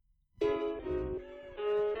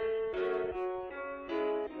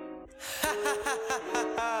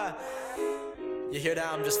You hear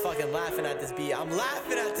that? I'm just fucking laughing at this beat. I'm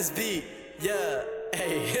laughing at this beat. Yeah.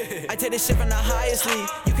 Hey. I take this shit from the highest league.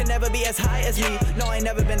 You can never be as high as me. No, I ain't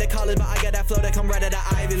never been to college, but I got that flow that come right out of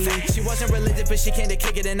Ivy League. She wasn't religious, but she came to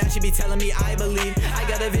kick it, and now she be telling me I believe. I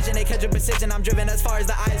got a vision, they catch a precision. I'm driven as far as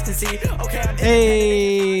the eyes can see. Okay,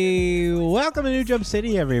 Hey, welcome to New Jump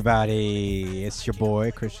City, everybody. It's your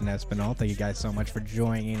boy, Christian Espinal. Thank you guys so much for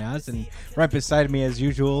joining us. And right beside me, as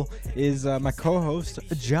usual, is my co-host,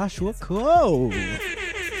 Joshua Cole.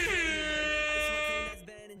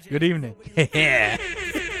 Good evening. Yeah.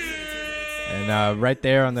 And right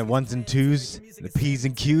there on the ones and twos, the P's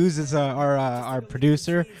and Q's, is our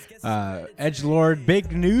producer, Edgelord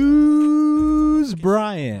Big News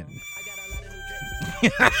Brian.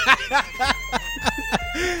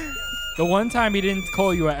 The one time he didn't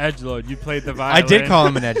call you an edgelord, you played the violin. I did call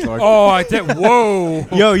him an edgelord. Oh, I did. Whoa.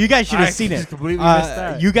 Yo, you guys should have I seen just it. completely missed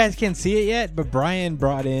that. You guys can't see it yet, but Brian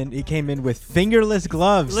he came in with fingerless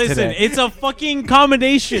gloves Listen, today. it's a fucking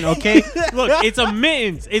combination, okay? Look, it's a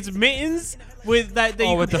mittens. It's mittens with that.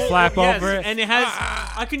 Oh, you with can the pull- flap yes, over it? and it has.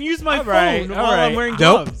 I can use my All right, phone all while I'm right. wearing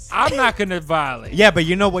Nope. gloves. I'm not going to violate. Yeah, but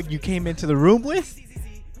you know what you came into the room with?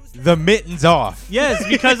 The mittens off. Yes,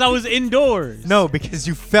 because I was indoors. No, because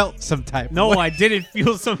you felt some type of No, way. I didn't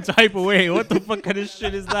feel some type of way. What the fuck kind of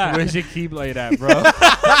shit is that? Where's your keyblade at, bro?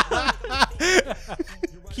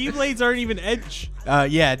 Keyblades aren't even edge.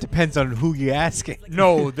 Yeah, it depends on who you asking.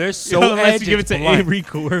 No, they're so Unless edgy. you give it to blunt.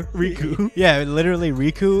 Riku. Yeah, literally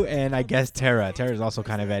Riku and I guess Terra. Terra's also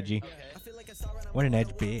kind of edgy. What an edge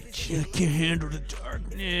bitch. I can't handle the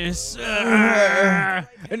darkness.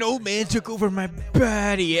 An old man took over my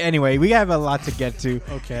body. Anyway, we have a lot to get to.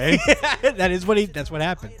 Okay. That's what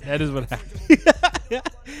happened. That is what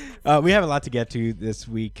happened. We have a lot to get to this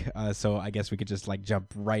week, so I guess we could just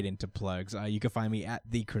jump right into plugs. You can find me at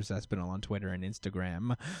the Chris Espinal on Twitter and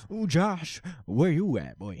Instagram. Ooh, Josh, where you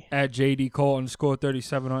at, boy? At JD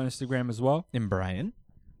Cole_37 on Instagram as well. And Brian.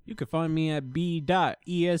 You can find me at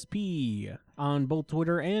b.esp on both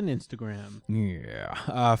Twitter and Instagram.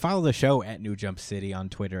 Yeah. Follow the show at New Jump City on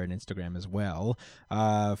Twitter and Instagram as well.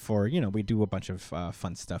 We do a bunch of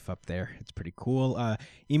fun stuff up there. It's pretty cool.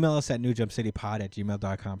 Email us at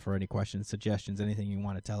newjumpcitypod@gmail.com for any questions, suggestions, anything you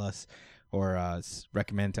want to tell us or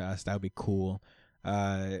recommend to us. That would be cool.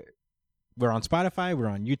 We're on Spotify. We're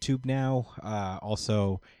on YouTube now.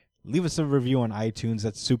 Also, leave us a review on iTunes.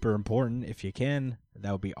 That's super important. If you can,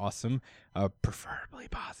 that would be awesome. Preferably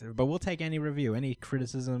positive, but we'll take any review, any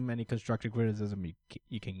criticism, any constructive criticism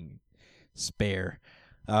you can spare.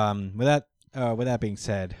 With that being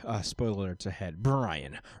said, spoiler alerts ahead.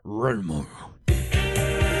 Brian, run.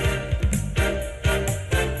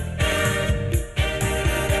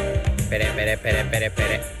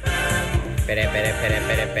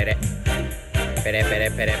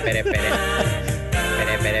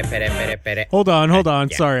 Hold on.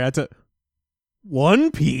 Sorry, I took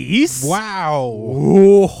One Piece. Wow.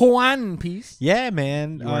 Ooh, One Piece. Yeah,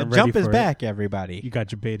 man. You weren't Jump ready is for it. back, everybody. You got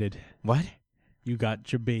jebaited. What? You got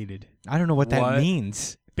jebaited. I don't know what that What?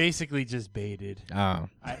 means. Basically just baited. Oh.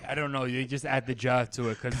 I don't know. They just add the job to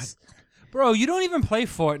it because, bro, you don't even play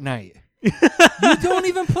Fortnite. You don't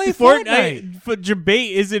even play Fortnite. For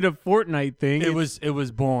debate isn't a Fortnite thing. It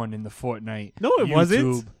was born in the Fortnite. No, it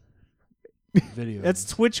wasn't. YouTube video. That's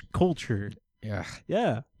Twitch culture. Yeah.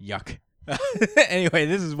 Yeah. Yuck. Anyway,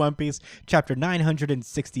 this is One Piece, chapter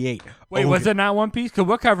 968. Wait, was it not One Piece? Because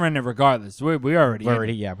we're covering it regardless. We already. We're in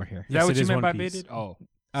already, it. yeah, we're here. Is that Yes, what it you is meant One by Piece. baited? Oh.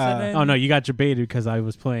 Oh no, you got jebaited because I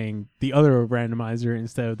was playing the other randomizer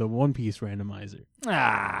instead of the One Piece randomizer.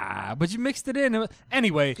 But you mixed it in.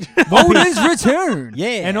 Anyway, Oden's return.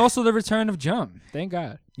 Yeah. And also the return of Jump. Thank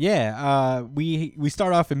God. Yeah, we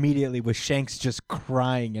start off immediately with Shanks just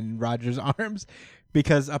crying in Roger's arms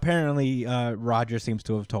because apparently Roger seems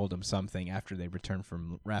to have told him something after they returned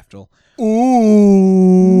from Raftel.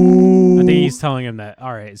 Ooh. I think he's telling him that,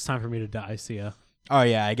 all right, it's time for me to die. See ya. Oh,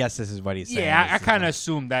 yeah, I guess this is what he's saying. Yeah, I This is kind of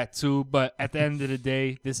assumed that too. But at the end of the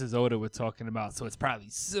day, this is Oda we're talking about. So it's probably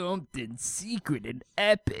something secret and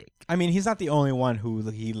epic. I mean, he's not the only one who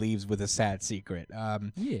he leaves with a sad secret.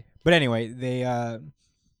 Yeah. But anyway,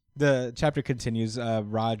 the chapter continues.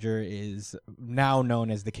 Roger is now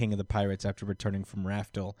known as the King of the Pirates after returning from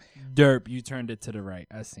Raftel. Derp, you turned it to the right.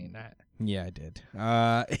 I seen that. Yeah, I did.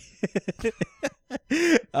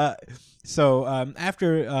 So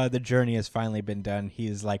after the journey has finally been done, he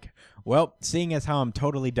is like, well, seeing as how I'm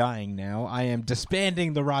totally dying now, I am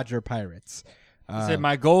disbanding the Roger Pirates. He said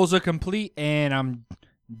my goals are complete and I'm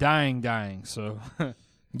dying. So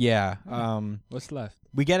Yeah. what's left?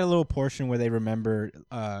 We get a little portion where they remember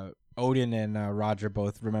Odin and Roger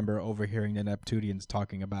both remember overhearing the Neptunians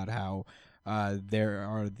talking about how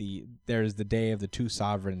there's the day of the two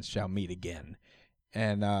sovereigns shall meet again,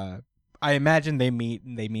 and I imagine they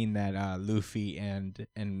mean that Luffy and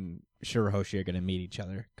Shirahoshi are gonna meet each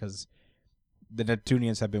other because the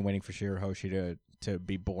Neptunians have been waiting for Shirahoshi to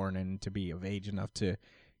be born and to be of age enough to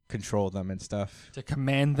control them and stuff. To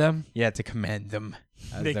command them? Yeah, to command them.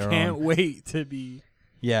 They can't wait to be.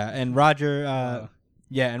 Yeah, and Roger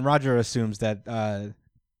Roger assumes that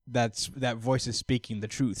that voice is speaking the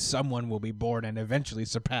truth. Someone will be born and eventually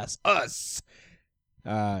surpass us.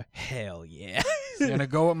 Hell yeah. I'm gonna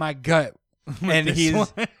go with my gut. And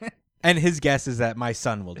and his guess is that my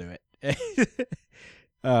son will do it.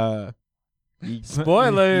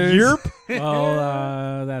 Spoilers. Yerp.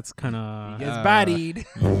 Well, that's kind of. He gets bodied.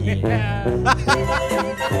 Yeah.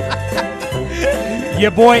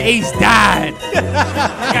 Your boy Ace died. He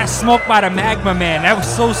got smoked by the Magma Man. That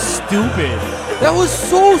was so stupid. That was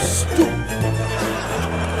so stupid.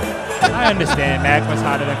 I understand. Magma's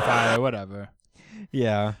hotter than fire. Whatever.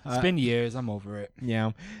 Yeah. It's been years. I'm over it.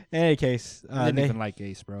 Yeah. In any case, I didn't even like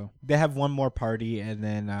Ace, bro. They have one more party, and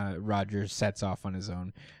then Roger sets off on his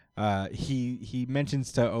own. He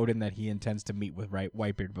mentions to Odin that he intends to meet with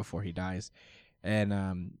Whitebeard before he dies,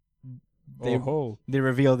 and they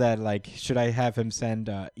reveal that, like, should I have him send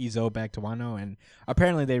Izo back to Wano? And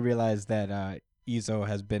apparently they realize that Izo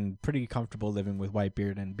has been pretty comfortable living with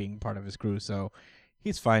Whitebeard and being part of his crew, so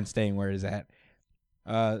he's fine staying where he's at.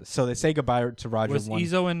 So they say goodbye to Roger. Was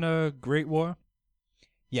Izo in the Great War?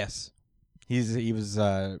 Yes, he was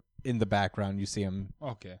in the background. You see him.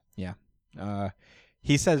 Okay. Yeah.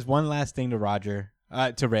 He says one last thing to Roger,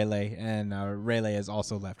 to Rayleigh, and Rayleigh is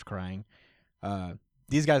also left crying.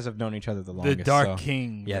 These guys have known each other the longest. The Dark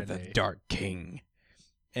King. Yeah, Rayleigh. the Dark King.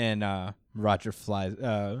 And Roger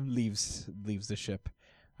leaves the ship.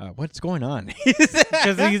 What's going on?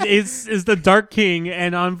 Because it's the Dark King,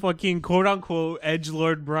 and I'm fucking quote unquote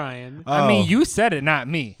Edgelord Brian. I mean, you said it, not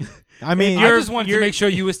me. I mean, I just wanted to make sure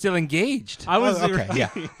you were still engaged. I was okay. Yeah.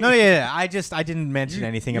 No, yeah. I didn't mention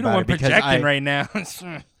anything You're about the one it because projecting right now.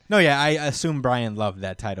 No, yeah. I assume Brian loved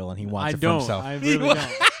that title and he wants it for himself. I really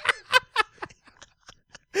don't.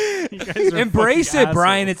 You guys are Embrace it, fucking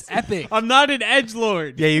Brian. assholes. It's epic. I'm not an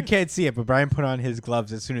edgelord. Yeah, you can't see it, but Brian put on his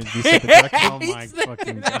gloves as soon as he said the Dark King. Oh my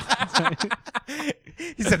fucking god.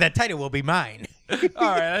 He said that title will be mine.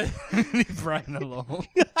 All right, leave Brian alone.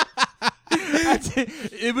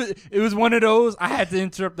 It was one of those. I had to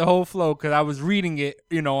interrupt the whole flow because I was reading it,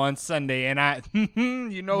 on Sunday, and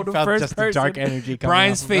the felt first just the person, dark energy coming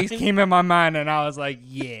Brian's off of face Brian. came in my mind, and I was like,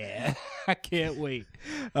 yeah, I can't wait.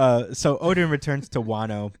 So Odin returns to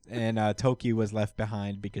Wano, and Toki was left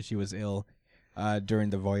behind because she was ill during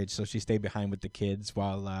the voyage, so she stayed behind with the kids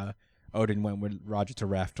while Odin went with Roger to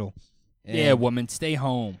Raftel. And Yeah, woman, stay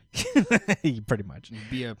home. pretty much.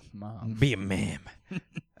 Be a mom. Be a ma'am.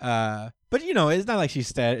 But it's not like she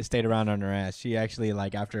stayed around on her ass. She actually,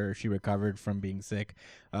 like, after she recovered from being sick,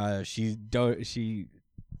 she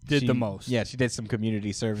Did the most. Yeah, she did some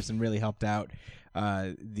community service and really helped out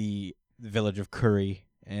the village of Curry.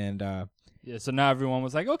 And Yeah, so now everyone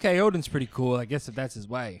was like, okay, Odin's pretty cool. I guess if that's his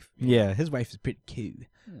wife. yeah, his wife is pretty cool.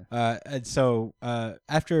 And so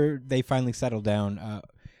after they finally settled down,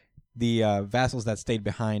 the vassals that stayed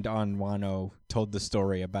behind on Wano told the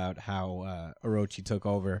story about how Orochi took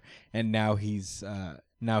over, and now he's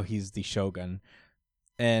the shogun,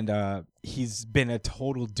 and he's been a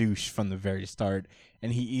total douche from the very start,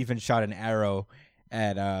 and he even shot an arrow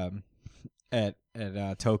at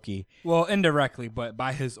Toki. Well, indirectly, but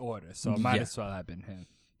by his order, so it might Yeah. as well have been him.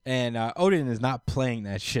 And Odin is not playing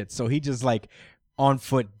that shit, so he just, like, on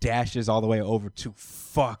foot dashes all the way over to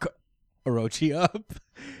fuck Orochi up.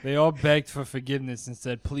 They all begged for forgiveness and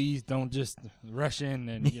said, please don't just rush in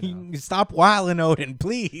and, Stop wilding, Odin,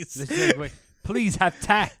 please. They said, "Wait, please have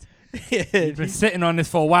tact. You've been Yeah, sitting on this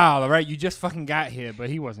for a while, all right? You just fucking got here, but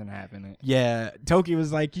he wasn't having it. Toki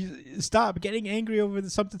was like, stop getting angry over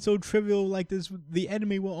something so trivial like this. The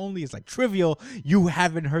enemy will only. It's like, trivial? You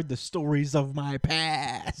haven't heard the stories of my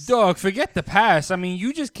past. Dog, forget the past. I mean,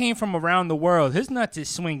 you just came from around the world. His nuts is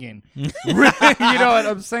swinging. You know what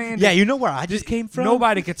I'm saying? Yeah, you know where I just came from?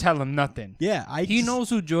 Nobody could tell him nothing. Yeah, He knows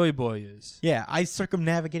who Joy Boy is. Yeah, I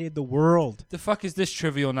circumnavigated the world. The fuck is this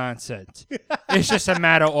trivial nonsense? It's just a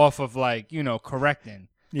matter off of, like, correcting.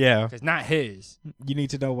 Yeah. It's not his. You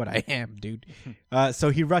need to know what I am, dude. So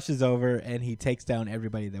he rushes over and he takes down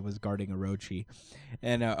everybody that was guarding Orochi.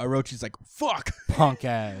 And Orochi's like, fuck. Punk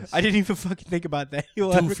ass. I didn't even fucking think about that.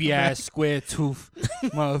 He'll ever Doofy come back. ass square tooth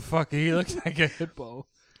motherfucker. He looks like a hippo.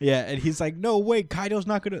 Yeah, and he's like, no, wait, Kaido's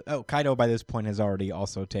not going to... Oh, Kaido by this point has already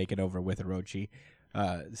also taken over with Orochi.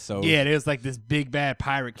 So Yeah, there's like this big bad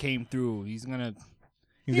pirate came through. He's gonna.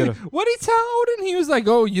 What did he tell Odin? He was like,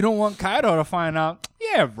 "Oh, you don't want Kaido to find out."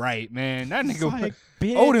 Yeah, right, man. That nigga. like,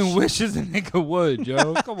 bitch. Odin wishes a nigga would,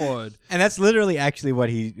 Joe. Come on. And that's literally actually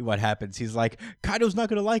what happens. He's like, Kaido's not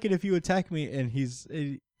gonna like it if you attack me, and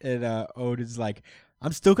Odin's like,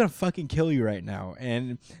 I'm still gonna fucking kill you right now.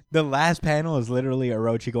 And the last panel is literally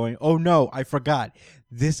Orochi going, "Oh no, I forgot.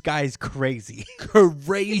 This guy's crazy."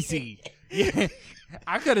 Crazy. Yeah.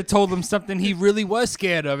 I could have told him something he really was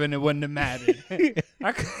scared of, and it wouldn't have mattered.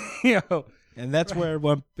 And that's where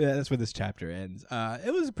this chapter ends.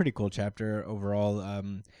 It was a pretty cool chapter overall.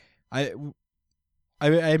 I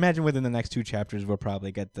imagine within the next 2 chapters we'll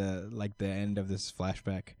probably get the end of this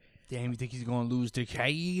flashback. Damn, you think he's gonna lose to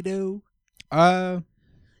Kaido? Kaido.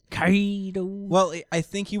 Well, I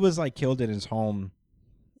think he was like killed in his home.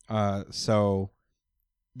 So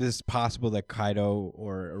this is possible that Kaido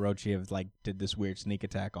or Orochi have like did this weird sneak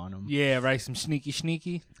attack on him. Yeah, right. Some sneaky.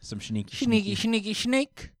 Some sneaky.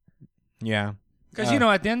 Snake. Yeah. Because,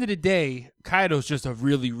 at the end of the day, Kaido's just a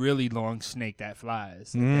really, really long snake that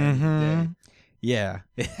flies. Yeah,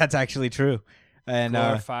 that's actually true. And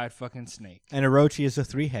glorified fucking snake. And Orochi is a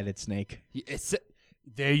 3-headed snake.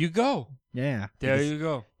 There you go. Yeah. There you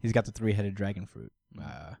go. He's got the 3-headed dragon fruit.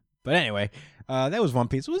 But anyway, that was One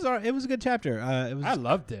Piece. It was a good chapter. I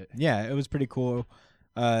loved it. Yeah, it was pretty cool.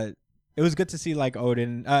 It was good to see like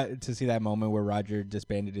Odin, to see that moment where Roger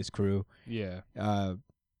disbanded his crew. Yeah.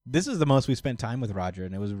 This is the most we spent time with Roger,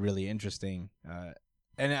 and it was really interesting.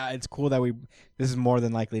 And it's cool that this is more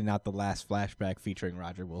than likely not the last flashback featuring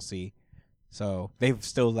Roger we'll see. So they've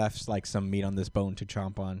still left like some meat on this bone to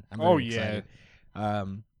chomp on. I'm very excited.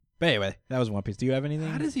 But anyway, that was One Piece. Do you have anything?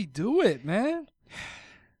 How does he do it, man?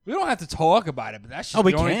 We don't have to talk about it, but that's just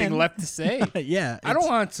we the only can. thing left to say. Yeah. I don't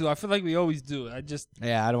want to. I feel like we always do. I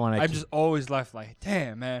don't want to. I'm just always left like,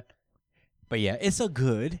 damn, man. But yeah, it's a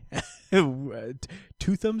good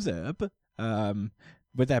 2 thumbs up.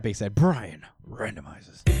 With that being said, Brian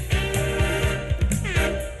randomizes.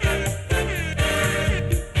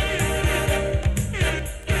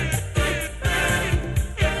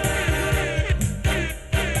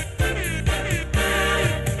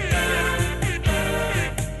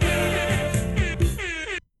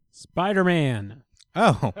 Spider-Man.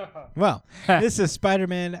 Oh, well, this is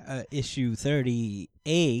Spider-Man issue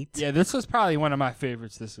 38. Yeah, this was probably one of my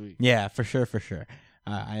favorites this week. Yeah, for sure.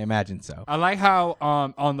 I imagine so. I like how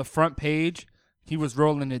on the front page, he was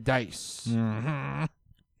rolling the dice. Mm-hmm.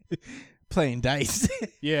 Playing dice.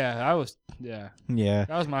 Yeah, Yeah.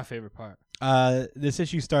 That was my favorite part. This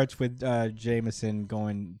issue starts with Jameson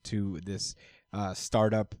going to this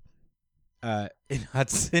startup in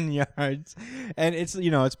Hudson Yards, and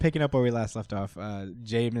it's picking up where we last left off.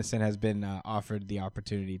 Jameson has been offered the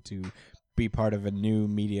opportunity to be part of a new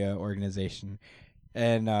media organization,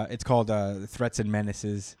 and it's called Threats and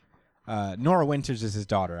Menaces. Nora Winters is his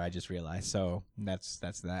daughter, I just realized, so that's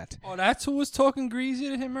that. Oh, that's who was talking greasy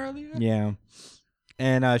to him earlier? Yeah.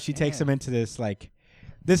 And she takes him into this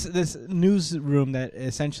this newsroom that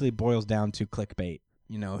essentially boils down to clickbait.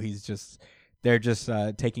 They're just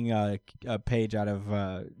taking a page out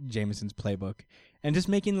of Jameson's playbook and just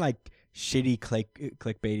making like shitty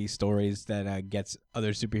clickbaity stories that gets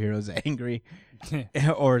other superheroes angry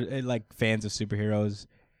or like fans of superheroes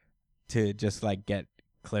to just like get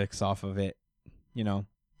clicks off of it.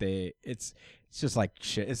 It's just like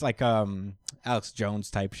shit. It's like Alex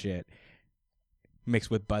Jones type shit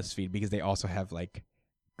mixed with BuzzFeed, because they also have like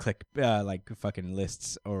like fucking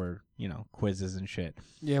lists or quizzes and shit.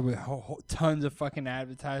 Yeah, with tons of fucking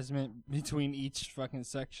advertisement between each fucking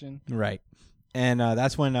section. Right. And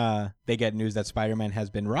that's when they get news that Spider-Man has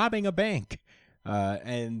been robbing a bank.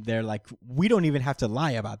 And they're like, we don't even have to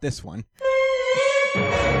lie about this one.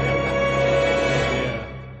 Yeah.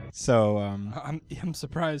 So I'm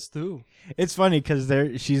surprised too. It's funny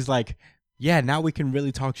because she's like, yeah, now we can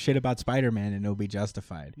really talk shit about Spider-Man and it'll be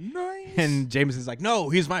justified. Nice. And Jameson's like, no,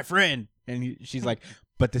 he's my friend. And she's like,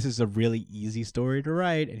 but this is a really easy story to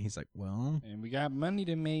write. And he's like, well, and we got money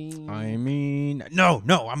to make. I mean, no,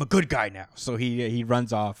 I'm a good guy now. So he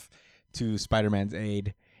runs off to Spider-Man's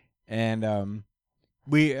aid. And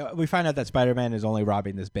we find out that Spider-Man is only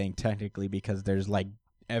robbing this bank technically because there's like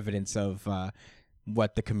evidence of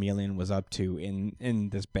what the Chameleon was up to in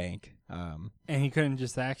this bank. And he couldn't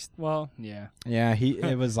just ask. Well, yeah. Yeah,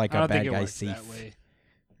 it was like a bad guy thief. That way.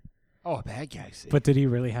 Oh, a bad guy safe. But did he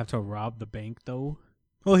really have to rob the bank though?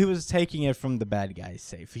 Well, he was taking it from the bad guy's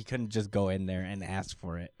safe. He couldn't just go in there and ask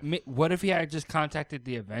for it. What if he had just contacted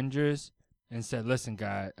the Avengers and said, "Listen,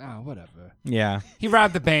 guy, whatever." Yeah. He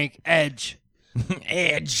robbed the bank. Edge.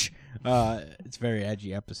 Edge. It's a very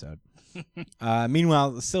edgy episode.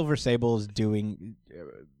 Meanwhile, Silver Sable is doing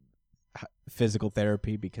physical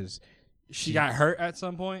therapy because she got hurt at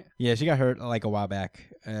some point. Yeah, she got hurt like a while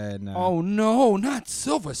back. And oh no, not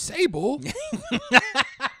Silver Sable.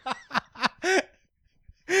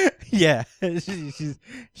 Yeah,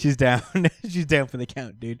 she's down. She's down for the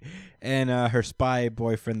count, dude. And her spy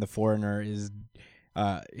boyfriend, the Foreigner, is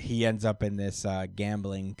he ends up in this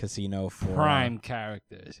gambling casino for prime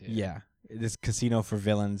characters. Yeah, this casino for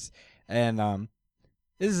villains. And I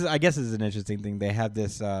guess this is an interesting thing. They have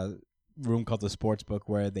this room called the Sports Book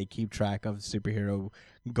where they keep track of superhero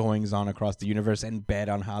goings on across the universe and bet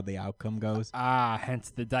on how the outcome goes.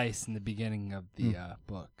 Hence the dice in the beginning of the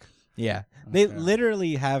book. Yeah, they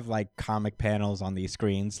literally have like comic panels on these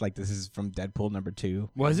screens. Like this is from Deadpool #2.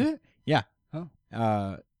 Was it? Yeah. Oh.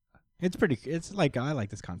 It's pretty. It's like I like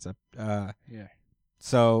this concept. Yeah.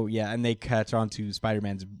 So yeah, and they catch on to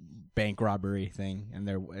Spider-Man's bank robbery thing, and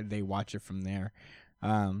they watch it from there.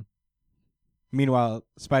 Meanwhile,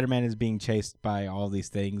 Spider-Man is being chased by all these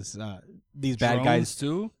things. These bad guys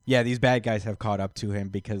too. Yeah, these bad guys have caught up to him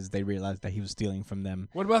because they realized that he was stealing from them.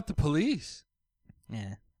 What about the police?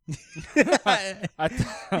 Yeah.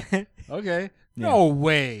 Okay. Yeah. No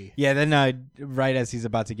way. Yeah, then right as he's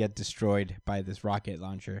about to get destroyed by this rocket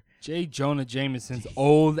launcher, J. Jonah Jameson's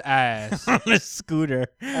old ass on a scooter,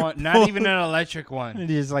 not even an electric one,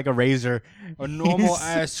 just like a razor, a normal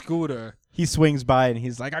ass scooter. He swings by and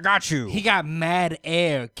he's like, "I got you." He got mad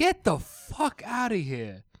air. Get the fuck out of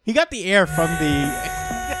here. He got the air from the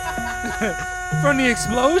from the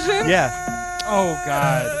explosion. Yeah. Oh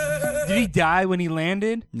god. Did he die when he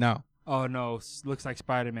landed? No. Oh no, looks like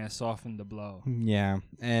Spider-Man softened the blow. Yeah,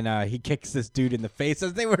 and he kicks this dude in the face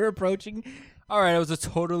as they were approaching. All right, it was a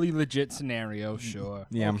totally legit scenario, sure.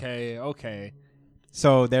 Yeah. Okay.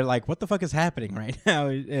 So they're like, "What the fuck is happening right now?"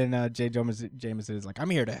 And J. Jameson is like, "I'm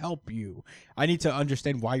here to help you. I need to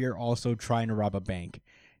understand why you're also trying to rob a bank."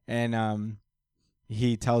 And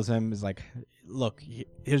he tells him, "Is like, look,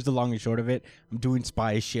 here's the long and short of it. I'm doing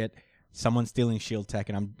spy shit. Someone's stealing Shield Tech,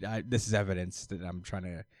 and this is evidence that I'm trying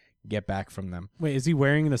to get back from them." Wait, is he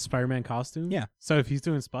wearing the Spider-Man costume? Yeah. So if he's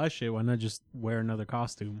doing spy shit, why not just wear another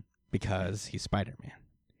costume? Because he's Spider-Man.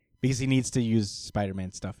 Because he needs to use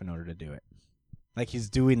Spider-Man stuff in order to do it. Like he's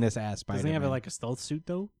doing this as Spider-Man. Doesn't he have like a stealth suit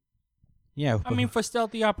though? Yeah. I mean, for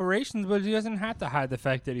stealthy operations, but he doesn't have to hide the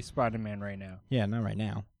fact that he's Spider-Man right now. Yeah, not right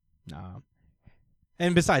now.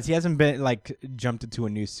 And besides, he hasn't been like jumped into a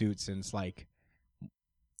new suit since like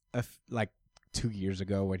 2 years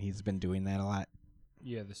ago when he's been doing that a lot.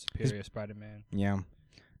 Yeah, the superior Spider-Man. Yeah.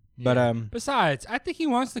 Yeah. But besides, I think he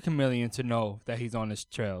wants the Chameleon to know that he's on his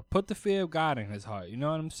trail. Put the fear of God in his heart. You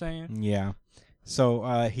know what I'm saying? Yeah. So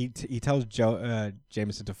he tells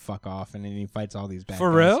Jameson to fuck off, and then he fights all these bad For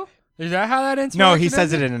guys. real? Is that how that ends? No, he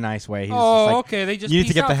says it in a nice way. He's just like, okay. They just you need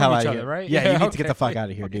to peace get the out hell from out each of other, here, right? Yeah, you need okay. to get the fuck out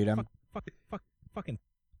of here, dude. Fucking.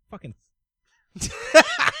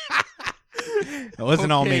 It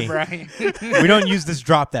wasn't all me. Brian. We don't use this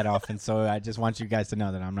drop that often, so I just want you guys to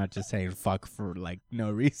know that I'm not just saying fuck for like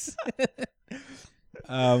no reason.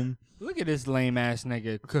 Look at this lame ass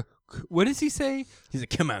nigga. What does he say? He's like,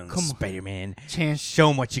 come on, Spider-Man. Chance. Show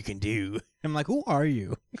him what you can do. I'm like, who are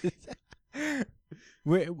you?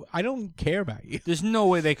 I don't care about you. There's no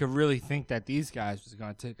way they could really think that these guys was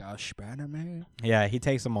gonna take out Spider-Man. Yeah, he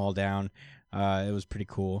takes them all down. It was pretty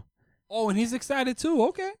cool. Oh, and he's excited too.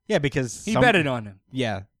 Okay. Yeah, because He betted on him.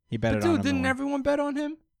 Yeah, he betted But on dude, him. didn't everyone bet on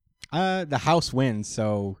him? The house wins,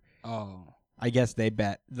 so Oh. I guess they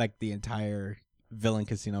bet, like the entire villain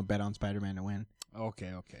casino bet on Spider-Man to win.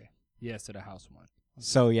 Okay. Yes, to the house one.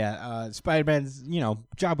 So yeah, Spider-Man's,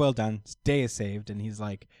 job well done. His day is saved, and he's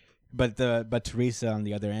like, but Teresa on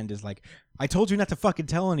the other end is like, I told you not to fucking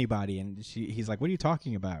tell anybody, and he's like, what are you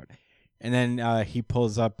talking about? And then he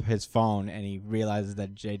pulls up his phone and he realizes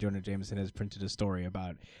that J. Jonah Jameson has printed a story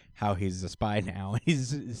about how he's a spy now and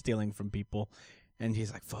he's stealing from people, and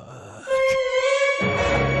he's like, fuck.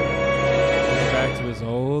 Back to his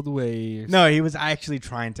old ways. No, he was actually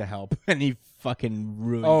trying to help, and he fucking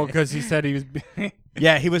ruined Oh, it. because he said he was.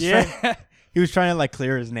 Yeah, he was. Yeah. He was trying to like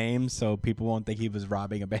clear his name so people won't think he was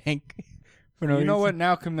robbing a bank. For no You know what? reason.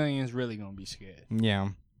 Now Chameleon's really gonna be scared. Yeah,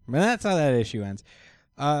 but that's how that issue ends.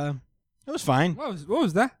 It was fine. What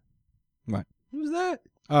was that? What? What was that?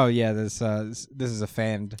 Oh yeah, this is a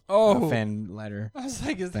fan letter. I was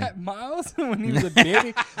like, is thing. that Miles when he was a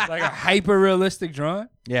baby? Like a hyper realistic drawing?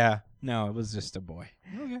 Yeah, no, it was just a boy.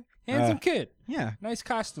 Okay. Handsome kid. Yeah, Nice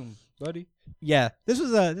costume, buddy. yeah. This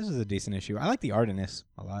was a decent issue. I like the art in this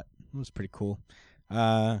a lot. It was pretty cool.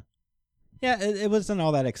 Yeah, it wasn't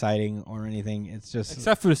all that exciting or anything. It's just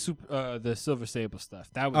Except for the Silver Sable stuff.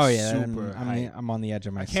 That was super hype. I'm on the edge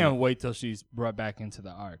of my I seat. can't wait till she's brought back into the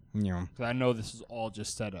arc. Yeah. Because I know this is all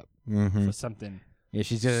just set up Mm-hmm. for something Yeah,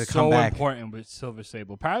 she's gonna so come back. important with Silver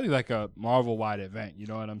Sable. Probably like a Marvel-wide event. You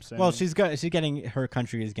know what I'm saying? Well, she's getting her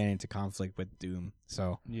country is getting into conflict with Doom.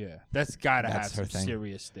 So yeah, that's got to have That's her some thing.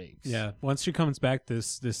 serious stakes. Yeah, once she comes back,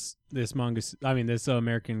 this manga, this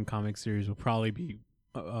American comic series will probably be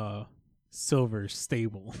Silver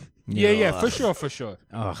Stable. Yeah, for sure.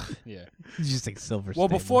 Ugh, Yeah. you just like Silver. Well,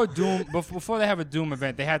 Stable. before Doom, before they have a Doom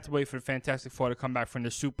event, they had to wait for the Fantastic Four to come back from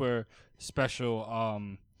the super special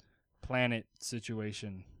planet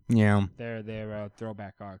situation. Yeah. Their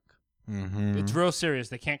throwback arc. Mm-hmm. It's real serious.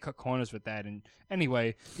 They can't cut corners with that. And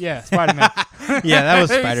anyway, yeah, Spider-Man. Yeah, that was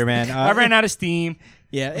Spider-Man. I ran out of steam.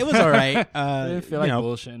 Yeah, it was all right. I didn't feel like you know,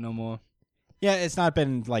 bullshit no more. yeah, it's not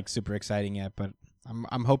been like super exciting yet, but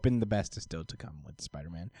I'm hoping the best is still to come with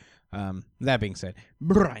Spider-Man. That being said,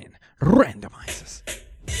 Brian randomizes.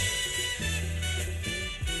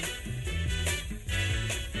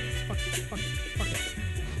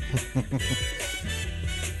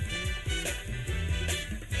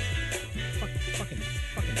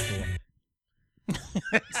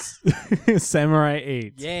 Samurai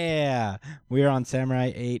 8. Yeah, we are on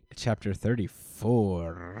Samurai 8, Chapter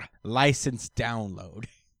 34, License Download.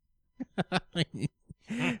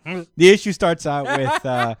 The issue starts out with,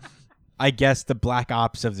 I guess, the black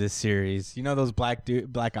ops of this series. You know those black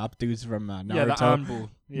op dudes from Naruto? Yeah, the Anbu.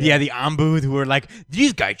 Yeah, the Anbu who were like,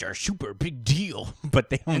 these guys are super big deal, but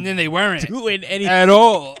they don't And then they weren't doing anything. at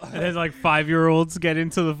all. And then like 5-year-olds get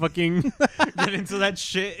into the fucking get into that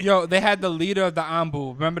shit. Yo, they had the leader of the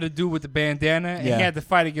Anbu. Remember the dude with the bandana? And Yeah. he had to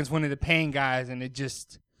fight against one of the pain guys, and it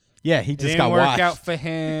just Yeah, he just didn't got work washed. out for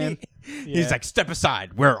him. He's like, step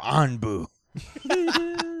aside, we're Anbu.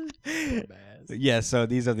 Yeah, so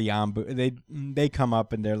these are the Anbu. They come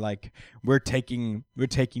up and they're like, we're taking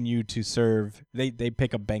you to serve. They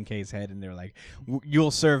pick up Benkei's head and they're like,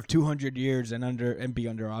 you'll serve 200 years and be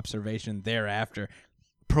under observation thereafter.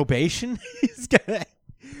 Probation?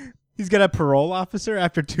 He's got a parole officer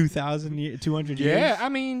after 200 years. Yeah, I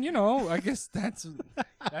mean, you know, I guess that's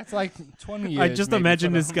like 20 years. I just maybe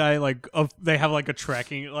imagine for this guy like they have like a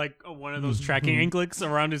tracking one of those tracking anklets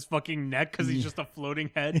around his fucking neck because he's just a floating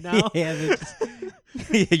head now. Yeah,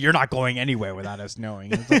 you're not going anywhere without us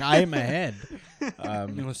knowing. It's like, I am ahead. You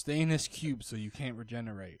know, stay in this cube so you can't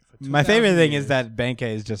regenerate. For My favorite 2,000 thing years. is that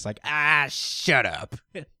Benkei is just like, shut up.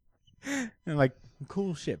 And like,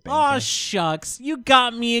 cool shit, Benkei. Oh shucks, you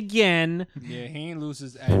got me again. Yeah, he ain't lose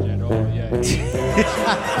his edge at all. Yeah, he's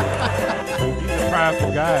a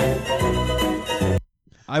prideful guy.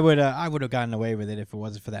 I would have gotten away with it if it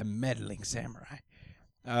wasn't for that meddling samurai.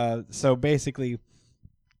 So basically,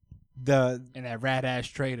 And that rat ass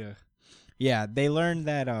traitor. they learned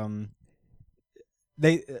that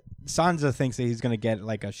Sansa thinks that he's gonna get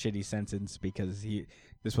like a shitty sentence because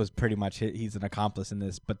this was pretty much he's an accomplice in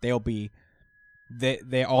this, but they also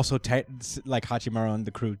like Hachimaru and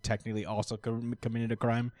the crew technically also committed a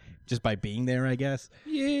crime just by being there, I guess.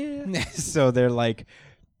 Yeah. So they're like,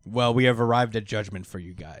 well, we have arrived at judgment for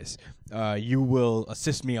you guys. You will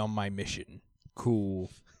assist me on my mission. Cool.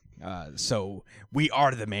 So we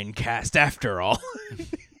are the main cast after all.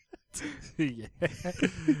 Yeah.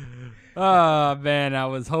 Oh man, I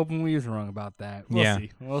was hoping we was wrong about that. We'll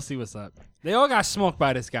see. We'll see what's up. They all got smoked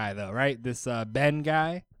by this guy though, right? This Ben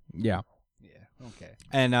guy. Yeah. Yeah. Okay.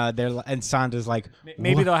 And and Sandra's like,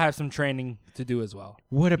 Maybe "What- they'll have some training to do as well.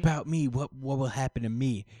 what about me? What will happen to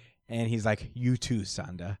me? And he's like, you too,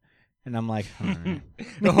 Sanda. And I'm like,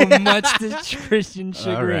 Oh, much to Christian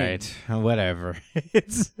chagrin. all right, whatever.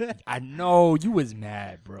 It's I know you was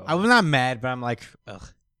mad, bro. I was not mad, but I'm like, ugh.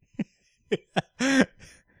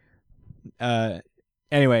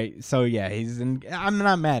 Anyway, so yeah, I'm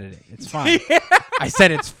not mad at it. It's fine. I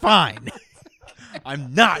said it's fine.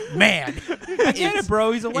 I'm not mad. I get it,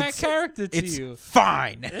 bro. He's a whack it's- character to It's you.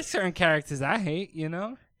 fine. There's certain characters I hate, you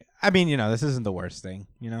know? I mean, this isn't the worst thing.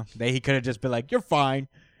 He could have just been like, you're fine.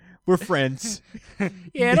 We're friends.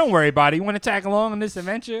 Yeah, don't worry about it. You want to tag along on this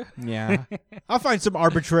adventure? Yeah. I'll find some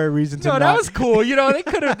arbitrary reason to No, not. that was cool. You know, they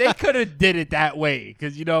could have did it that way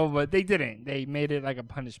because but they didn't. They made it like a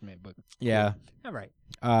punishment. But Yeah. all right.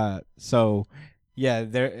 So, yeah,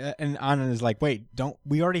 there and Anand is like, wait,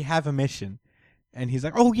 we already have a mission. And he's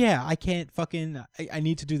like, oh yeah, I can't I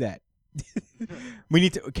need to do that.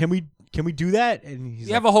 Can we do that? And he's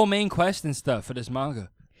You have a whole main quest and stuff for this manga.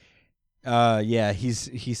 yeah, he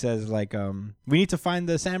says like, we need to find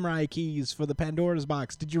the samurai keys for the Pandora's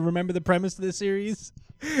box. Did you remember the premise of this series?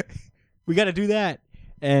 We got to do that.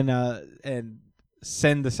 And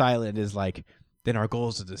Sen the Silent is like, then our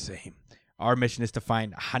goals are the same. Our mission is to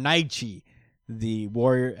find Hanaichi, the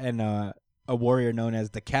warrior, and a warrior known as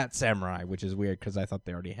the Cat Samurai, which is weird because I thought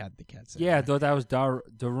they already had the Cat Samurai. Yeah, I thought that was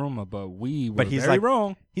Daruma, but we were very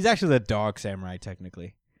wrong. He's actually the Dog Samurai,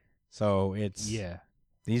 technically. So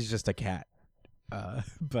he's just a cat.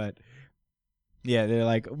 But yeah, they're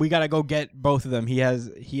like, we gotta go get both of them. He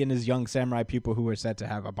and his young samurai pupil who are said to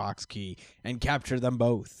have a box key and capture them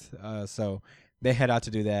both. So they head out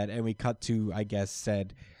to do that, and we cut to, I guess,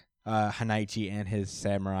 said Hanaichi and his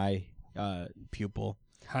samurai pupil.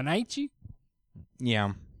 Hanaichi?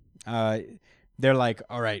 Yeah. They're like,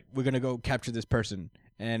 all right, we're gonna go capture this person,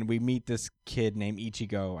 and we meet this kid named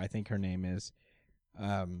Ichigo. I think her name is.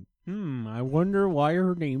 I wonder why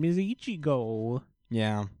her name is Ichigo.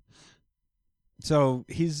 Yeah. So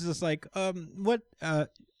he's just like, what?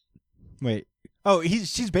 Wait. Oh,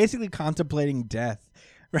 she's basically contemplating death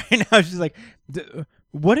right now. She's like,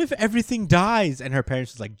 what if everything dies? And her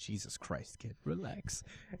parents is like, Jesus Christ, kid, relax.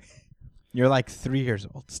 You're like 3 years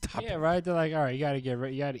old. Stop. Yeah, right. They're like, all right, you gotta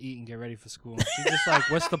you gotta eat and get ready for school. She's just like,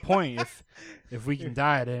 what's the point if we can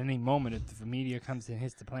die at any moment? If the meteor comes and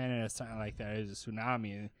hits the planet or something like that, there's a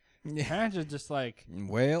tsunami. And parents are just like,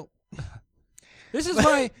 well, this is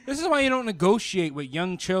why you don't negotiate with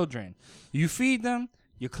young children. You feed them,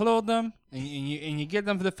 you clothe them, and you give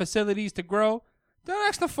them the facilities to grow. Don't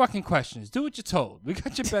ask no fucking questions. Do what you're told. We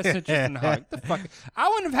got your best interest in heart. The fuck? I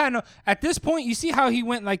wouldn't have had no. At this point, you see how he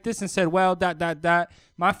went like this and said, "Well, ...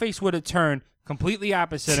 My face would have turned completely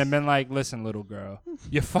opposite and been like, "Listen, little girl,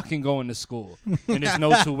 you're fucking going to school, and there's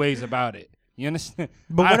no two ways about it." You understand?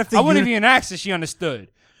 But what if I wouldn't even ask if she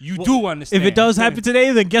understood. You do understand. If it does happen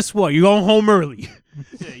today, then guess what? You're going home early.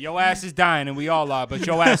 Yeah, your ass is dying, and we all are, but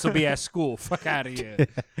your ass will be at school. Fuck out of here.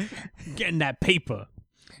 Getting that paper.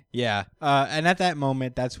 Yeah. And at that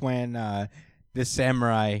moment, that's when this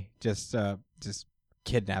samurai just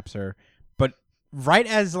kidnaps her. But right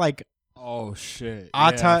as like, oh shit,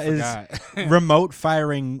 Ata is remote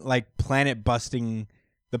firing like the planet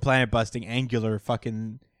busting angular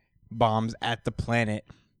fucking bombs at the planet.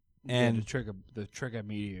 And the trigger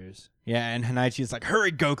meteors. Yeah, and Hanaichi is like,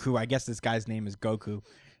 hurry, Goku. I guess this guy's name is Goku.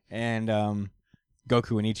 And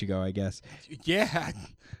Goku and Ichigo, I guess. Yeah,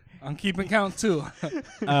 I'm keeping count too.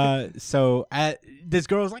 So this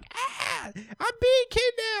girl's like, I'm being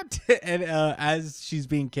kidnapped. And as she's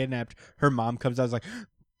being kidnapped, her mom comes out and is like,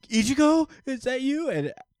 Ichigo, is that you?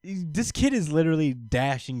 And this kid is literally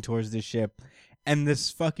dashing towards this ship. And this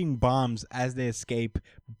fucking bombs, as they escape,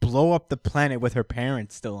 blow up the planet with her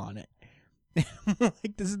parents still on it.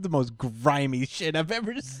 Like, this is the most grimy shit I've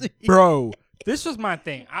ever seen. Bro, this was my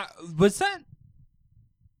thing. Was that...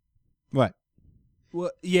 What? Well,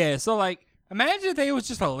 yeah, so, like, imagine if they was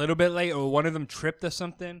just a little bit late or one of them tripped or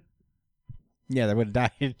something. Yeah, they would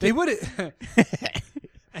have died. They would have...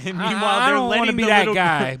 And meanwhile, I don't want to be that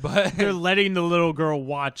guy, but... They're letting the little girl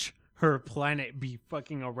watch her planet be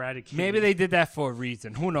fucking eradicated. Maybe they did that for a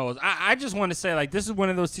reason. Who knows? I just want to say, like, this is one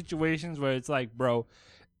of those situations where it's like, bro,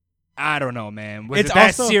 I don't know, man. Was it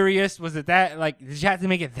that serious? Was it that, like, did you have to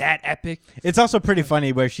make it that epic? It's also pretty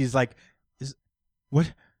funny where she's like,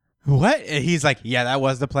 what? And he's like, yeah, that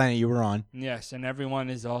was the planet you were on. Yes, and everyone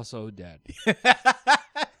is also dead.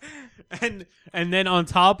 and then on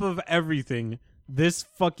top of everything, this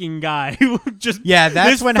fucking guy just that's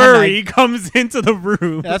this when furry comes into the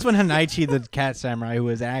room. That's when Hanaichi, the cat samurai, who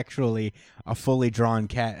is actually a fully drawn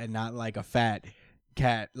cat and not like a fat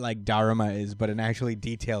cat like Daruma is, but an actually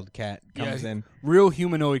detailed cat comes in. Real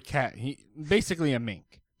humanoid cat. He basically a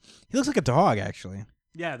mink. He looks like a dog, actually.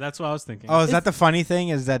 Yeah, that's what I was thinking. Oh, is that the funny thing?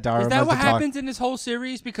 Is that Daruma's Is that what the happens in this whole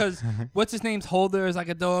series? Because what's his name's Holder is like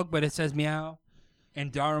a dog, but it says meow,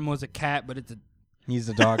 and Daruma's a cat, but it's a he's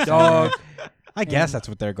a dog. dog. I guess that's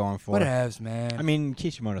what they're going for. Whatevs, man. I mean,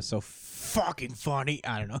 Kishimoto's so fucking funny.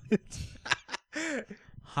 I don't know.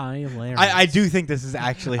 Hilarious. I do think this is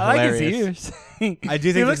actually hilarious. I like his ears. I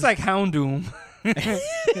do think he looks like Houndoom.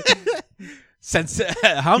 Sensei.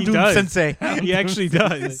 Houndoom Sensei. He actually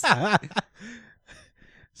does.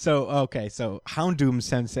 So Houndoom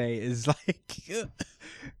Sensei is like,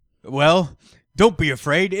 well, don't be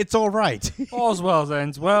afraid. It's all right. All's well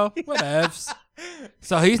ends well. Whatevs.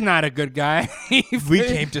 So he's not a good guy. We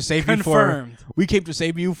came to save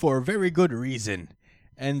you for a very good reason.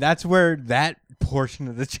 And that's where that portion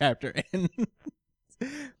of the chapter ends.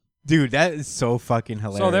 Dude, that is so fucking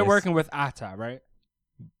hilarious. So they're working with Ata, right?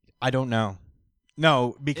 I don't know.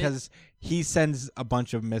 No, because he sends a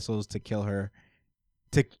bunch of missiles to kill her.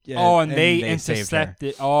 to and they saved her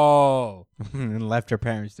intercepted. Oh, and left her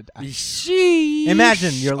parents to die. she.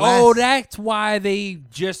 Imagine your Oh, last- that's why they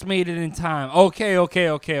just made it in time.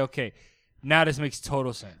 Okay. Now this makes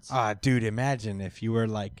total sense. Dude, imagine if you were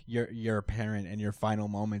like you're a parent and your final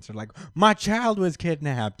moments are like, my child was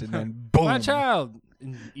kidnapped, and then boom, My child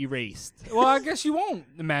erased. Well, I guess you won't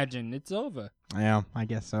imagine. It's over. Yeah, I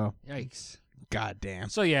guess so. Yikes. God damn.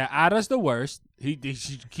 So yeah, Ada's the worst.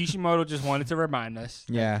 Kishimoto just wanted to remind us.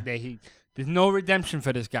 Yeah. That there's no redemption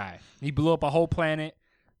for this guy. He blew up a whole planet.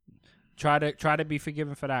 Try to be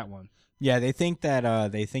forgiven for that one. Yeah, they think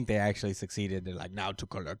they actually succeeded. They're like, now to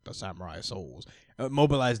collect the samurai souls,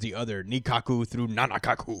 mobilize the other Nikaku through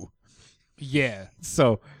Nanakaku. Yeah.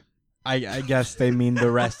 So, I guess they mean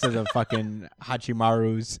the rest of the fucking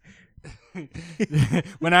Hachimarus.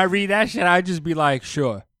 When I read that shit, I just be like,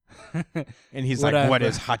 sure. And he's like, Whatever. what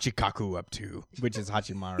is Hachikaku up to? Which is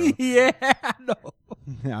Hachimaru. Yeah, I know.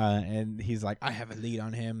 And he's like, I have a lead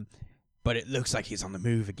on him, but it looks like he's on the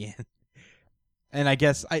move again. And I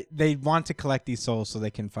guess they want to collect these souls so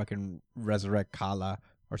they can fucking resurrect Kala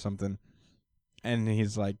or something. And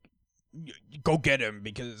he's like, go get him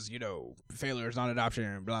because, failure is not an option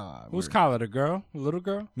and blah. Who's Kala, the girl? The little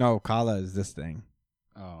girl? No, Kala is this thing.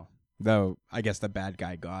 Oh. Though, I guess the bad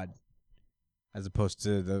guy god. As opposed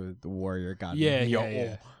to the warrior god.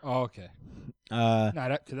 Yeah. Oh, okay. Cause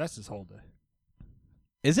That's his holder.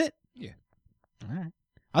 is it? Yeah. All right.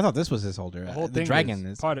 I thought this was his holder. The whole The thing dragon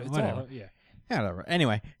is is part of it's whatever. all, yeah. Yeah, whatever.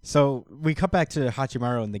 Anyway, so we cut back to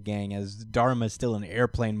Hachimaru and the gang as Dharma is still in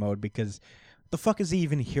airplane mode because the fuck is he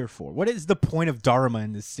even here for? What is the point of Dharma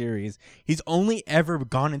in this series? He's only ever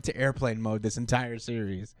gone into airplane mode this entire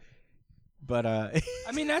series. But I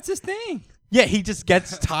mean, that's his thing. yeah, he just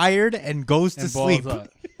gets tired and goes to And sleep. balls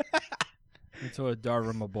up. Into a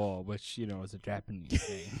Dharma ball, which, is a Japanese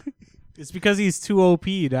thing. It's because he's too OP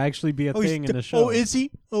to actually be a thing in the show. Oh, is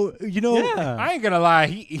he? Oh, Yeah. I ain't gonna lie.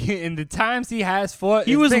 He in the times he has fought,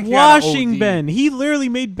 He it's was been kinda washing OD. Ben. He literally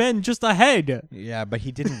made Ben just ahead. Yeah, but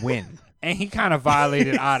he didn't win. And he kind of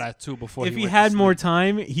violated Ada too before. If he went had to more sleep.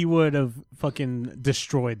 time, he would have fucking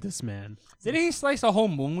destroyed this man. Didn't he slice a whole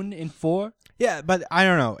moon in 4? Yeah, but I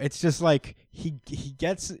don't know. It's just like he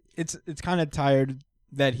gets it's kind of tired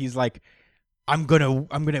that he's like, I'm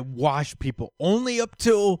gonna wash people only up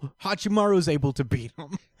till Hachimaru's able to beat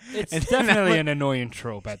him. It's And then definitely an annoying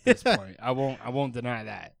trope at this point. I won't deny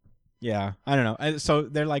that. Yeah, I don't know. And so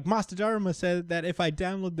they're like, Master Dharma said that if I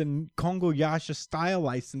download the Kongo Yasha style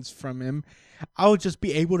license from him, I'll just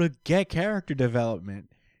be able to get character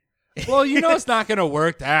development. Well, it's not gonna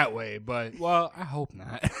work that way, but I hope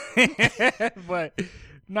not. But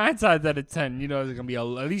 9 times out of 10, there's gonna be at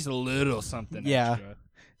least a little something. Yeah. Extra.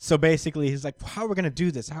 So basically, he's like, how are we gonna do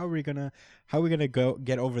this? How are we gonna go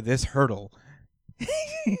get over this hurdle?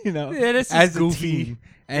 Yeah, this is as goofy. a team.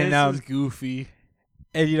 And This is goofy.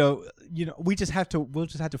 And we'll just have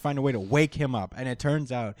to find a way to wake him up. And it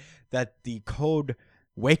turns out that the code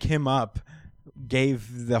 "Wake Him Up"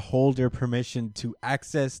 gave the holder permission to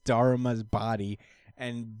access Dharma's body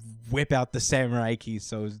and whip out the samurai key,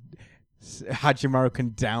 so Hachimaru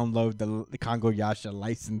can download the Kongo Yasha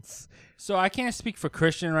license. So I can't speak for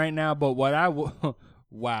Christian right now, but what I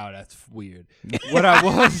wow, that's weird. What I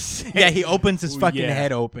was Yeah, he opens his fucking Yeah.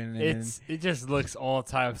 head open, and it just looks all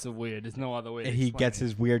types of weird. There's no other way. To he explain gets it.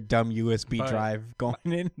 his weird dumb USB But- drive going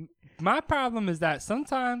in. My problem is that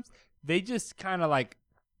sometimes they just kind of like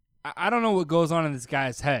I don't know what goes on in this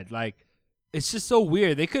guy's head. Like it's just so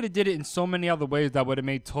weird. They could have did it in so many other ways that would have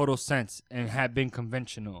made total sense and had been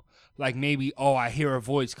conventional. Like maybe, I hear a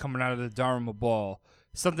voice coming out of the Dharma ball.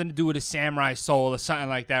 Something to do with a samurai soul or something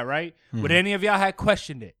like that, right? Would any of y'all have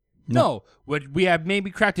questioned it? No. Would we have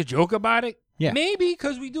maybe cracked a joke about it? Yeah. Maybe,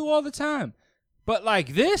 because we do all the time. But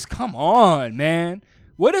like this, come on, man.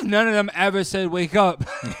 What if none of them ever said wake up?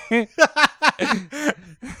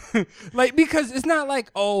 Like, because it's not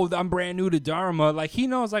like, I'm brand new to Dharma. Like, he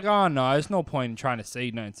knows, like, oh, no, there's no point in trying to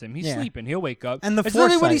say nothing to him. He's Yeah. sleeping. He'll wake up. And the That's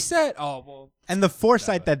literally what he foresight. said. Oh, well, And the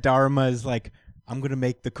foresight that Dharma is like, I'm going to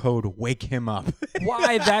make the code wake him up.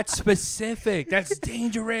 why that specific? That's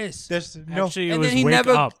dangerous. There's no. Actually, it And was then he wake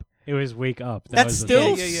never- up. It was wake up. That That's was the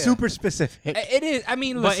still thing. Yeah. super specific. It is. I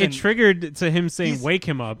mean, But listen. it triggered to him saying He's- wake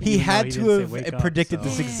him up. He even though had he to didn't say have wake up, predicted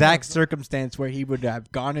this so. exact circumstance where he would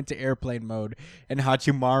have gone into airplane mode, and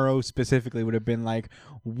Hachimaru specifically would have been like,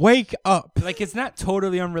 "Wake up!" Like, it's not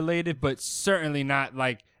totally unrelated, but certainly not,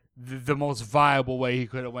 like, the most viable way he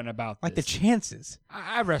could have went about Like the this. chances.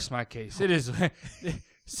 I rest my case. It is.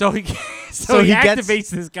 So he So he he gets- activates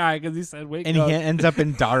this guy because he said wake And up. he ends up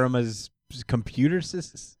in Dharma's computer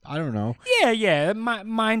system. I don't know. Yeah.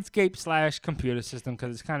 Mindscape / computer system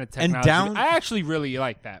because it's kind of technology. I actually really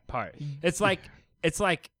like that part. It's like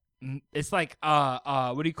what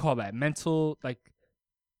do you call that? Mental what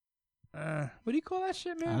do you call that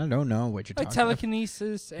shit, man? I don't know what you're like talking about.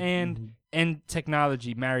 telekinesis and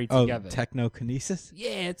technology married Oh, together. technokinesis?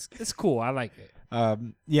 Yeah, it's cool. I like it.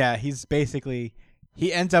 Yeah, he's basically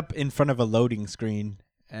he ends up in front of a loading screen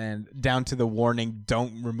and down to the warning,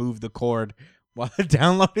 don't remove the cord while the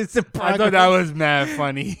download is in progress. I thought that was mad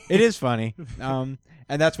funny. It is funny. And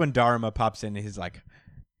that's when Dharma pops in and he's like,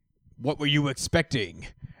 what were you expecting?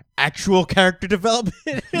 Actual character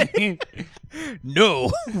development?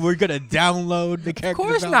 No, we're gonna download the character. Of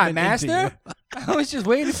course not, development into Master. you. I was just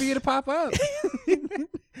waiting for you to pop up.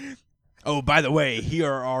 Oh, by the way,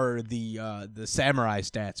 here are the samurai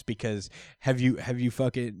stats because have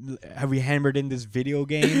we hammered in this video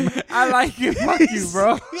game? I like it. Fuck you,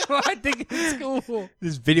 bro. I think it's cool.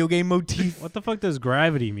 This video game motif. What the fuck does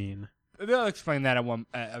gravity mean? They'll explain that at one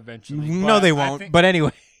eventually. No, they won't. But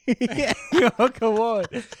anyway, Yo, come on.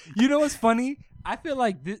 You know what's funny? I feel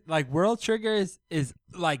like this, like World Trigger is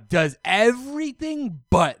like does everything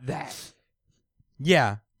but that.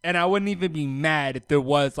 yeah. And I wouldn't even be mad if there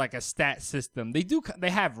was like a stat system. They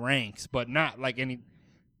have ranks, but not like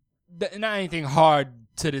not anything hard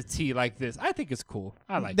to the T like this. I think it's cool.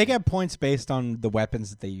 I like. They it. get points based on the weapons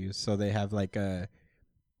that they use, so they have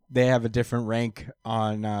they have a different rank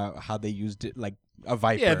on how they used it, like a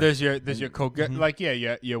Viper. Yeah, there's your like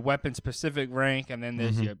your weapon specific rank, and then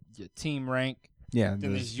there's your team rank. Yeah,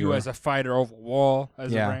 Then there's you as a fighter overall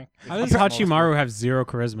as a rank. How does Hachimaru have zero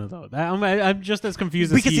charisma though? I'm just as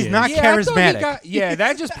confused because as he he's is. not charismatic.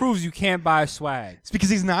 That just proves you can't buy swag. It's because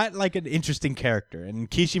he's not like an interesting character,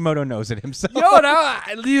 and Kishimoto knows it himself. Yo, no,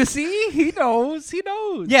 you see, he knows.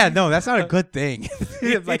 Yeah, no, that's not a good thing.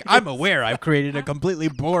 It's like I'm aware I've created a completely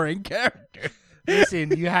boring character.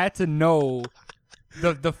 Listen, you had to know.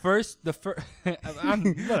 The first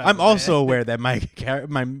I'm also aware that my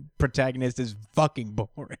protagonist is fucking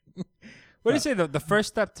boring. What do you say? The first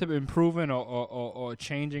step to improving or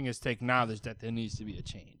changing is to acknowledge that there needs to be a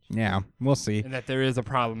change. Yeah, we'll see. And that there is a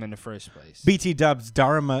problem in the first place. BT dubs,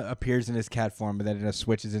 Dharma appears in his cat form, but then it just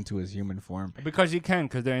switches into his human form. Because you can,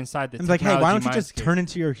 because they're inside the I'm like, hey, why don't you just mindscape. turn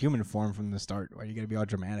into your human form from the start? Why are you going to be all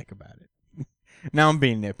dramatic about it? Now I'm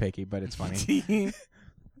being nitpicky, but it's funny.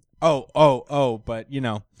 But you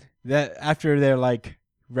know, that after they're like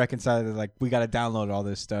reconciled, they're like, we got to download all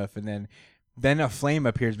this stuff. And then a flame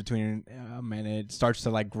appears between them and it starts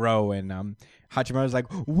to like grow. And Hachimaru's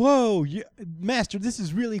like, whoa, master, this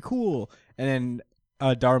is really cool. And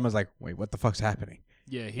then Dharma's like, wait, what the fuck's happening?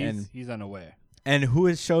 Yeah, he's unaware. And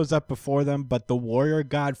who shows up before them but the warrior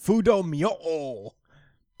god Fudo Myo?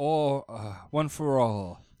 Or One for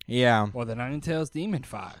All. Yeah. Or the Nine-Tails Demon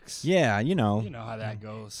Fox. Yeah, you know. You know how that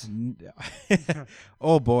goes.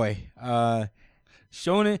 Oh boy.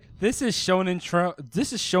 Shonen. This is Shonen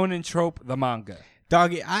Trope, the manga.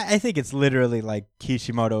 Doggy, I think it's literally like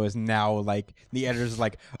Kishimoto is now like the editor's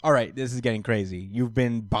like, all right, this is getting crazy. You've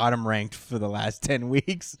been bottom ranked for the last 10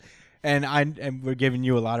 weeks, and we're giving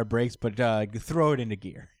you a lot of breaks, but throw it into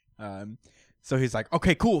gear. So he's like,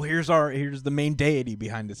 okay, cool. Here's the main deity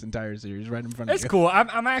behind this entire series right in front of you. It's cool.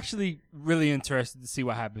 I'm actually really interested to see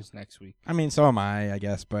what happens next week. I mean, so am I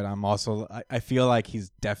guess, but I'm also I feel like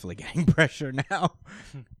he's definitely getting pressure now.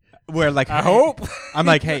 Where like I hope. I'm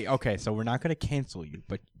like, hey, okay, so we're not gonna cancel you,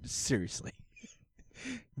 but seriously,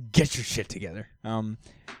 get your shit together.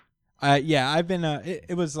 Yeah, I've been.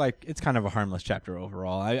 It was like it's kind of a harmless chapter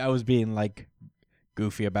overall. I was being like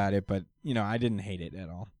goofy about it, but you know, I didn't hate it at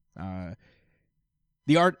all.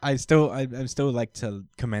 The art, I still like to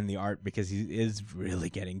commend the art because he is really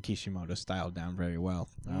getting Kishimoto's style down very well.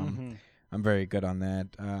 I'm very good on that.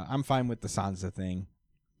 I'm fine with the Sansa thing.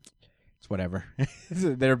 It's whatever.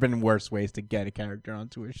 There have been worse ways to get a character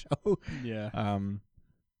onto a show. Yeah.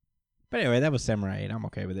 But anyway, that was Samurai 8. I'm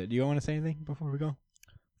okay with it. Do you want to say anything before we go?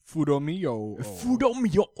 Fudomio.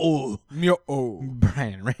 Myo.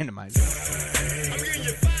 Brian, randomize it. I'm giving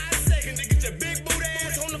you 5 seconds to get your big boot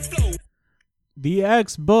ass on the floor. The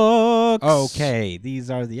X books. Okay, these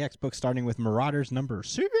are the X books starting with Marauders number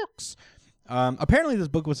 6. Apparently this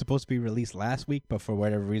book was supposed to be released last week, but for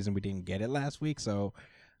whatever reason we didn't get it last week, so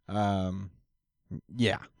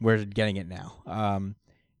yeah, we're getting it now.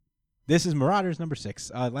 This is Marauders number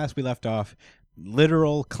 6. Last we left off,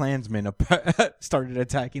 literal clansmen started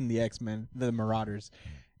attacking the X-Men, the Marauders,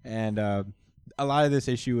 and a lot of this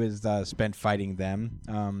issue is spent fighting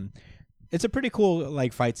them. It's a pretty cool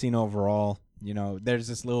like fight scene overall. You know, there's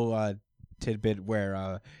this little tidbit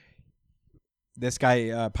where this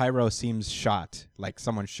guy Pyro seems shot, like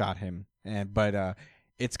someone shot him, but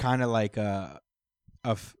it's kind of like a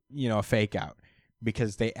fake out,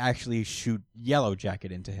 because they actually shoot Yellow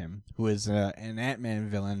Jacket into him, who is an Ant-Man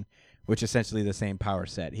villain, which essentially the same power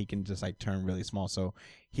set. He can just like turn really small, so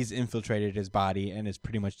he's infiltrated his body and is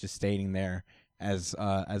pretty much just staying there as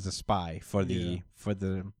a spy for the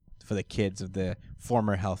kids of the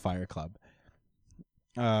former Hellfire Club.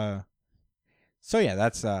 So yeah,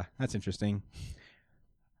 that's interesting.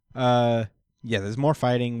 Yeah, there's more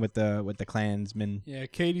fighting with the clansmen. Yeah,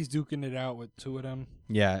 Katie's duking it out with two of them.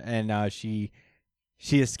 Yeah, and she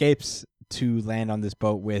escapes to land on this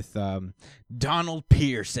boat with Donald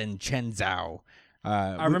Pierce and Chen Zhao.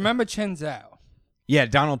 I remember Chen Zhao. Yeah,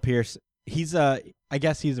 Donald Pierce. He's I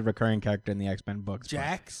guess he's a recurring character in the X-Men books.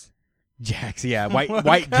 Jax. Jax, yeah, white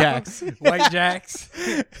Jax. White Jax.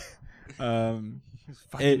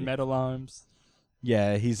 Fucking metal arms.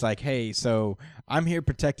 Yeah, he's like, hey, so I'm here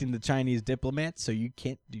protecting the Chinese diplomats, so you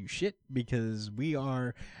can't do shit because we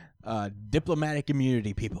are diplomatic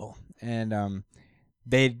immunity people. And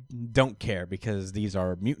they don't care because these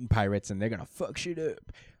are mutant pirates and they're going to fuck shit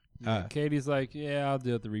up. Katie's like, yeah, I'll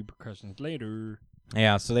deal with the repercussions later.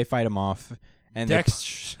 Yeah, so they fight him off. And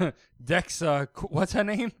Dex, what's her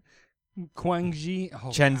name? Guangxi.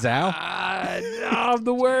 Oh, Chen Zhao? I'm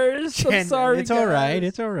the worst. I'm sorry, It's guys. all right.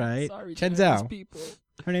 It's all right. Sorry, Chen Chinese Zhao. people.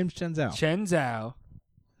 Her name's Chen Zhao. Chen Zhao.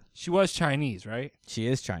 She was Chinese, right? She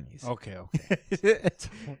is Chinese. Okay.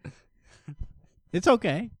 It's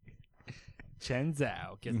okay. Chen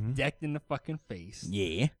Zhao gets decked in the fucking face.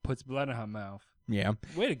 Yeah. Puts blood in her mouth. Yeah.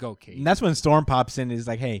 Way to go, Kate. And that's when Storm pops in and is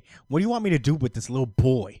like, hey, what do you want me to do with this little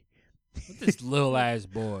boy? With this little ass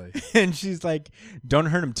boy. And she's like, don't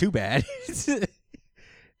hurt him too bad.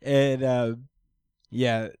 And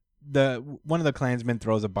yeah, one of the Klansmen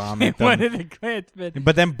throws a bomb at them. One of the Klansmen.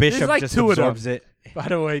 But then Bishop like just two of them. absorbs it. By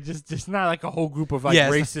the way, just not like a whole group of like Yeah,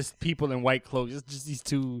 racist people in white clothes. It's just these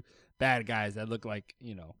two bad guys that look like,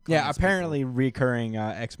 Yeah, communist apparently recurring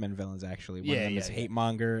X-Men villains, actually. One Yeah, of them yeah, is yeah. Hate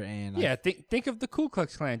Monger. And people. Yeah, think of the Ku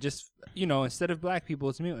Klux Klan. Just, instead of black people,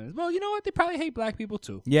 it's mutants. Well, you know what? They probably hate black people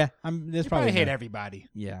too. yeah, there's They probably hate more. everybody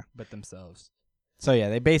Yeah. but themselves. So yeah,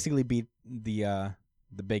 they basically beat the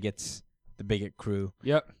bigots, the bigot crew,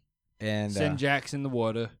 Yep. and Send Jax in the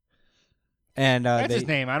water. that's That's his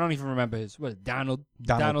name. I don't even remember his. What? Donald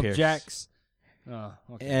Pierce. Jax. Oh,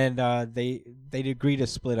 okay. And they agree to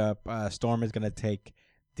split up. Storm is gonna take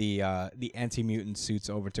the anti-mutant suits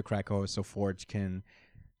over to Krakoa so Forge can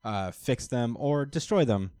fix them or destroy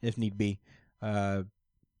them if need be.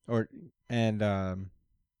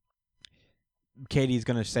 Katie's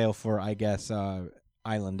gonna sail for, I guess,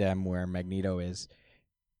 Island M, where Magneto is.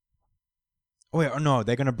 Oh wait, no,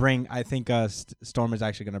 they're gonna bring. I think Storm is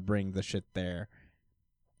actually gonna bring the shit there,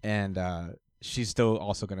 and she's still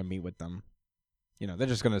also gonna meet with them. They're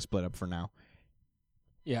just gonna split up for now.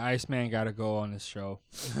 Yeah, Iceman got to go on this show.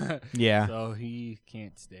 Yeah, So he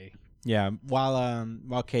can't stay. yeah.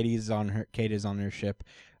 While Kate is on her ship,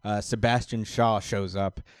 Sebastian Shaw shows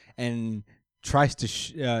up and tries to.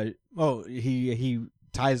 He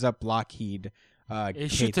ties up Lockheed. He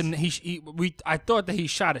shoots I thought that he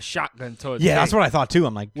shot a shotgun towards. Yeah, Kate, that's what I thought too.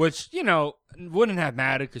 I'm like, Which wouldn't have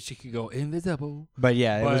mattered because she could go invisible. but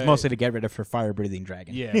yeah, it was But- mostly to get rid of her fire-breathing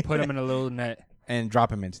dragon. Yeah, put him in a little net. and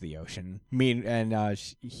drop him into the ocean.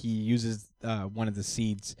 He uses one of the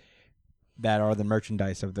seeds that are the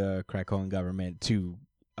merchandise of the Krakoan government to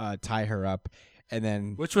tie her up, and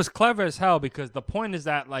then Which was clever as hell because the point is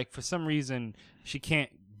that, like, for some reason, she can't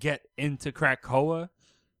get into Krakoa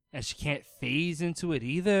and she can't phase into it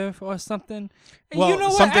either or something. And Well, you know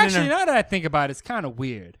what? something in Actually, her- now that I think about it, it's kind of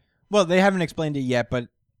weird. well, they haven't explained it yet, but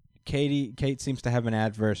Kate seems to have an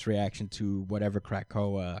adverse reaction to whatever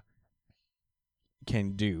Krakoa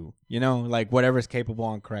can do. Like whatever's capable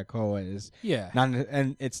on Krakoa is Yeah. not,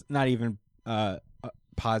 and it's not even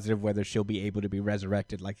positive whether she'll be able to be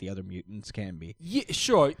resurrected like the other mutants can be. Yeah,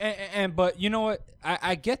 sure, but you know what?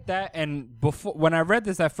 I get that, and before when I read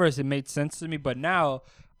this at first, it made sense to me. But now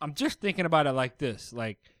I'm just thinking about it like this: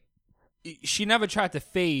 like she never tried to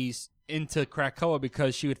phase into Krakoa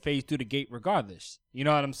because she would phase through the gate regardless. You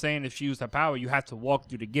know what I'm saying? If she used her power, you have to walk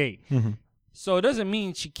through the gate. Mhm. So it doesn't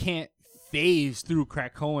mean she can't phase through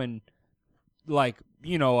Krakoan, like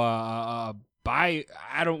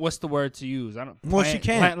what's the word to use? I don't. Well, she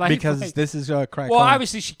can't because this is Krakoa. Well,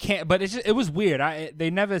 obviously she can't, but it was weird. They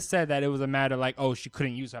never said that it was a matter like, oh, she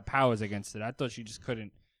couldn't use her powers against it. I thought she just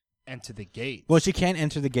couldn't enter the gate. Well, she can't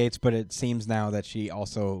enter the gates, but it seems now that she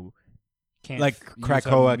also, Can't like use her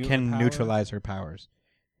Krakoa, mutant can power? neutralize her powers.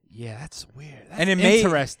 Yeah, that's weird. That's And it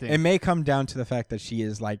interesting. may come down to the fact that she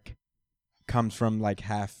is like comes from like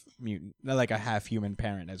half mutant, like a half human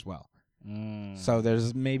parent as well. Mm. So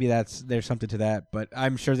there's something to that, but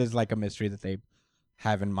I'm sure there's like a mystery that they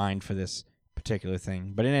have in mind for this particular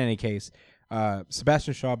thing. But in any case,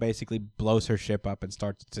 Sebastian Shaw basically blows her ship up and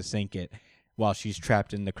starts to sink it while she's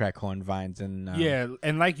trapped in the Crackhorn vines. And Yeah,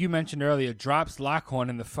 and like you mentioned earlier, drops Lockhorn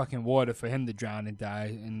in the fucking water for him to drown and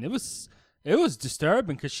die, and it was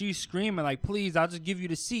disturbing because she's screaming like, "Please, I'll just give you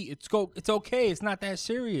the seat. It's okay. It's not that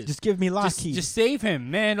serious. just give me Lockheed. Just save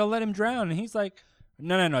him, man. Don't let him drown." And he's like,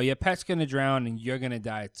 "No. Your pet's gonna drown, and you're gonna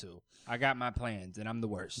die too. I got my plans, and I'm the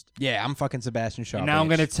worst. Yeah, I'm fucking Sebastian Shaw. And now I'm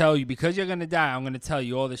bitch. gonna tell you, because you're gonna die, I'm gonna tell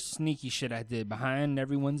you all the sneaky shit I did behind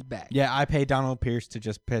everyone's back. Yeah, I pay Donald Pierce to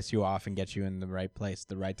just piss you off and get you in the right place,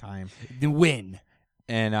 the right time. The win.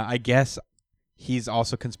 And I guess he's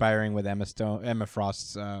also conspiring with Emma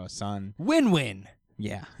Frost's son. Win-win.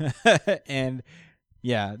 Yeah. And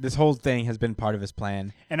yeah, this whole thing has been part of his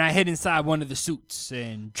plan. And I hid inside one of the suits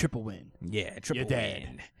and triple win. Yeah, triple You're dead.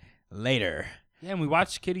 win. Later. Yeah, and we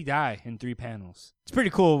watched Kitty die in 3 panels. It's pretty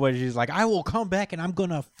cool where she's like, I will come back and I'm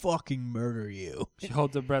gonna fucking murder you. She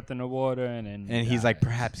holds her breath in the water and He's like, dies.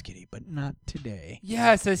 perhaps, Kitty, but not today.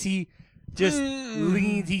 Yeah, it says he just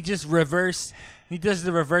leans, he does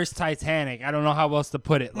the reverse Titanic. I don't know how else to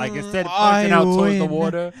put it. Like, instead of punching I out towards the win.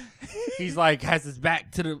 water, he's like, has his back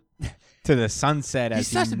to the... To the sunset as He's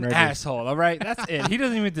such he an murders. asshole, all right? That's it. He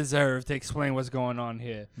doesn't even deserve to explain what's going on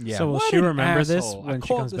here. Yeah. So will What she an remember this asshole. when I she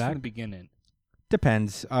called comes this in back? the beginning.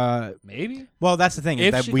 Depends. Maybe? Well, that's the thing is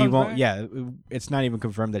If that she we comes won't. back? Yeah, it's not even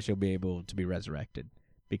confirmed that she'll be able to be resurrected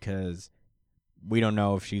because we don't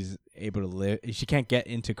know if she's able to live. She can't get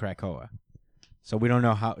into Krakoa, so we don't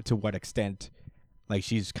know to what extent. Like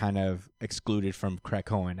she's kind of excluded from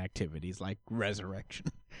Krakoan activities like resurrection.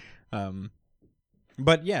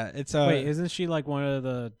 But yeah, it's Wait, isn't she like one of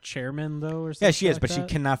the chairmen though, or something? yeah, she is, like but she that?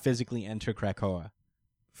 cannot physically enter Krakoa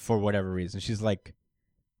for whatever reason. She's like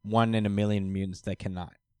 1 in a million mutants that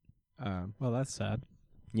cannot. Well, that's sad.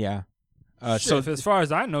 Yeah. So as far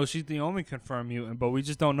as I know, she's the only confirmed mutant, but we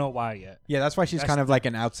just don't know why yet. Yeah, that's why she's That's kind of like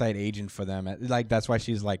an outside agent for them. Like that's why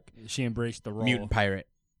she's like She embraced the role. mutant pirate.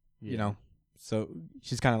 Yeah. You know, so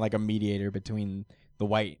she's kind of like a mediator between the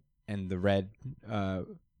white and the red,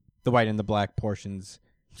 the white and the black portions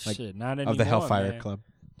like, Shit, not anymore, of the Hellfire man. Club.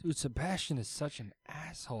 Dude, Sebastian is such an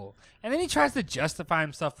asshole. And then he tries to justify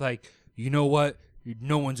himself like, you know what?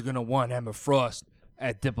 No one's going to want Emma Frost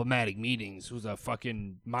at diplomatic meetings who's a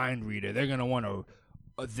fucking mind reader. They're going to want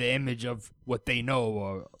the image of what they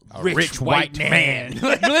know, a rich white man.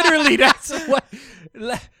 Like, literally, that's what...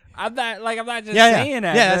 I'm not just saying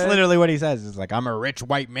that. Yeah, that's man. literally what he says. It's like, I'm a rich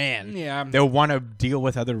white man. Yeah, They'll want to deal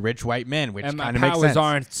with other rich white men, which and my kind of makes powers sense.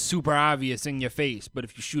 aren't super obvious in your face, but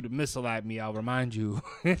if you shoot a missile at me, I'll remind you.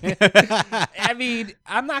 I mean,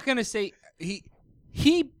 I'm not gonna say he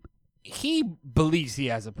believes he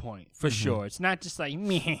has a point for sure. It's not just like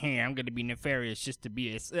me. I'm gonna be nefarious just to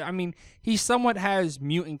be. I mean, he somewhat has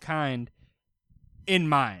mutant kind in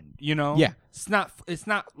mind. You know. Yeah. It's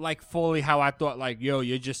not like fully how I thought. Like, yo,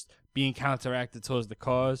 you're just being counteracted towards the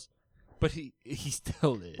cause. But he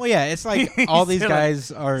still is. Well, yeah, it's like all these Still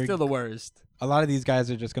guys are. still the worst. A lot of these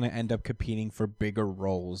guys are just going to end up competing for bigger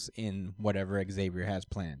roles in whatever Xavier has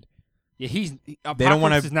planned. Yeah, They don't Apocalypse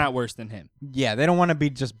wanna- is not worse than him. Yeah, they don't want to be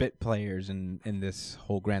just bit players in this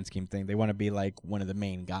whole grand scheme thing. They want to be like one of the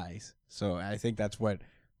main guys. So I think that's what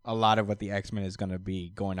a lot of what the X-Men is going to be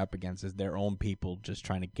going up against is their own people just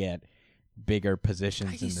trying to get bigger positions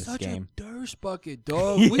in He's this such game. a douche bucket,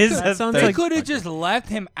 dog. He We is could- a sounds they like- could have just left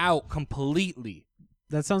him out completely.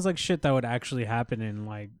 That sounds like shit that would actually happen in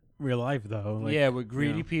like real life, though. Like, yeah, with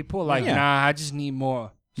greedy know. people. Like, Yeah. nah, I just need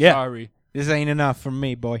more. Yeah. Sorry. This ain't enough for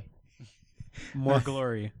me, boy. more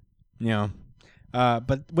glory. You know.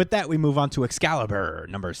 But with that, we move on to Excalibur,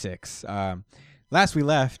 number 6. Last we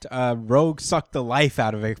left, Rogue sucked the life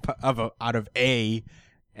out of A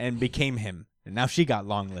and became him. And now she got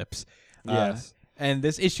long lips. Yes. And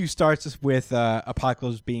this issue starts with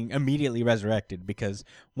Apocalypse being immediately resurrected because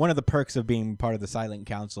one of the perks of being part of the Silent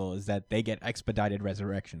Council is that they get expedited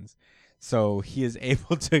resurrections. So he is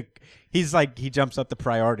able to, he jumps up the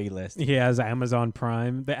priority list. He has Amazon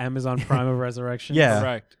Prime, the Amazon Prime of Resurrection. Yeah.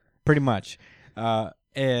 Correct. Pretty much.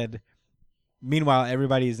 And meanwhile,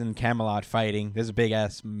 everybody's in Camelot fighting. There's a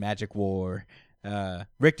big-ass magic war.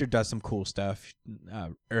 Richter does some cool stuff,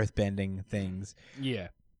 earthbending things. Yeah.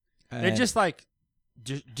 And They're just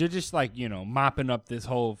like, you know, mopping up this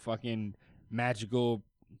whole fucking magical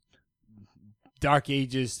Dark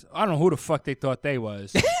Ages. I don't know who the fuck they thought they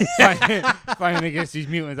was fighting against these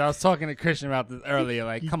mutants. I was talking to Christian about this earlier.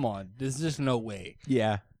 Like, come on, there's just no way.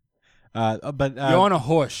 yeah. But You're on a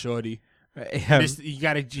horse, shorty.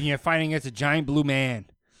 You're fighting against a giant blue man.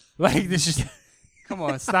 Like this is. Come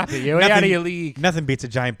on, stop it. You're way out of your league. Nothing beats a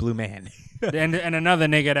giant blue man. and another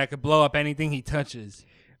nigga that could blow up anything he touches.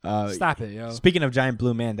 Stop it, yo. Speaking of giant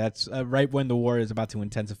blue man, that's right when the war is about to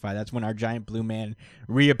intensify. That's when our giant blue man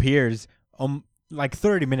reappears like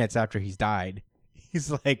 30 minutes after he's died. He's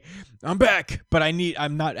like, I'm back, but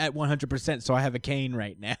I'm not at 100%, so I have a cane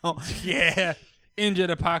right now. Yeah. Injured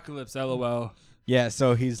Apocalypse, LOL. Yeah,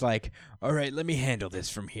 so he's like, all right, let me handle this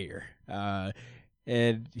from here.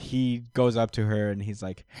 And he goes up to her and he's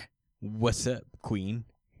like, what's up, queen?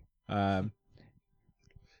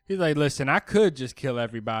 He's like, listen, I could just kill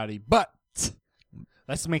everybody, but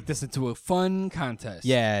let's make this into a fun contest.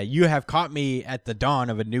 Yeah, you have caught me at the dawn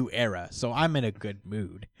of a new era, so I'm in a good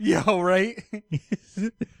mood. Yo, right?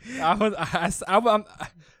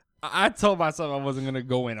 I told myself I wasn't gonna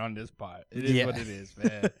go in on this part. It is what it is,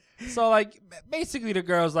 man. So like, basically, the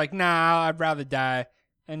girl's like, "Nah, I'd rather die."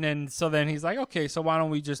 And then he's like, "Okay, so why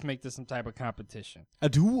don't we just make this some type of competition? A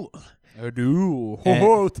duel. A duel. And-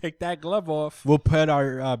 Oh, take that glove off." We'll put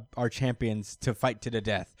our champions to fight to the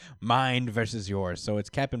death. Mine versus yours. So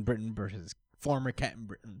it's Captain Britain versus former Captain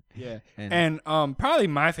Britain. Yeah. And- And probably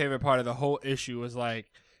my favorite part of the whole issue was like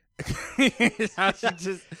how she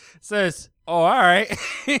just says, "Oh, all right,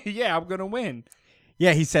 yeah, I'm gonna win."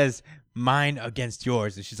 Yeah, he says, mine against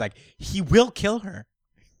yours. And she's like, he will kill her.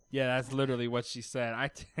 Yeah, that's literally what she said.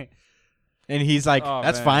 And he's like, Oh,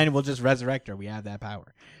 that's man. fine. We'll just resurrect her. We have that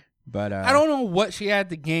power. But I don't know what he had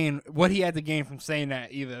to gain from saying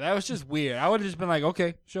that either. That was just weird. I would have just been like,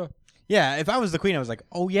 okay, sure. Yeah, if I was the queen, I was like,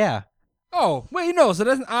 oh, yeah. Oh, wait, no, so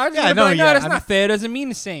that's I just Yeah, yeah, no, like, yeah, no, that's I not mean- fair. It doesn't mean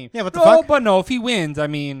the same. Yeah, what the no, fuck? but no, if he wins, I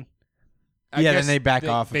mean, I Yeah, then guess they back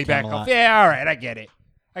off of They back Camelot. off. Yeah, all right, I get it.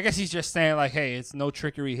 I guess he's just saying like, hey, it's no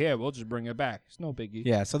trickery here. We'll just bring it back. It's no biggie.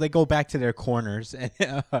 Yeah, so they go back to their corners, and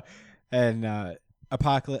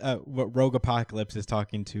Rogue Apocalypse is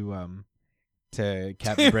talking to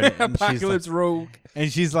Captain Britain. And Apocalypse Rogue.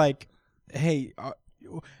 and she's like, "Hey,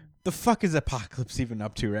 the fuck is Apocalypse even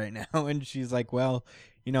up to right now?" And she's like, "Well,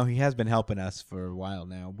 he has been helping us for a while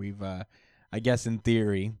now. We've, I guess, in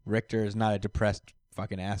theory, Richter is not a depressed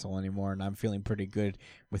fucking asshole anymore, and I'm feeling pretty good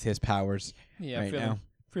with his powers Yeah, right now.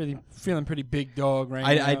 feeling pretty big dog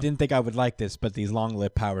right now. I didn't think I would like this, but these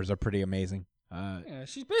long-lived powers are pretty amazing." Yeah,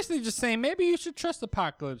 she's basically just saying maybe you should trust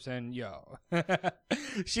Apocalypse and yo.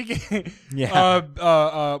 She can Yeah.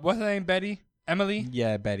 what's her name? Betty? Emily?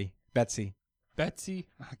 Yeah, Betsy. Betsy?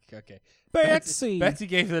 Okay. Betsy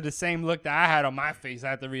gave her the same look that I had on my face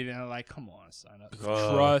after reading it. Like, come on, son.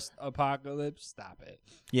 Trust Apocalypse. Stop it.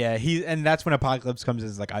 Yeah, and that's when Apocalypse comes in.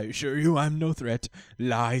 Is like, I assure you, I'm no threat.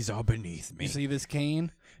 Lies are beneath me. You see this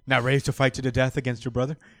cane? Not raised to fight to the death against your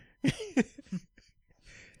brother.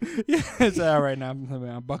 Yeah, it's all right now.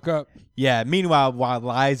 I'm buck up. Yeah. Meanwhile, while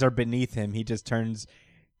lies are beneath him, he just turns.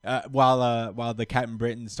 While the Captain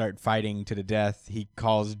Britain start fighting to the death, he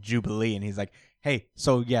calls Jubilee and he's like, "Hey,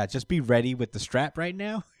 so yeah, just be ready with the strap right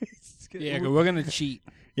now." Yeah, 'cause we're gonna cheat.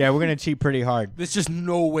 Yeah, we're gonna cheat pretty hard. There's just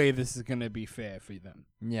no way this is gonna be fair for them.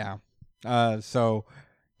 Yeah. So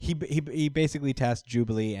he basically tasked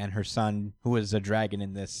Jubilee and her son, who is a dragon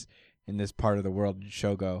in this part of the world,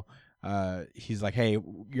 Shogo. He's like, "Hey,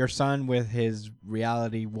 your son with his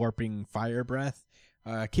reality warping fire breath,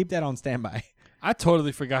 keep that on standby." I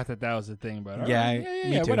totally forgot that was a thing, but all Yeah, right.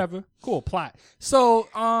 me too. Whatever. Cool plot. So,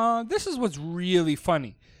 this is what's really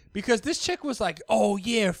funny because this chick was like, "Oh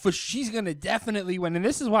yeah, she's gonna definitely win," and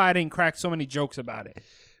this is why I didn't crack so many jokes about it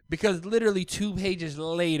because literally 2 pages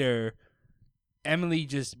later, Emily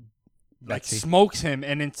just like Betsy. smokes him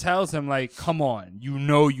and then tells him like, "Come on,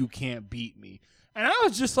 you can't beat me," and I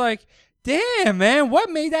was just like. Damn, man,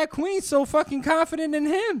 what made that queen so fucking confident in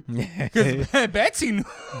him? Because Betsy knew.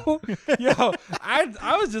 Yo,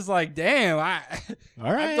 I was just like, damn, All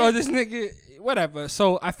I right. thought this nigga, whatever.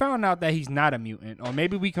 So I found out that he's not a mutant, or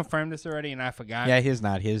maybe we confirmed this already and I forgot. Yeah, he's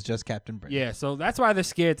not. He's just Captain Britain. Yeah, so that's why they're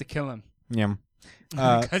scared to kill him Yeah.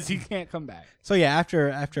 because he can't come back. So yeah,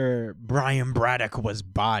 after Brian Braddock was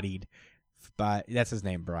bodied, by that's his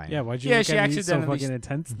name, Brian. Yeah, why'd you Yeah, look she at me so accidentally fucking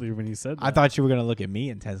intensely when you said that? I thought you were gonna look at me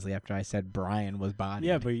intensely after I said Brian was bodied.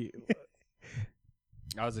 Yeah, but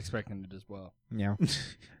I was expecting it as well. yeah.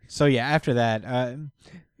 So yeah, after that,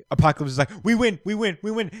 Apocalypse is like, we win.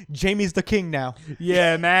 Jamie's the king now.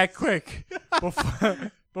 Yeah, mad quick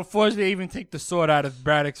before they even take the sword out of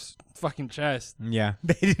Braddock's fucking chest. Yeah.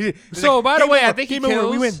 So by the way, I think he game over,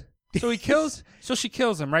 kills. we win. So he kills. So she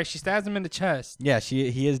kills him, right? She stabs him in the chest, Yeah,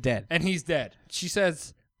 he is dead. and he's dead. She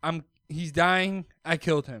says, He's dying. I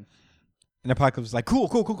killed him." And Apocalypse is like,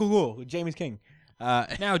 cool. Jamie's king.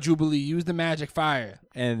 Now, Jubilee, use the magic fire.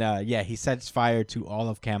 And he sets fire to all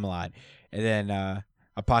of Camelot. And then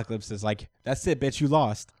Apocalypse is like, "That's it, bitch. You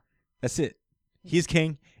lost. That's it. He's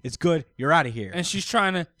king. It's good. You're out of here." And she's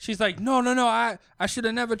like, no, I should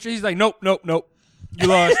have never. He's like, nope. You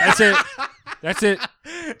lost. That's it. That's it.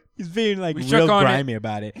 He's being like We real shook on grimy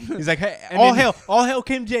about it. He's like, "Hey, And all then- hail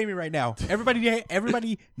King Jamie right now.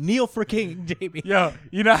 Everybody kneel for King Jamie." Yo,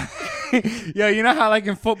 you know how like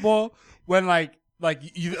in football when like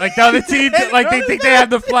you like the other team like they think they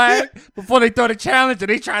have the flag before they throw the challenge and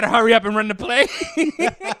they try to hurry up and run the play.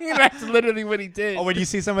 That's literally what he did. Oh, when you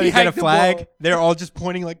see somebody He get a hiked the flag, ball. they're all just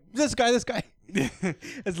pointing like, this guy.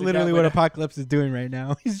 That's literally what Apocalypse is doing right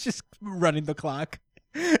now. He's just running the clock.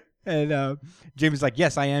 And Jamie's like,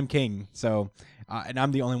 "Yes, I am king. So, and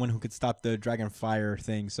I'm the only one who could stop the dragon fire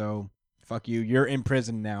thing. So, fuck you. You're in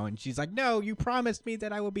prison now." And she's like, "No, you promised me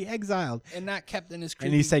that I will be exiled." and not kept in his.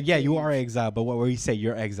 And he said, "Yeah, you are exiled. But what will you say?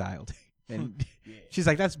 You're exiled." And she's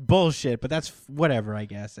like, "That's bullshit. But that's whatever, I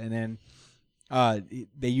guess." And then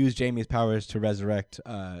they use Jamie's powers to resurrect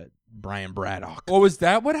Brian Braddock. Or was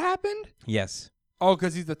that what happened? Yes. Oh,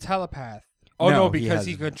 because he's a telepath. Oh No, no, he because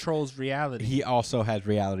he hasn't. controls reality. He also has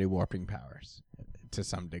reality warping powers to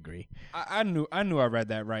some degree. I knew I read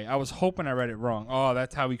that right. I was hoping I read it wrong. Oh,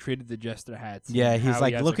 that's how he created the jester hats. Yeah, and he's how he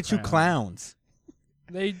like, has "Look a at you crown." clowns."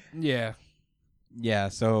 Yeah,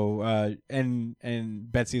 so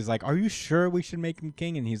and Betsy's like, "Are you sure we should make him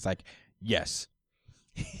king?" And he's like, "Yes."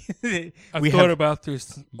 I thought about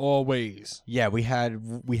this always. Yeah, we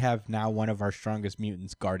have now one of our strongest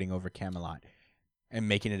mutants guarding over Camelot and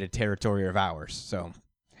making it a territory of ours. So,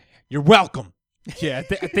 you're welcome. Yeah, I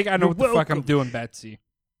think I know what the fuck I'm doing, Betsy.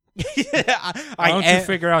 I Why don't am- you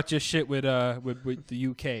figure out your shit with the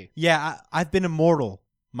UK? Yeah, I've been immortal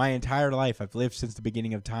my entire life. I've lived since the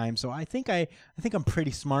beginning of time, so I think I'm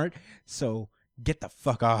pretty smart. So get the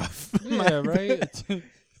fuck off. Yeah, right.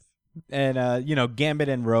 And Gambit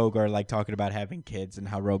and Rogue are like talking about having kids and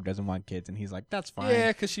how Rogue doesn't want kids, and he's like, "That's fine." Yeah,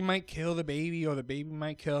 because she might kill the baby or the baby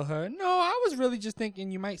might kill her. No, I was really just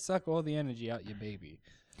thinking you might suck all the energy out your baby.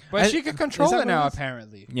 But she can control is that it what now, it is?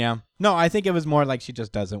 apparently. Yeah. No, I think it was more like she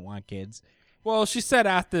just doesn't want kids. Well, she said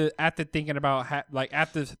after thinking about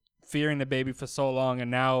after fearing the baby for so long, and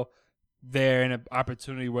now they're in an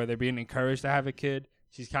opportunity where they're being encouraged to have a kid.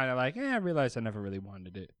 She's kind of like, I realized I never really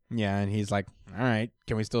wanted it. Yeah, and he's like, "All right,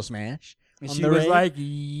 can we still smash?" And on she the was raid? like,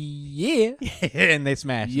 yeah. And they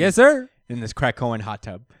smash. Yes, sir. In this Krakoan hot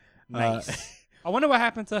tub. Nice. I wonder what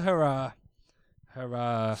happened to her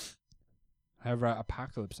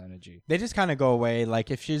apocalypse energy. They just kind of go away.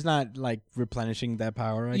 Like if she's not like replenishing that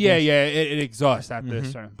power. I Yeah, guess. yeah. It exhausts after a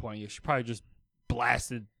Mhm. certain point. Yeah, she probably just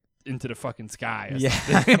blasted into the fucking sky. Or Yeah,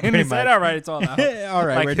 something. And pretty he said, much. "All right, it's all out." All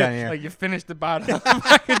right, like, we're done here. Like you finished the bottle of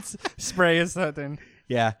fucking spray or something.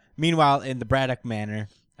 Yeah. Meanwhile, in the Braddock Manor,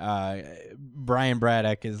 Brian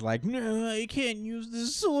Braddock is like, "No, I can't use the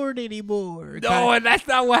sword anymore." No, and that's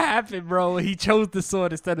not what happened, bro. He chose the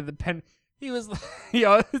sword instead of the pen. He was,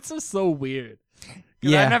 it's just so weird.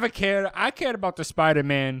 'Cause Yeah. I never cared. I cared about the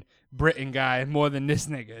Spider-Man Britain guy more than this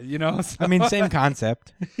nigga. You know. So, I mean, same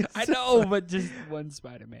concept. I know, but just one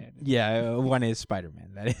Spider-Man. Yeah, one is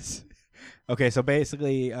Spider-Man. That is. Okay, so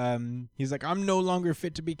basically, he's like, "I'm no longer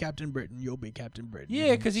fit to be Captain Britain. You'll be Captain Britain." Yeah,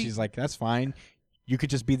 And 'cause he- she's like, "That's fine. You could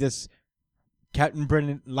just be this Captain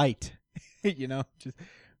Britain light." Just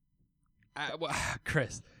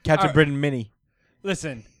Chris, Captain All- Britain mini.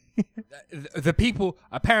 listen. The people,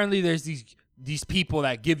 apparently there's these people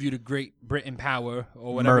that give you the Great Britain power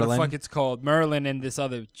or whatever Merlin. the fuck it's called. Merlin and this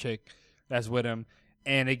other chick that's with him.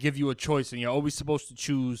 And they give you a choice, and you're always supposed to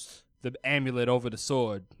choose the amulet over the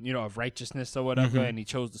sword, of righteousness or whatever. Mhm. And he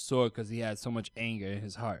chose the sword because he had so much anger in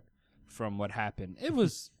his heart from what happened. It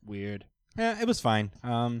was weird. Yeah, it was fine.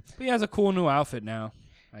 But he has a cool new outfit now,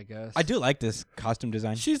 I guess. I do like this costume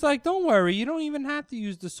design. She's like, "Don't worry, you don't even have to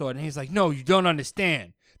use the sword." And he's like, "No, you don't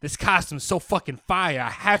understand. This costume's so fucking fire. I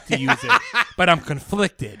have to use it, but I'm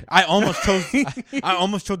conflicted." I almost chose. I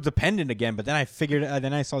almost chose the pendant again, but then I figured.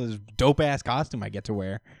 Then I saw this dope ass costume I get to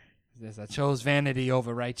wear. Yes, I chose vanity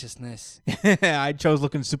over righteousness. I chose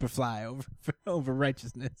looking super fly over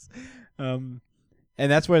righteousness. And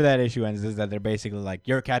that's where that issue ends. Is that they're basically like,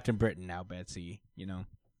 "You're Captain Britain now, Betsy.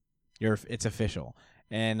 It's official."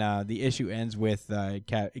 And the issue ends with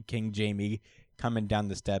King Jamie coming down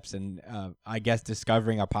the steps and I guess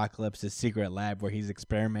discovering Apocalypse's secret lab where he's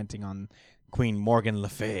experimenting on Queen Morgan Le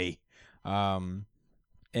Fay.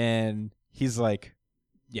 And he's like,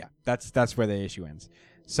 yeah, that's where the issue ends.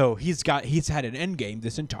 So he's had an end game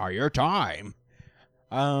this entire time.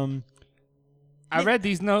 I read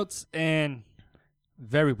these notes and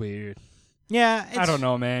very weird. Yeah, I don't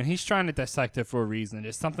know, man. He's trying to dissect it for a reason.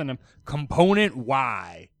 There's something component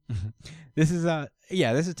Y. This is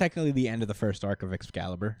this is technically the end of the first arc of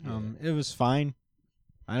Excalibur. It was fine.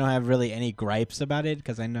 I don't have really any gripes about it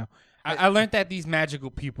because I know. I learned that these magical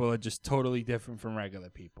people are just totally different from regular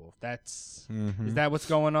people. Is that what's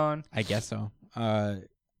going on? I guess so.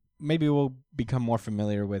 Maybe we'll become more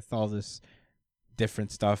familiar with all this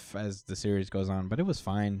different stuff as the series goes on, but it was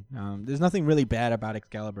fine. There's nothing really bad about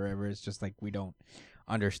Excalibur ever. It's just like we don't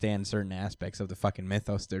understand certain aspects of the fucking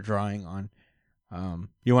mythos they're drawing on.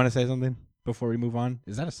 You want to say something before we move on?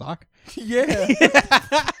 Is that a sock? Yeah.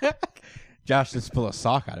 Josh just pulled a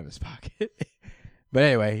sock out of his pocket. But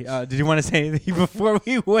anyway, did you want to say anything before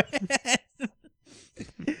we went?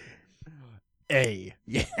 A.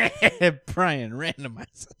 Yeah, Brian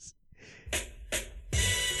randomizes.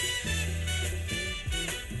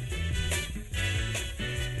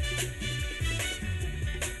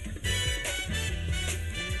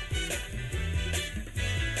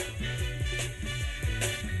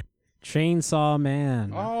 Chainsaw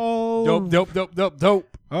Man. Oh,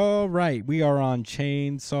 Dope. All right, we are on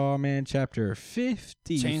Chainsaw Man chapter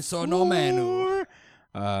 50. Chainsaw no Manu.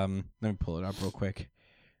 Let me pull it up real quick.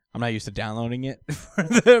 I'm not used to downloading it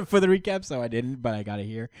for the recap, so I didn't, but I got it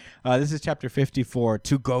here. This is chapter 54,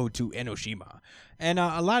 To Go to Enoshima. And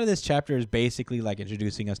a lot of this chapter is basically like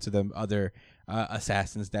introducing us to the other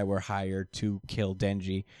assassins that were hired to kill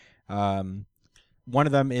Denji. One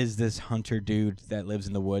of them is this hunter dude that lives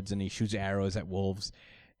in the woods, and he shoots arrows at wolves.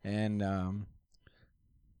 And,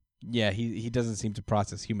 he doesn't seem to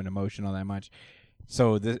process human emotion all that much.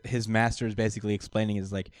 So his master is basically explaining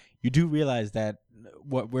is like, you do realize that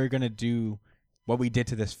what we're going to do, what we did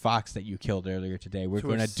to this fox that you killed earlier today, we're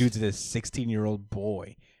going to do to this 16-year-old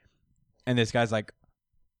boy. And this guy's like,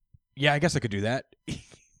 yeah, I guess I could do that.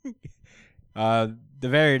 The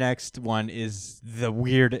very next one is the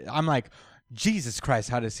weird. I'm like, Jesus Christ,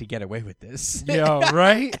 how does he get away with this? Yo,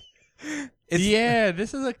 right?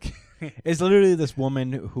 This is a... It's literally this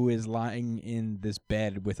woman who is lying in this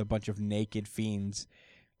bed with a bunch of naked fiends.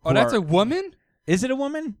 Oh, that's a woman? Is it a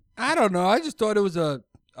woman? I don't know. I just thought it was a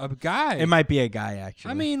guy. It might be a guy, actually.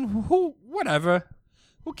 I mean, whatever.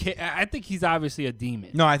 Who cares? I think he's obviously a demon.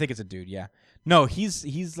 No, I think it's a dude, yeah. No,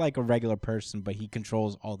 he's like a regular person, but he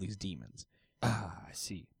controls all these demons. Ah, I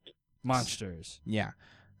see. Monsters. Yeah.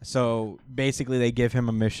 So basically they give him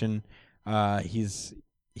a mission. I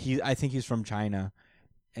think he's from China.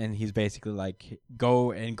 And he's basically like,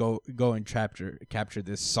 go and capture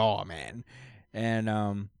this Saw Man,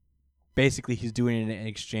 and basically he's doing it in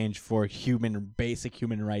exchange for basic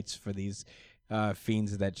human rights for these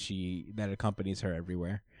fiends that accompanies her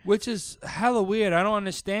everywhere. Which is hella weird. I don't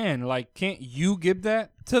understand. Like, can't you give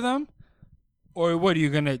that to them, or what? Are you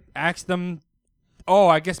gonna ask them? Oh,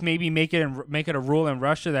 I guess maybe make it a rule in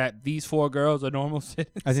Russia that these 4 girls are normal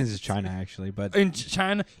citizens. I think this is China actually, but in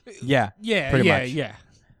China, yeah, pretty much.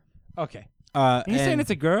 Okay. You saying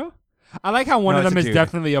it's a girl? I like how one of them is dude.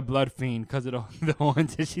 definitely a blood fiend because of the one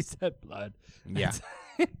that she said blood. Yeah.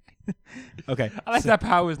 Okay. I like that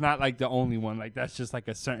power is not like the only one. Like that's just like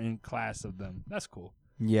a certain class of them. That's cool.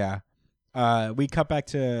 Yeah. We cut back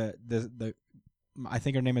to the I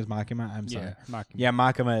think her name is Makima. I'm sorry. Yeah, Makima. Yeah,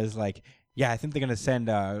 Makima is like, yeah, I think they're gonna send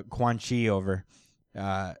Quan Chi over.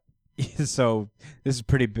 So this is a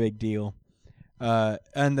pretty big deal.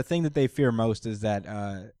 And the thing that they fear most is that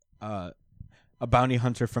a bounty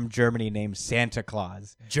hunter from Germany named Santa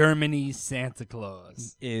Claus. Germany's Santa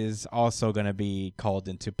Claus is also going to be called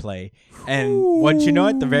into play. And once you know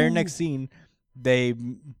it, the very next scene,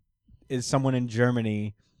 someone in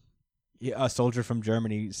Germany, a soldier from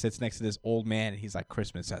Germany sits next to this old man, and he's like,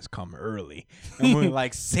 Christmas has come early. And we're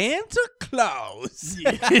like, Santa Claus?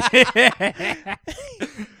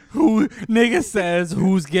 Who nigga says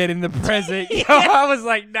who's getting the present? Yo, I was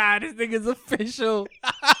like, nah, this nigga's official.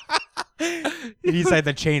 He's like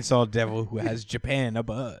the chainsaw devil who has Japan a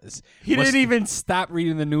buzz. He didn't even stop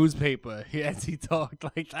reading the newspaper as he talked.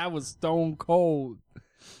 Like, that was stone cold.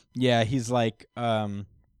 Yeah, he's like, what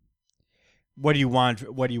do you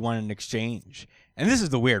want? What do you want in exchange? And this is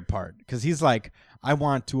the weird part, because he's like, I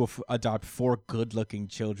want to adopt 4 good-looking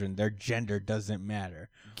children. Their gender doesn't matter.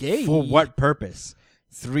 Gay. For what purpose?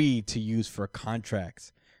 3 to use for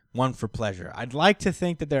contracts. 1 for pleasure. I'd like to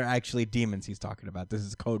think that they're actually demons he's talking about. This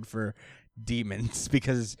is code for demons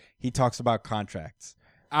because he talks about contracts.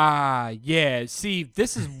 Yeah. See,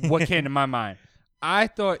 this is what came to my mind. I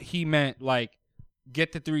thought he meant, like,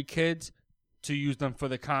 get the 3 kids to use them for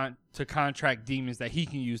to contract demons that he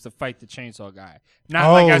can use to fight the chainsaw guy.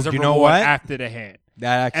 Not like as a reward after the hand.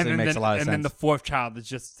 That actually makes a lot of sense. And then the 4th child is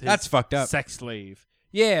just his that's fucked up. sex slave.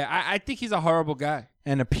 Yeah, I think he's a horrible guy.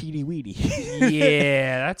 And a Petey Weedy.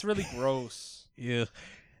 Yeah, that's really gross. Yeah.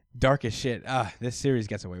 Dark as shit. This series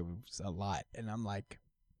gets away with a lot, and I'm like,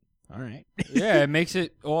 all right. Yeah, it makes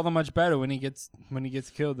it all the much better when he gets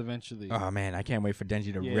killed eventually. Oh man, I can't wait for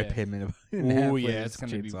Denji to Yeah. rip him in half Oh with yeah, his it's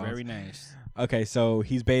gonna be chainsaws. very nice. Okay, so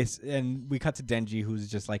he's based, and we cut to Denji, who's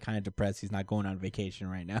just like kind of depressed. He's not going on vacation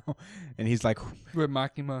right now, and he's like, With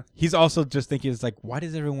Makima. he's also just thinking, it's like, why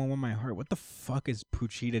does everyone want my heart? What the fuck is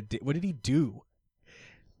Puchita? What did he do?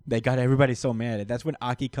 They got everybody so mad. That's when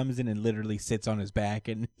Aki comes in and literally sits on his back,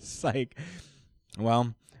 and it's like,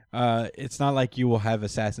 well, it's not like you will have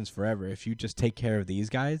assassins forever. If you just take care of these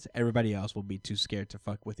guys, everybody else will be too scared to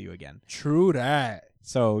fuck with you again. True that.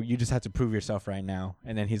 So you just have to prove yourself right now.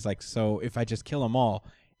 And then he's like, so if I just kill them all,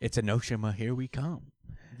 it's Enoshima, here we come.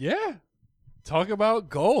 Yeah. Talk about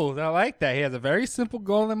goals. I like that. He has a very simple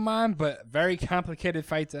goal in mind, but very complicated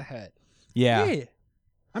fights ahead. Yeah.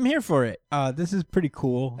 I'm here for it. This is pretty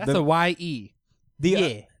cool. That's a Y-E.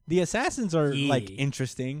 The assassins are like Yeah.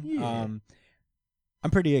 interesting. Yeah. I'm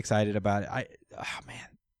pretty excited about it. Man,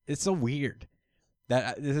 it's so weird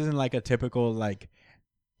that this isn't like a typical like,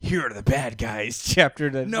 here are the bad guys chapter.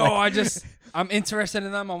 That No, like, I'm interested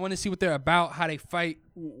in them. I want to see what they're about, how they fight,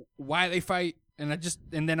 why they fight, and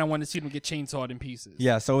then I want to see them get chainsawed in pieces.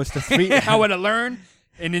 yeah. So it's the three. I want to learn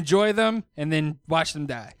and enjoy them, and then watch them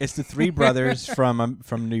die. It's the three brothers from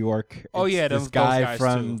New York. Oh, It's yeah, this those guy guys,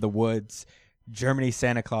 from too. the woods, Germany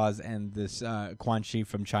Santa Claus, and this Quan Chi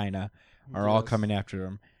from China are all Yes. coming after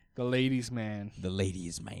him. The ladies' man. The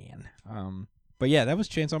ladies' man. But yeah, that was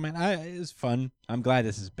Chainsaw Man. It was fun. I'm glad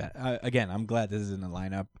this is again. I'm glad this is in the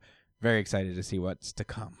lineup. Very excited to see what's to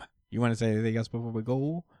come. You want to say anything else before we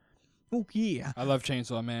go? Oh yeah. I love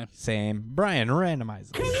Chainsaw Man. Same. Brian, randomize.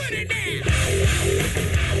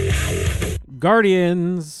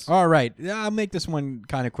 Guardians. All right, I'll make this one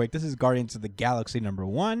kind of quick. This is Guardians of the Galaxy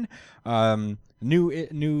 #1.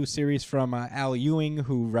 New series from Al Ewing,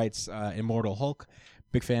 who writes Immortal Hulk.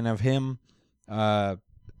 Big fan of him. I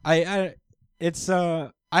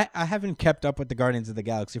haven't kept up with the Guardians of the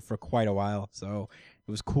Galaxy for quite a while, so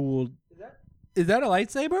it was cool. Is that a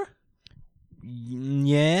lightsaber?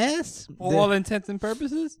 Yes. For all intents and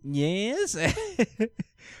purposes? Yes.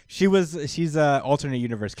 She's alternate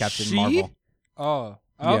universe Captain Marvel. Oh,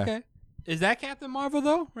 Yeah. okay. Is that Captain Marvel,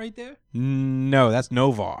 though, right there? No, that's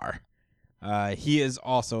Novar. He is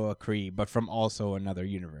also a Kree, but from also another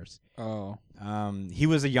universe. Oh, He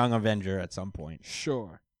was a young Avenger at some point.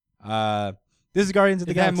 sure. This is Guardians of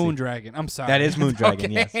the Is that Galaxy. Moondragon? I'm sorry. That is Moondragon,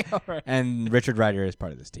 Okay, yes. all right. And Richard Rider is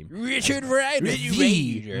part of this team. Richard Rider.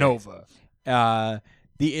 The Nova.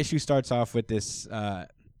 The issue starts off with this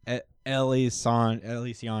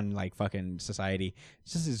Elysion like fucking society.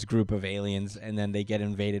 It's just this group of aliens, and then they get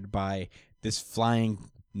invaded by this flying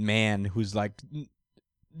man who's like,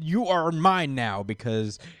 you are mine now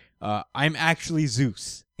because I'm actually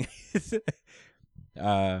Zeus.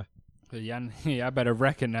 Yeah, I better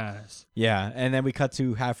recognize. Yeah, and then we cut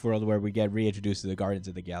to Half-World where we get reintroduced to the Guardians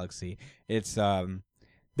of the Galaxy. It's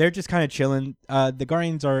they're just kind of chilling. The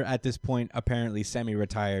Guardians are at this point apparently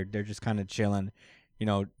semi-retired. They're just kind of chilling,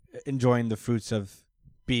 enjoying the fruits of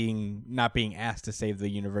not being asked to save the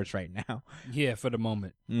universe right now. Yeah, for the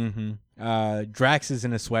moment. Mm-hmm. Drax is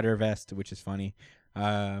in a sweater vest, which is funny.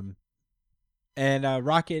 And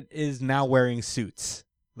Rocket is now wearing suits,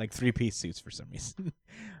 like 3-piece suits for some reason.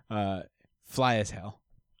 Fly as hell.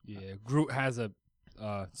 Yeah, Groot has a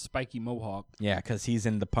spiky mohawk. Yeah, because he's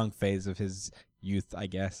in the punk phase of his youth, I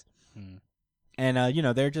guess. Hmm. And,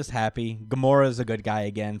 they're just happy. Gamora's a good guy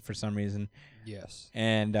again for some reason. Yes.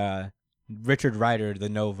 And Richard Rider, the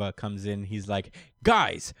Nova, comes in. He's like,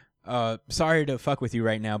 guys, sorry to fuck with you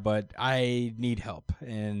right now, but I need help.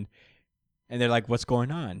 And they're like, what's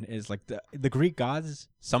going on? It's like the Greek gods,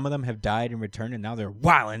 some of them have died and returned, and now they're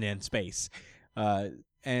wilding in space.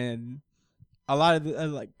 And a lot of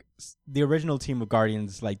the original team of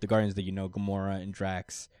Guardians, like the Guardians that Gamora and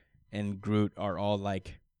Drax and Groot are all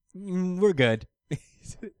like, we're good.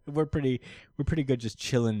 we're pretty good just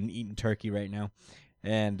chilling and eating turkey right now.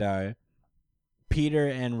 And Peter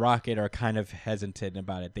and Rocket are kind of hesitant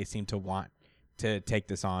about it. They seem to want to take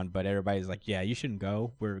this on, but everybody's like, yeah, you shouldn't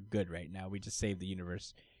go. We're good right now. We just saved the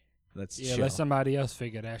universe. Let's chill. Let somebody else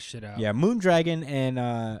figure that shit out. Yeah, Moondragon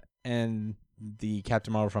and the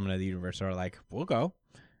Captain Marvel from another universe are like, we'll go.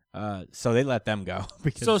 So they let them go.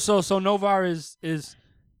 Because So Novar is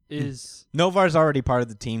Novar's already part of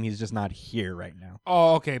the team. He's just not here right now.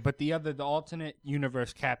 Oh, okay, but the alternate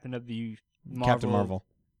universe captain of the Marvel. Captain Marvel.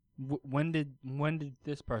 When did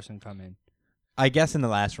this person come in? I guess in the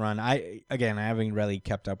last run, I haven't really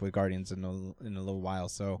kept up with Guardians in a little while,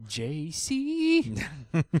 so JC.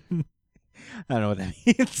 I don't know what that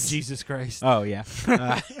means. Jesus Christ. Oh yeah.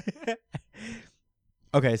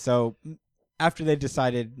 Okay, so after they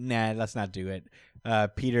decided, nah, let's not do it.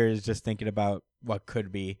 Peter is just thinking about what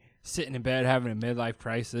could be. Sitting in bed having a midlife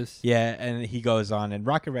crisis. Yeah, and he goes on, and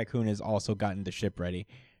Rocket Raccoon has also gotten the ship ready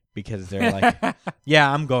because they're like,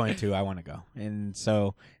 yeah, I'm going to. I want to go. And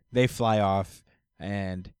so they fly off,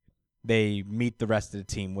 and they meet the rest of the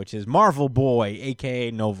team, which is Marvel Boy,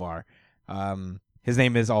 a.k.a. Novar. His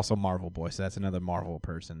name is also Marvel Boy, so that's another Marvel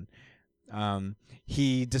person.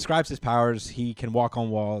 He describes his powers. He can walk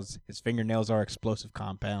on walls. His fingernails are explosive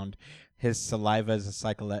compound. His saliva is a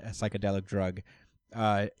psychedelic drug.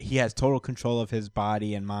 He has total control of his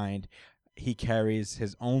body and mind. He carries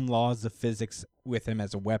his own laws of physics with him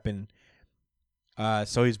as a weapon.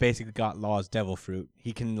 So he's basically got Law's devil fruit.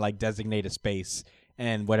 He can like designate a space,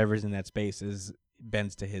 and whatever's in that space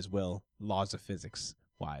bends to his will, laws of physics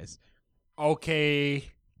wise. Okay.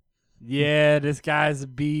 Yeah, this guy's a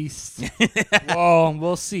beast. Well,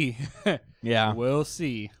 we'll see. Yeah. We'll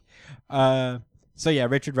see. So yeah,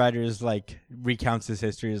 Richard Rider is like recounts his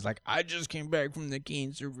history. Is like, I just came back from the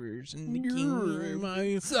Kane servers, and the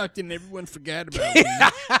King Sucked and everyone forgot about me.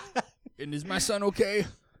 And is my son okay?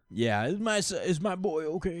 Yeah, is my boy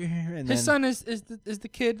okay? And His son is the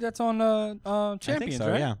kid that's on Champions, so,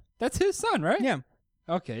 right? yeah. That's his son, right? Yeah,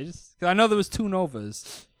 Okay, just 'cause I know there was 2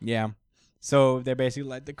 Novas. yeah. So they're basically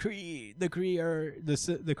like the Kree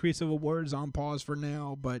Civil War is on pause for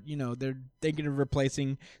now, but you know they're thinking of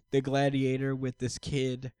replacing the Gladiator with this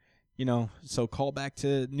kid, you know. So call back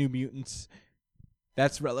to New Mutants.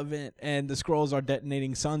 That's relevant, and the Skrulls are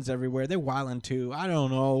detonating suns everywhere. They're wilding too. I don't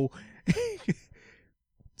know.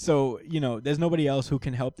 So you know, there's nobody else who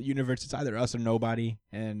can help the universe. It's either us or nobody.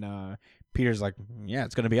 And Peter's like, yeah,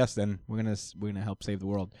 it's gonna be us then. We're gonna help save the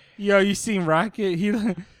world. Yo, you seen Rocket?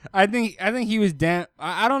 I think he was damn.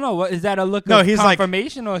 I don't know. What is that a look No, of he's like-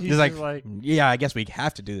 confirmation or he's He's just like, yeah, I guess we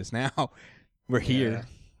have to do this now. We're here.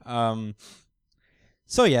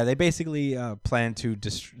 So yeah, they basically plan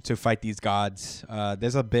to fight these gods.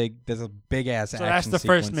 There's a big ass. So action that's the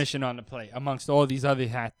sequence. first mission on the plate amongst all these other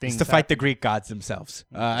things. It's to fight the Greek gods themselves.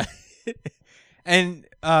 And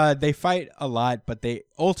they fight a lot, but they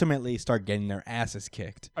ultimately start getting their asses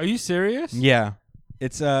kicked. Are you serious? Yeah,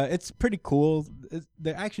 it's pretty cool.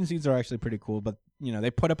 The action scenes are actually pretty cool, but you know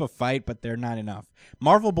they put up a fight, but they're not enough.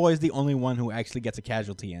 Marvel Boy is the only one who actually gets a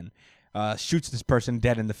casualty in. Shoots this person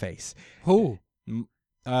dead in the face. Who?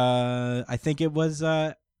 I think it was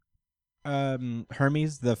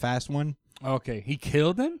Hermes, the fast one. Okay, he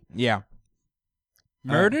killed him. Yeah,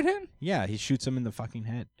 Murdered him. yeah. He shoots him in the fuking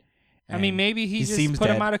head. I mean, maybe he just seems put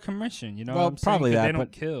him dead. out of commission. You know, Well, what I'm saying? probably 'Cause that, They don't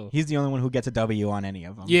but kill. He's the only one who gets a W on any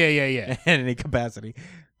of them. Yeah. in any capacity.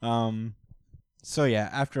 So yeah,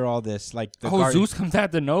 after all this, like the Zeus comes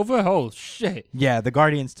out the Nova. Oh shit. Yeah, the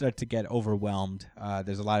Guardians start to get overwhelmed.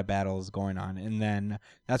 There's a lot of battles going on, and then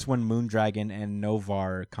that's when Moondragon and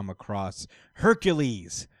Novar come across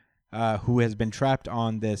Hercules, who has been trapped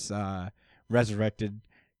on this resurrected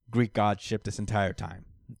Greek god ship this entire time.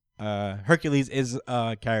 Hercules is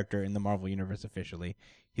a character in the Marvel Universe officially.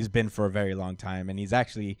 He's been for a very long time, and he's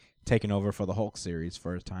actually taken over for the Hulk series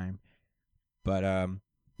for a time. But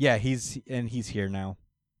yeah, he's here now.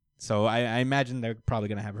 So I imagine they're probably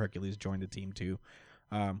going to have Hercules join the team too,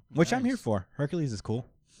 which I'm here for. Hercules is cool.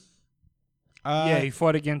 Yeah, he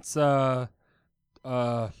fought against the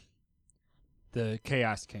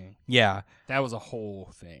Chaos King. Yeah. That was a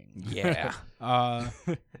whole thing. Yeah.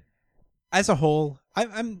 As a whole,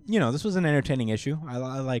 I'm this was an entertaining issue. I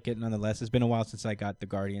like it nonetheless. It's been a while since I got the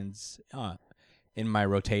Guardians in my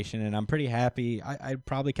rotation, and I'm pretty happy. I'd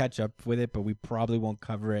probably catch up with it, but we probably won't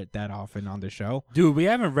cover it that often on the show. Dude, we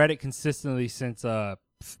haven't read it consistently since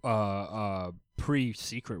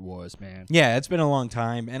pre-Secret Wars, man. Yeah, it's been a long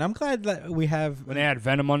time, and I'm glad that we have. When they had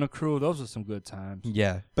Venom on the crew, those were some good times.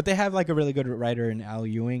 Yeah, but they have like a really good writer in Al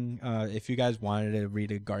Ewing. If you guys wanted to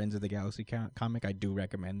read a Guardians of the Galaxy comic, I do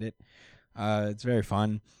recommend it. It's very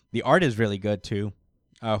fun. The art is really good too.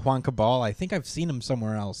 Juan Cabal, I think I've seen him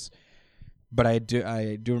somewhere else, but I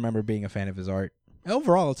do remember being a fan of his art.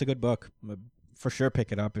 Overall, it's a good book. For sure,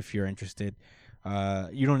 pick it up if you're interested.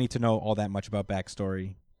 You don't need to know all that much about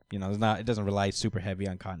backstory. It doesn't rely super heavy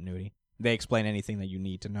on continuity. They explain anything that you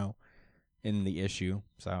need to know in the issue,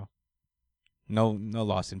 so no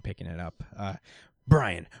loss in picking it up.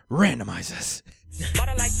 Brian, randomize us.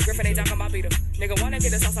 Bottle like Griffin, they talking about Peter. Nigga wanna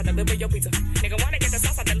get the sauce, I deliver your pizza. Nigga wanna get the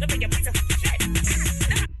sauce, I deliver your pizza.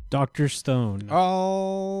 Shit. Dr. Stone.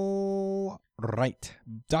 All right.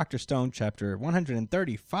 Dr. Stone, chapter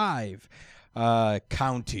 135,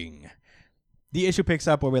 counting. The issue picks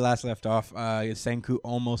up where we last left off. Senku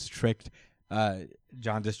almost tricked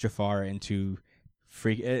Jaundice Jafar into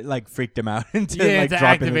freaked him out into Yeah, like to dropping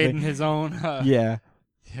activating his own. Yeah.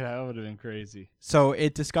 Yeah, that would have been crazy. So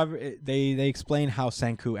they explain how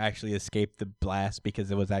Senku actually escaped the blast because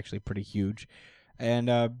it was actually pretty huge. And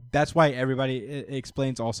that's why it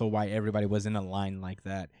explains also why everybody was in a line like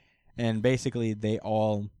that. And basically they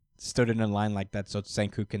all stood in a line like that so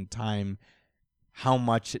Senku can time how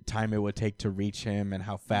much time it would take to reach him and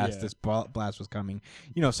how fast this blast was coming.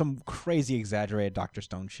 You know, some crazy exaggerated Dr.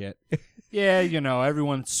 Stone shit. Yeah,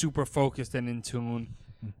 everyone's super focused and in tune.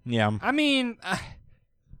 Yeah. I mean,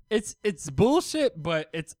 it's bullshit, but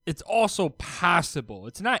it's also possible.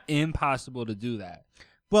 It's not impossible to do that.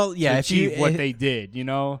 Well, yeah, to achieve what they did,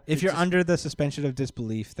 If you're under the suspension of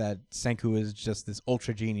disbelief that Senku is just this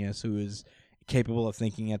ultra genius who is capable of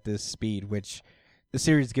thinking at this speed, which the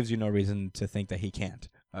series gives you no reason to think that he can't.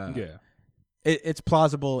 It's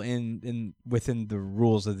plausible within the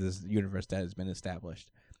rules of this universe that has been established.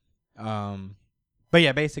 But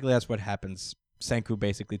yeah, basically that's what happens. Senku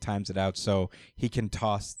basically times it out so he can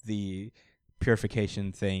toss the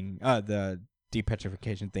purification thing, the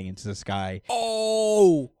depetrification thing into the sky.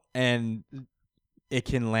 Oh! And it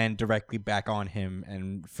can land directly back on him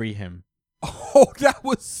and free him. Oh, that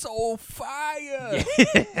was so fire!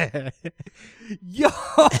 Yo,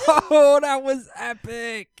 that was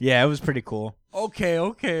epic. Yeah, it was pretty cool. Okay,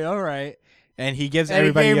 all right. And he gives And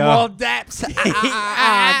everybody he gave all daps.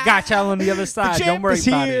 Got y'all on the other side. Don't worry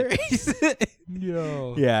about it.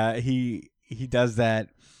 Yo. Yeah, he does that,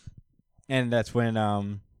 and that's when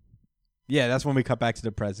we cut back to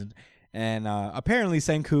the present. And apparently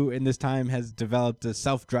Senku in this time has developed a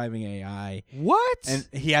self-driving AI. What? And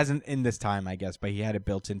he hasn't in this time, I guess, but he had it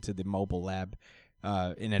built into the mobile lab in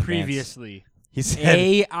advance. Previously. He said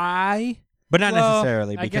AI? but not Well,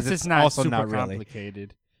 necessarily I because guess it's not also super not really.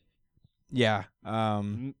 complicated. Yeah.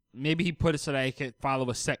 Maybe he put it so that he could follow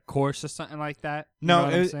a set course or something like that. You No, know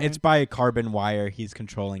what I'm it's saying? by a carbon wire. He's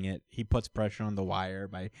controlling it. He puts pressure on the wire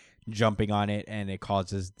by jumping on it, and it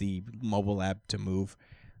causes the mobile lab to move.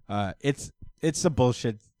 It's a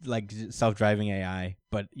bullshit like self-driving AI,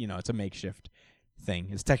 but it's a makeshift thing.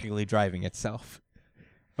 It's technically driving itself.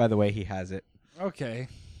 By the way, he has it. Okay.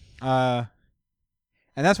 And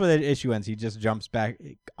that's where the issue ends. He just jumps back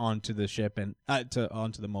onto the ship and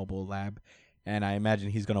onto the mobile lab, and I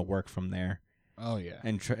imagine he's gonna work from there. Oh yeah.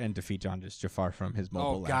 And defeat Jaundice Jafar from his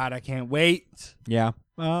mobile lab. Oh God, I can't wait. Yeah.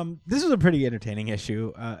 This was a pretty entertaining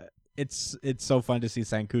issue. It's so fun to see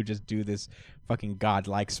Senku just do this fucking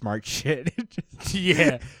godlike smart shit.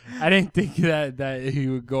 Yeah, I didn't think that he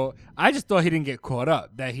would go. I just thought he didn't get caught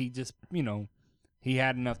up. That he just he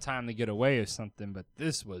had enough time to get away or something. But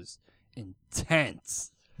this was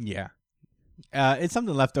intense. Yeah. It's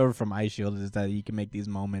something left over from Ice Shield is that he can make these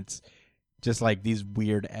moments, just like these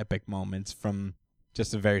weird epic moments from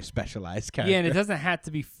just a very specialized character. Yeah, and it doesn't have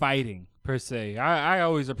to be fighting per se. I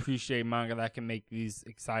always appreciate manga that can make these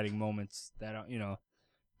exciting moments that Yeah,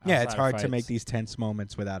 outside it's of hard to fights. make these tense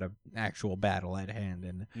moments without an actual battle at hand,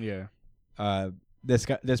 and Yeah.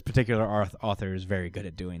 this particular author is very good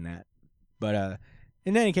at doing that. But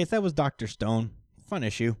in any case, that was Dr. Stone. Fun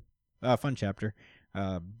issue, fun chapter.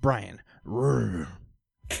 Brian.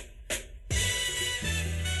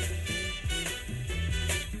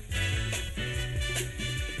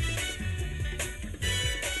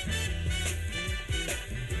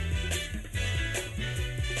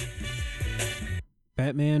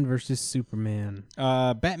 Batman versus Superman.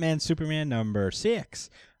 Batman Superman number 6.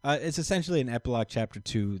 It's essentially an epilogue chapter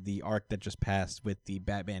to the arc that just passed with the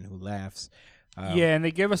Batman Who Laughs. Yeah, and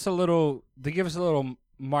they give us a little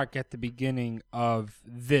mark at the beginning of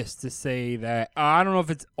this to say that I don't know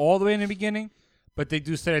if it's all the way in the beginning, but they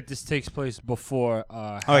do say that this takes place before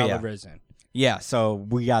Hell yeah. Arisen. Yeah, so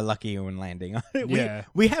we got lucky when landing on it. Yeah.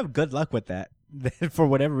 We have good luck with that. For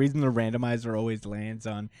whatever reason, the randomizer always lands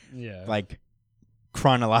on Yeah. like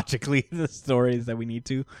chronologically the stories that we need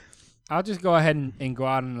to. I'll just go ahead and go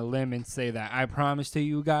out on a limb and say that I promise to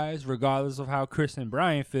you guys, regardless of how Chris and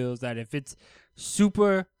Brian feels, that if it's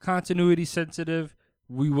super continuity sensitive,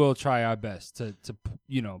 we will try our best to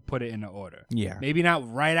put it in the order. Yeah. Maybe not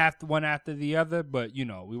right after one after the other, but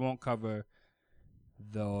we won't cover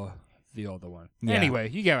the other one. Yeah. Anyway,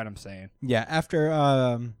 you get what I'm saying. Yeah,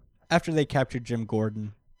 after they captured Jim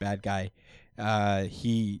Gordon, bad guy,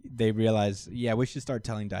 they realize, yeah, we should start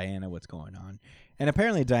telling Diana what's going on. And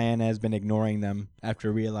apparently Diana has been ignoring them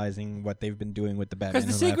after realizing what they've been doing with the Batman.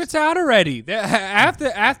 Because the who left. secret's out already.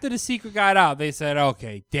 After the secret got out, they said,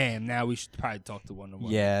 okay, damn, now we should probably talk to Wonder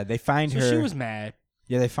Woman. Yeah, they find So her. she was mad.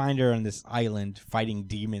 Yeah, they find her on this island fighting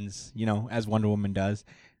demons, as Wonder Woman does.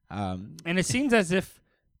 And it seems as if,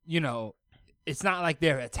 it's not like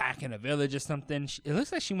they're attacking a village or something. It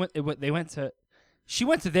looks like she went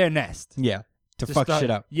to their nest. Yeah, to fuck start-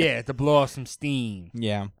 shit up. Yeah, to blow off some steam.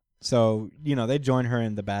 Yeah. So, they join her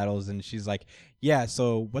in the battles, and she's like, yeah,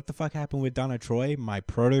 so what the fuck happened with Donna Troy, my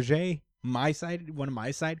protege, one of my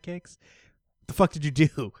sidekicks? What the fuck did you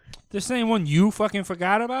do? The same one you fucking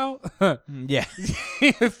forgot about? Yeah.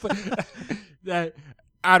 If I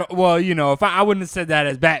wouldn't have said that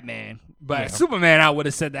as Batman, but Yeah. Superman, I would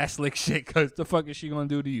have said that slick shit because the fuck is she going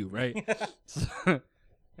to do to you, right?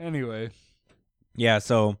 Anyway. Yeah,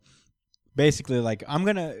 so basically, like,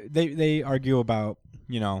 they argue about,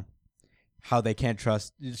 how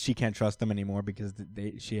she can't trust them anymore because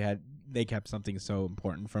they kept something so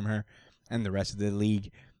important from her and the rest of the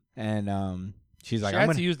league. And she's like, She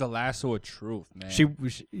had to use the lasso of truth, man.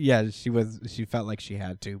 she felt like she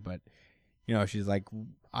had to, but she's like,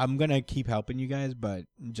 I'm gonna keep helping you guys, but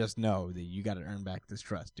just know that you got to earn back this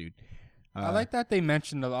trust, dude. I like that they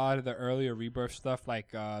mentioned a lot of the earlier Rebirth stuff,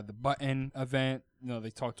 like the Button event. They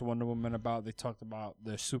talked to Wonder Woman about. They talked about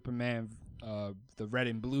the Superman, the red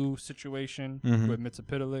and blue situation with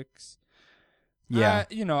Mitsapitalik. Yeah.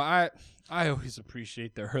 I always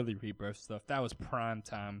appreciate the early Rebirth stuff. That was prime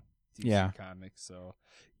time DC Comics, so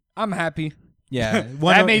I'm happy. Yeah,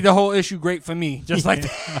 That made the whole issue great for me. Just like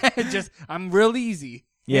that. I'm real easy.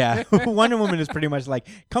 Yeah, Wonder Woman is pretty much like,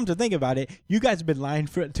 come to think about it, you guys have been lying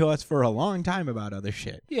to us for a long time about other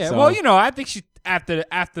shit. Yeah, So- well, I think she after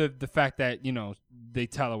the fact that they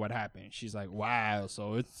tell her what happened, she's like, wow.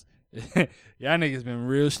 So it's y'all niggas been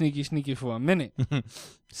real sneaky for a minute.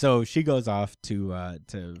 So she goes off to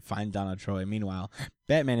find Donna Troy. Meanwhile,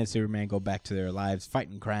 Batman and Superman go back to their lives,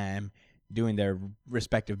 fighting crime, doing their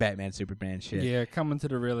respective Batman Superman shit. Yeah, coming to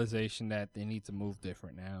the realization that they need to move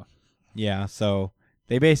different now. Yeah, so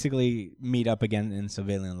they basically meet up again in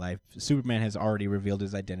civilian life. Superman has already revealed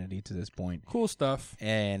his identity to this point. Cool stuff.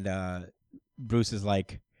 And Bruce is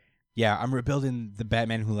like, yeah, I'm rebuilding the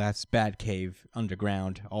Batman Who Laughs Batcave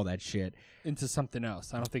underground, all that shit. Into something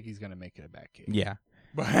else. I don't think he's gonna make it a Batcave. Yeah.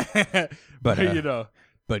 but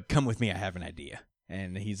But come with me, I have an idea.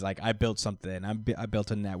 And he's like, I built something. I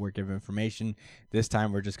built a network of information. This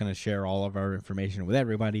time we're just going to share all of our information with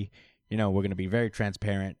everybody. We're going to be very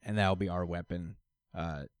transparent, and that'll be our weapon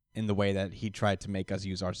in the way that he tried to make us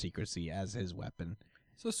use our secrecy as his weapon.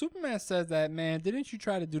 So Superman says that, man, didn't you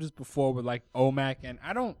try to do this before with like OMAC? And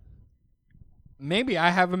maybe I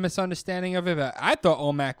have a misunderstanding of it, but I thought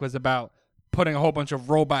OMAC was about putting a whole bunch of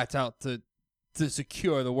robots out to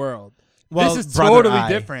secure the world. Well, this is Brother totally Eye.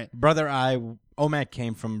 different. Brother Eye, OMAC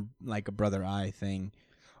came from like a Brother Eye thing.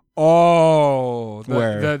 Oh,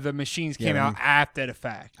 Where- the machines came Yeah, out after the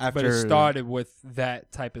fact. But it after- started with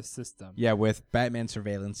that type of system. Yeah, with Batman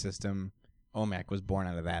surveillance system, OMAC was born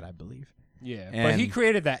out of that, I believe. Yeah, but he And-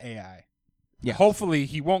 created that AI. Yeah. Hopefully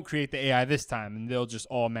he won't create the AI this time, and they'll just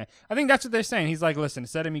all I think that's what they're saying. He's like, listen,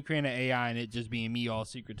 instead of me creating an AI and it just being me all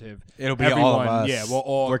secretive, It'll be all of everyone- us yeah, we'll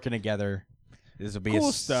all- working together. This will be Cool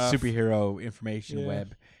a stuff. superhero information Yeah.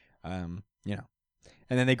 web.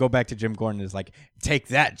 And then they go back to Jim Gordon. Is like, take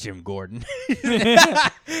that, Jim Gordon.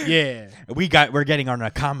 yeah. We're getting our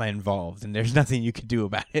Nakama involved, and there's nothing you can do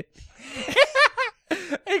about it.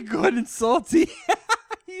 Hey, Gordon salty.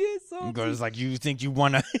 He is salty. And Gordon's like, you think you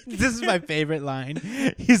won a... This is my favorite line.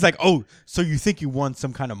 He's like, oh, so you think you won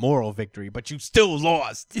some kind of moral victory, but you still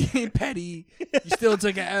lost. Petty. You still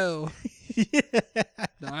took an L.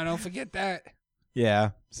 No, I don't forget that. Yeah,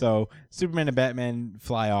 so Superman and Batman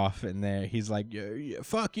fly off, and he's like,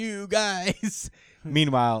 fuck you guys.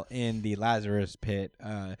 Meanwhile, in the Lazarus Pit,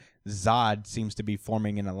 Zod seems to be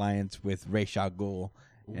forming an alliance with Ra's al Ghul.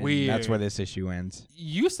 And Weird. that's where this issue ends.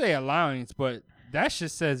 You say alliance, but that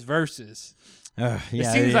shit says versus. Yeah, It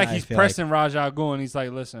seems like I he's feel pressing Ra's al Ghul, and he's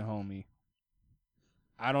like, listen, homie,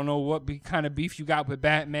 I don't know what kind of beef you got with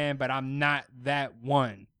Batman, but I'm not that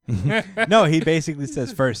one. No, he basically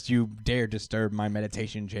says, first, you dare disturb my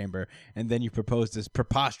meditation chamber, and then you propose this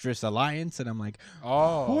preposterous alliance, and I'm like,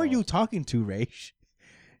 Oh. who are you talking to, Ra's?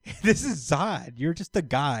 This is Zod. You're just a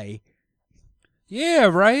guy, Yeah,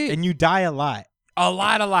 right? and you die a lot. A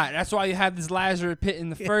lot. That's why you have this Lazarus Pit in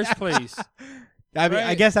the first place. I mean, I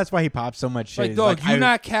Right. guess that's why he pops so much shit. Like, He's dog, like, you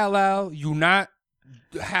not Kal-El, you not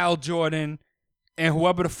Hal Jordan. and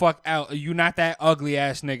whoever the fuck out, you not that ugly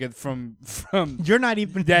ass nigga from You're not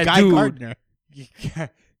even that Guy dude. Gardner.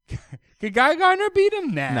 Could Guy Gardner beat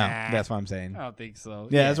him? Nah. No, that's what I'm saying. I don't think so.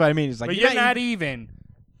 Yeah, that's what I mean. It's like, But you're not even.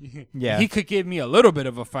 Yeah. He could give me a little bit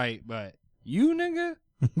of a fight, but you, nigga?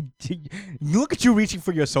 Look at you reaching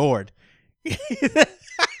for your sword.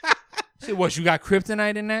 So what, you got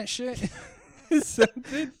kryptonite in that shit?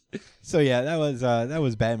 Something? So yeah, that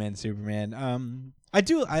was Batman Superman.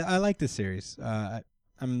 I like this series.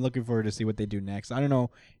 I'm looking forward to see what they do next. I don't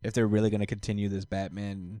know if they're really going to continue this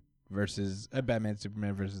Batman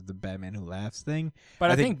Superman versus the Batman Who Laughs thing. But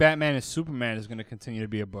I think Batman and Superman is going to continue to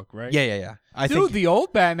be a book, right? Yeah. I Dude, think the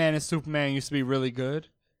old Batman and Superman used to be really good.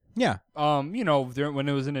 yeah. You know, when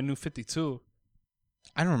it was in the New 52.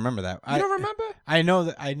 I don't remember that. You don't remember? I know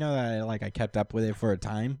that I kept up with it for a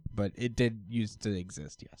time, but it did used to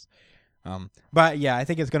exist, yes. But yeah, I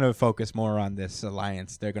think it's going to focus more on this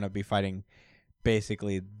alliance. They're going to be fighting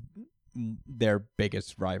basically their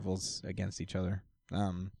biggest rivals against each other.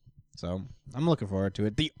 So I'm looking forward to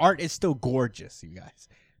it. The art is still gorgeous, you guys.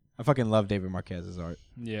 I fucking love David Marquez's art.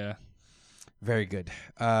 Yeah. Very good.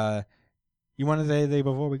 You want to say anything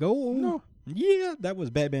before we go? No. Yeah, that was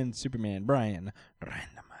Batman Superman. Brian,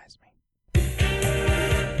 randomize me.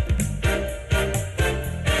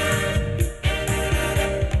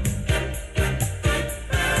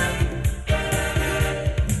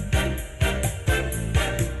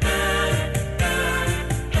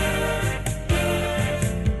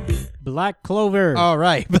 Black Clover. All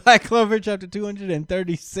right, Black Clover chapter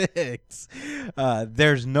 236.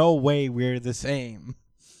 There's no way we're the same.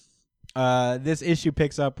 This issue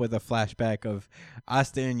picks up with a flashback of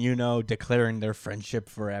Asta and Yuno declaring their friendship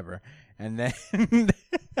forever. And then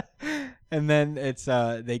and then it's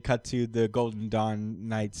they cut to the Golden Dawn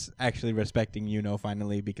Knights actually respecting Yuno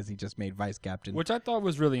finally because he just made vice captain. Which I thought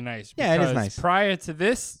was really nice. Yeah, it is because nice. Prior to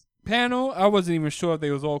this panel, I wasn't even sure if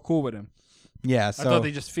they was all cool with him. Yeah, so I thought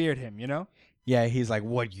they just feared him, you know? yeah, he's like,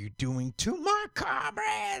 "What are you doing to my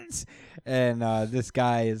comrades?" And this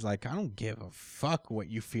guy is like, "I don't give a fuck what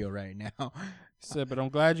you feel right now." He said, but I'm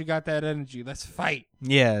glad you got that energy. Let's fight.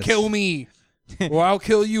 Yes. Kill me. Or I'll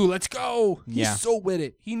kill you. Let's go. He's Yeah. so with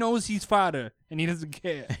it. He knows he's fodder, and he doesn't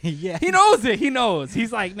care. Yeah. He knows it. He knows.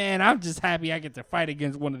 He's like, man, I'm just happy I get to fight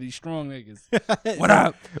against one of these strong niggas. What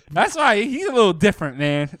up? That's why he's a little different,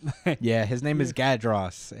 man. Yeah, his name is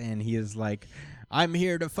Gadros, and he is like, "I'm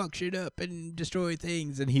here to fuck shit up and destroy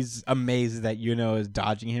things," and he's amazed that Yuno is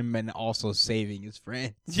dodging him and also saving his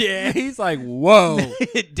friends. Yeah, he's like, whoa, you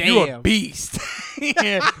a Damn. beast.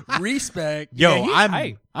 Yeah, respect. Yo, Yeah, he I'm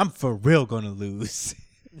hype. I'm for real gonna lose.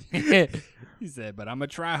 He said, but I'm gonna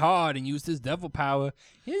try hard and use this devil power.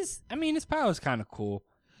 His power's kind of cool.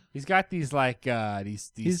 He's got these like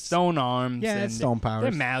these stone arms. Yeah, and it's stone powers.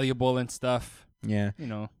 They're malleable and stuff. Yeah. You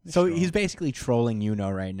know. they're So strong. he's basically trolling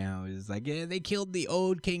Yuno right now. He's like, "Yeah, they killed the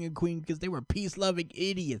old king and queen because they were peace-loving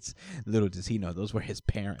idiots." Little does he know those were his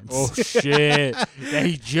parents. Oh shit! That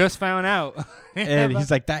he just found out. And he's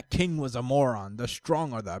like, "That king was a moron. The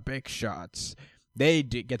strong are the big shots. They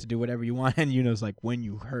get to do whatever you want." And Yuno's like, "When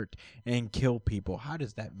you hurt and kill people, how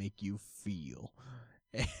does that make you feel?"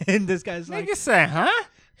 And this guy's like, Nigga said, huh?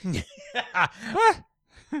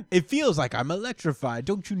 "It feels like I'm electrified.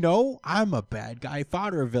 Don't you know? I'm a bad guy,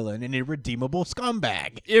 fodder villain, an irredeemable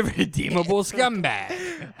scumbag. Irredeemable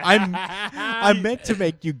scumbag. I'm meant to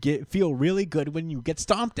make you feel really good when you get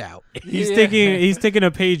stomped out." He's Yeah. taking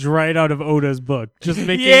a page right out of Oda's book, just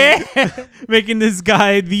making making this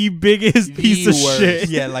guy the biggest piece of worst. shit.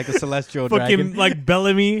 Yeah, like a celestial fucking dragon. like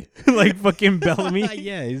Bellamy, like fucking Bellamy.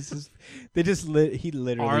 Yeah, he literally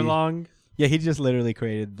Arlong. Yeah, he just literally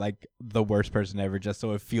created like the worst person ever just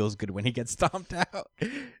so it feels good when he gets stomped out.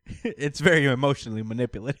 It's very emotionally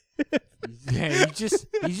manipulative. Yeah, he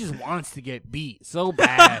just wants to get beat so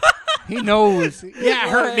bad. He knows. Yeah,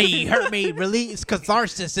 hurt me. Release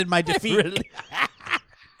catharsis in my defeat.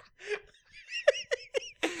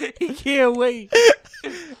 He can't wait.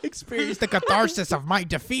 Experience the catharsis of my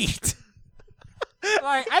defeat.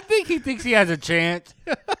 Like, I think he thinks he has a chance,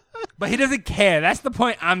 but he doesn't care. That's the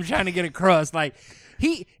point I'm trying to get across. Like,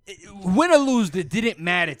 he win or lose, it didn't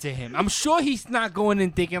matter to him. I'm sure he's not going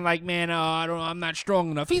in thinking like, man, I'm not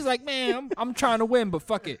strong enough. He's like, man, I'm trying to win, but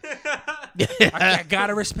fuck it. I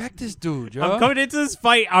gotta respect this dude, yo. I'm coming into this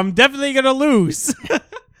fight. I'm definitely gonna lose.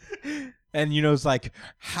 And Yuno's like,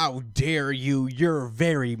 "How dare you? You're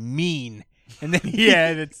very mean." And then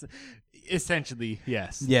Yeah, Essentially,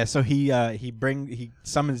 yes. Yeah, so he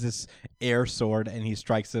summons this air sword and he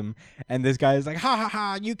strikes him, and this guy is like, ha ha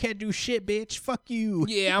ha, you can't do shit, bitch, fuck you.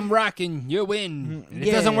 Yeah, I'm rocking. You win. And It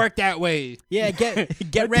yeah. doesn't work that way. Yeah,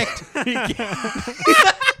 get wrecked.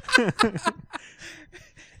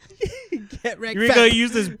 Get wrecked. You're gonna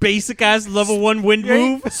use this basic ass level 1 wind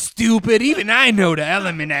move? Stupid. Even I know the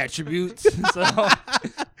element attributes. So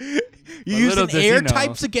You little using does he air know.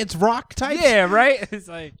 types against rock types? yeah, right. It's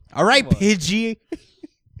like All right, come on. Pidgey.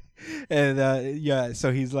 And yeah,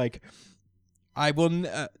 so he's like, I will.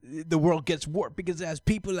 The world gets warped because it has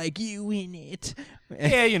people like you in it.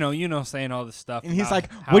 Yeah, you know, saying all this stuff. And he's about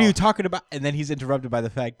like, how- "What are you talking about?" And then he's interrupted by the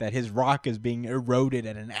fact that his rock is being eroded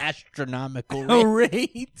at an astronomical rate.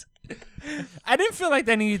 rate? I didn't feel like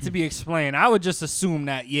that needed to be explained. I would just assume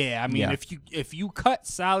that. Yeah, I mean, Yeah. if you cut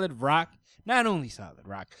solid rock, not only solid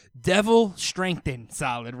rock, devil strengthened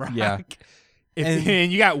solid rock. Yeah. And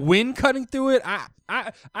you got wind cutting through it. I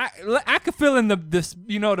could fill in the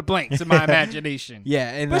blanks in my imagination. Yeah,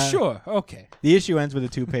 and But sure, okay. the issue ends with a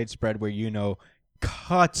 2-page spread where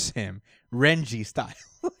cuts him Renji style.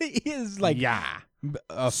 He is like Yeah.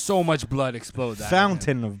 a So much blood explodes.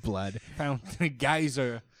 fountain of blood. Fountain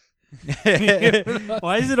geyser.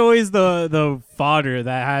 Why is it always the fodder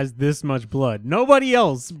that has this much blood? Nobody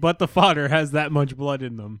else but the fodder has that much blood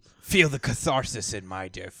in them. Feel the catharsis in my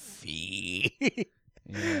defeat.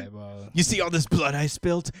 Yeah, well. You see all this blood I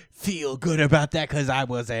spilled? Feel good about that because I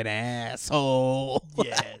was an asshole.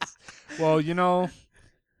 Yes. Well, y'all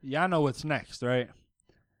know what's next, right?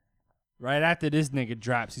 Right after this nigga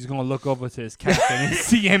drops, he's gonna look over to his captain and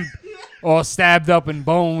see him all stabbed up in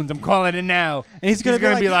bones. I'm calling it now. And he's gonna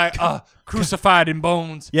be like, crucified in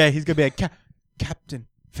bones. Yeah, he's going to be like, Captain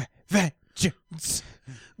Vengeance.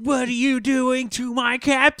 What are you doing to my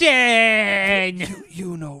captain?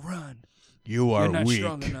 You run. You are You're not weak.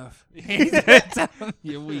 strong enough.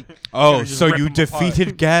 You're weak. Oh, Just so rip you him apart.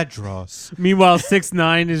 defeated Gadros. Meanwhile,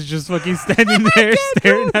 6ix9ine is just fucking standing there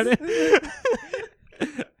staring at it.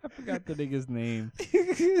 I forgot the nigga's name.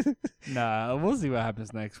 Nah, we'll see what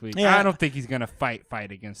happens next week. Yeah. I don't think he's gonna fight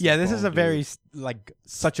against. Yeah, the this is a bald very, dude.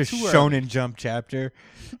 such a Too Shonen Jump chapter.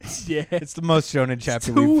 yeah. It's the most Shonen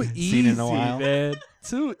chapter Too we've easy, seen in a while. man.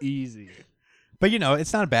 Too easy. But,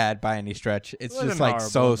 it's not bad by any stretch. It's Wasn't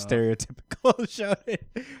just, so horrible, no. stereotypical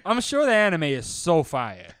Shonen. I'm sure the anime is so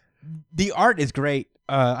fire. The art is great.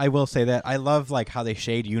 I will say that. I love, how they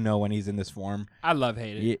shade when he's in this form. I love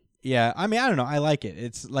Hate It. Yeah, I mean, I don't know. I like it.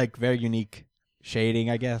 It's, very unique shading,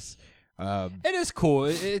 I guess. It is cool.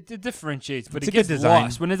 It differentiates, but It's it a good gets design.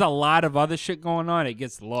 lost when there's a lot of other shit going on. It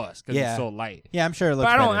gets lost because Yeah. it's so light. Yeah, I'm sure it looks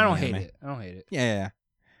But I better in don't the hate anime. it. I don't hate it. Yeah.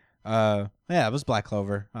 Yeah, it was Black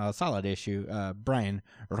Clover. Solid issue. Brian,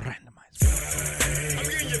 randomize. I'm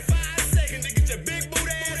giving you 5 seconds to get your big boot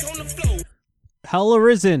ass on the floor. Hell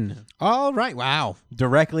Arisen. All right. Wow.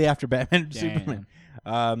 Directly after Batman and Damn. Superman.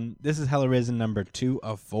 This is Hell Arisen number 2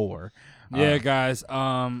 of 4. Yeah, guys.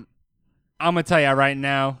 I'm gonna tell you right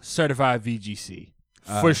now, certified VGC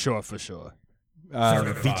for sure.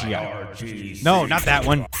 VGI. No, not that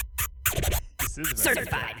one.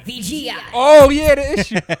 Certified VGI. Oh yeah, the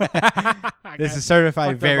issue. This is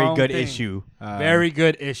certified fucked the very wrong good thing. issue. Very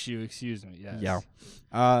good issue. Excuse me. Yes.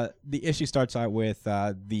 Yeah. The issue starts out with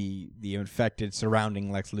the infected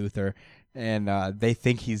surrounding Lex Luthor, and they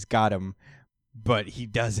think he's got him, but he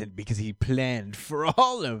doesn't because he planned for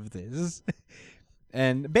all of this.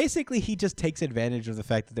 And basically, he just takes advantage of the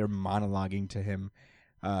fact that they're monologuing to him,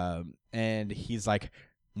 and he's like,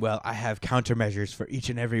 "Well, I have countermeasures for each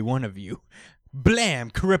and every one of you."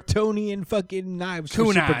 Blam! Kryptonian fucking knives for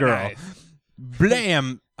Kunai Supergirl. knife.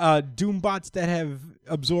 Blam! Doombots that have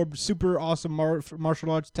absorbed super awesome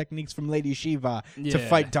martial arts techniques from Lady Shiva to Yeah.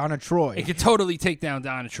 fight Donna Troy. It could totally take down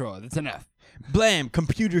Donna Troy. That's enough. Blam!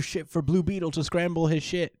 Computer shit for Blue Beetle to scramble his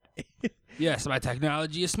shit. Yes, my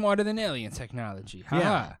technology is smarter than alien technology.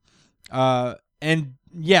 Yeah. Ha-ha. And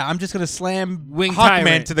yeah, I'm just gonna slam Wing Hawkman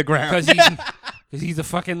Tyrant, to the ground. Because he's a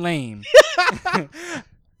fucking lame.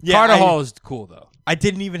 Yeah, Carter I- Hall is cool though. I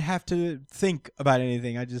didn't even have to think about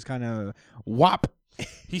anything. I just kind of whop.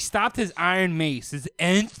 He stopped his Iron Mace, his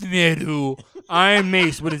nth metal Iron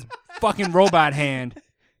Mace with his fucking robot hand.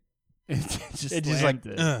 It's It's just like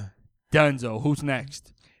Dunzo. Who's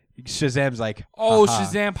next? Shazam's like, Oh, haha.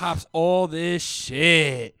 Shazam pops all this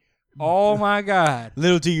shit. Oh my god.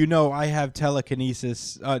 Little do you know, I have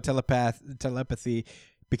telekinesis, telepathy,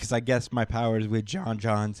 because I guess my powers with John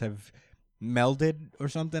Johns have melded or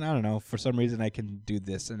something. I don't know. For some reason, I can do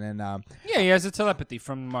this, and then. Yeah, he has a telepathy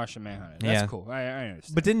from Martian Manhunter. That's Yeah. cool. I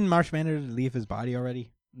understand. But didn't Marsh Manhunter leave his body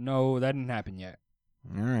already? No, that didn't happen yet.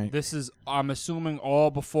 All right. This is, I'm assuming, all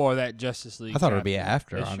before that Justice League. I thought it would be chapter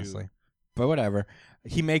after, issue. honestly. But whatever.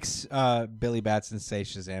 He makes Billy Batson say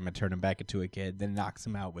Shazam and turn him back into a kid, then knocks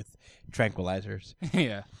him out with tranquilizers.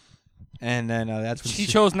 Yeah. And then that's when She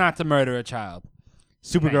chose not to murder a child.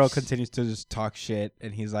 Supergirl Nice. continues to just talk shit,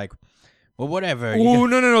 and he's like, well, whatever. Oh,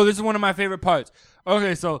 no. This is one of my favorite parts.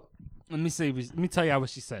 Okay, so let me tell you what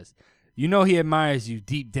she says. You know he admires you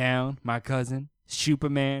deep down, my cousin,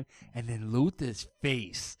 Superman, and then Luther's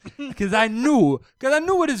face. Because I knew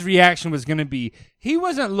what his reaction was going to be. He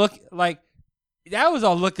wasn't that was a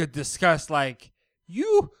look of disgust, like,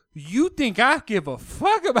 you think I give a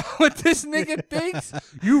fuck about what this nigga thinks?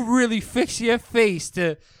 You really fix your face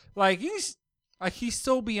to, he's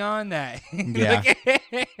so beyond that. Yeah.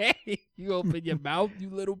 You open your mouth, you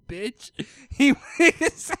little bitch. He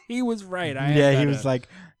was right. He was like,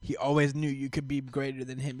 he always knew you could be greater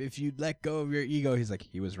than him if you'd let go of your ego. He's like,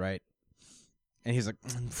 he was right. And he's like,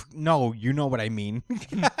 no, you know what I mean.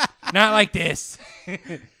 not like this.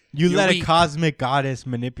 You You're let weak. a cosmic goddess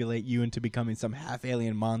manipulate you into becoming some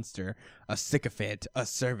half-alien monster, a sycophant, a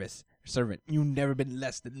servant. You've never been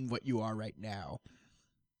less than what you are right now.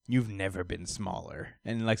 You've never been smaller.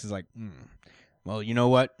 And Lex is like, well, you know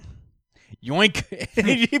what? Yoink. And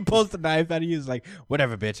he pulls the knife out. He's like,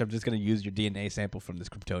 whatever, bitch. I'm just going to use your DNA sample from this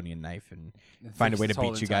Kryptonian knife and find a way to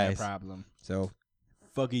beat you guys. Problem. So,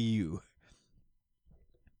 fuck you.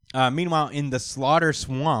 Meanwhile, in the Slaughter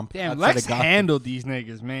Swamp. Damn, outside Lex of Gotham- handled these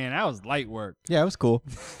niggas, man. That was light work. Yeah, it was cool.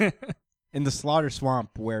 In the Slaughter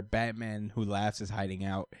Swamp, where Batman Who Laughs is hiding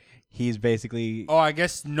out, he's basically Oh, I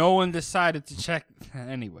guess no one decided to check.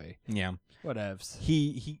 Anyway, yeah. whatevs.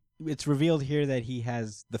 He it's revealed here that he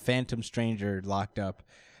has the Phantom Stranger locked up.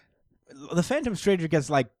 The Phantom Stranger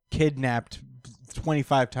gets kidnapped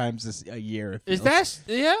 25 times a year. it Is feels.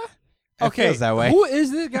 that yeah? It Okay, feels that way. who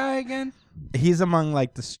is this guy again? He's among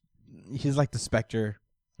he's like the Spectre,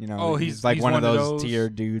 you know. Oh, he's he's one of one of those those. tier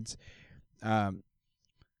dudes.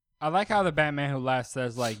 I like how the Batman Who Laughs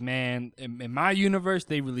says, man, in my universe,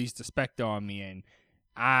 they released a Spectre on me, and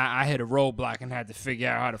I hit a roadblock and had to figure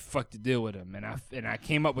out how the fuck to deal with him. And I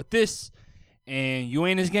came up with this, and you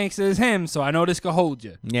ain't as gangster as him, so I know this could hold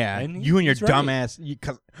you. Yeah, And you and your he's right. dumbass.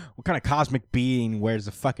 What kind of cosmic being wears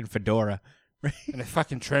a fucking fedora? And a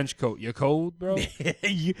fucking trench coat. You cold, bro?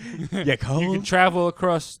 you You cold? can travel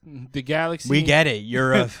across the galaxy. We get it.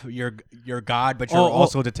 You're you're God, but you're Oh,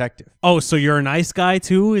 also a detective. Oh, so you're a nice guy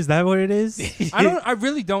too? Is that what it is? I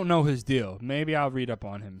really don't know his deal. Maybe I'll read up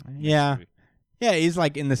on him. Yeah. Yeah, he's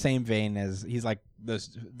in the same vein as he's the But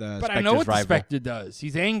Spectre's I know what the rival. Spectre does.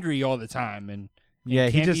 He's angry all the time, and Yeah,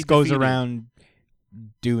 he can't just be goes defeated. around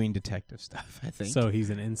doing detective stuff. I think. So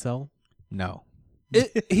he's an incel? No.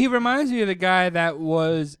 he reminds me of the guy that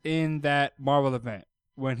was in that Marvel event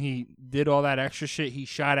when he did all that extra shit. He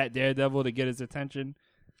shot at Daredevil to get his attention.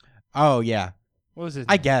 Oh yeah, What was his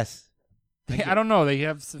I name? guess. I don't know. They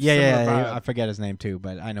have Yeah. similar I vibe. forget his name too,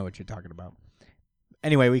 but I know what you're talking about.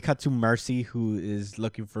 Anyway, we cut to Mercy, who is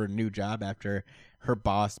looking for a new job after her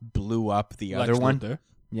boss blew up the Lex other one. Luthor.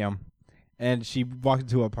 Yeah, and she walks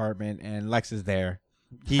into an apartment, and Lex is there.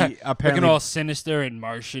 He Looking apparently all sinister and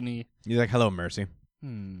Martian-y. he's like, "Hello, Mercy."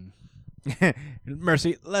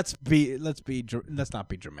 Mercy, let's not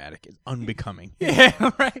be dramatic. It's unbecoming.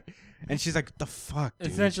 Yeah, right. And she's like, "The fuck,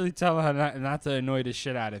 dude?" Essentially tell her not to annoy the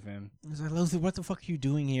shit out of him. He's like, "Luther, what the fuck are you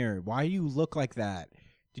doing here? Why do you look like that?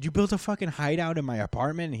 Did you build a fucking hideout in my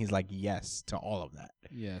apartment?" And he's like, "Yes to all of that."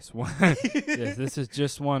 Yes, yes. This is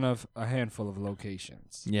just one of a handful of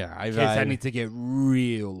locations. Yeah, In case I need to get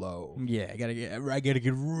real low. Yeah, I gotta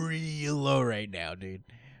get real low right now, dude.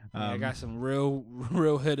 I got some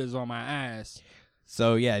real hitters on my ass.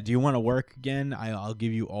 So yeah, do you want to work again? I'll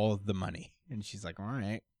give you all of the money. And she's like, "All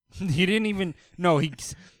right." He didn't even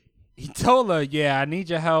he told her, "Yeah, I need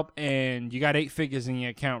your help, and you got 8 figures in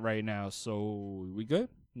your account right now, so we good?"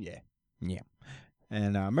 Yeah.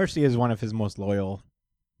 And Mercy is one of his most loyal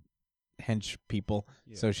hench people.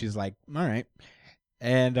 Yeah. So she's like, "All right."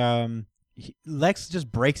 And Lex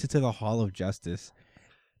just breaks into the Hall of Justice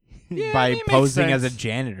Yeah, by it makes posing as a sense.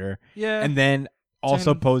 janitor, Yeah, and then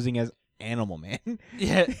also Jan- posing as Animal Man.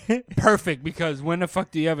 yeah, perfect. Because when the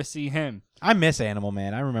fuck do you ever see him? I miss Animal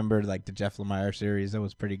Man. I remember the Jeff Lemire series. That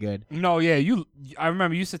was pretty good. No, yeah, I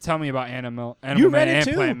remember you used to tell me about Animal You Man read it and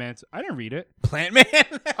too? Plant Man. I didn't read it. Plant Man.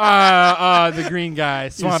 The green guy,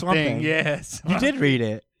 Swamp Swamp Thing. Thing. Yes, You did read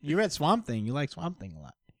it. You read Swamp Thing. You like Swamp Thing a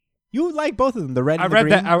lot. You like both of them. The red and I the read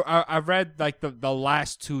green. that. I read the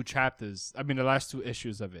last 2 chapters. I mean, the last 2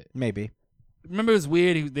 issues of it. Maybe. Remember, it was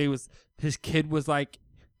weird. His kid was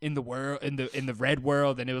in the world in the red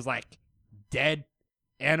world, and it was dead,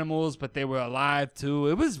 animals, but they were alive too.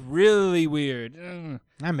 It was really weird.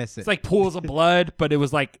 I miss it. It's like pools of blood, but it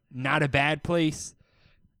was like not a bad place.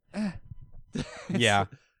 yeah.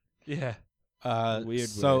 Yeah. Weird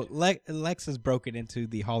So word. Lex has broken into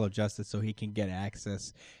the Hall of Justice so he can get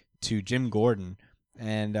access to Jim Gordon,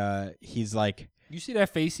 and he's like, You see that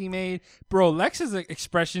face he made? Bro, Lex's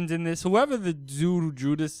expressions in this, whoever the dude who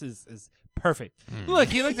drew this is perfect. Look,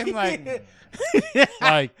 he looked at him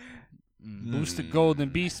like Booster Golden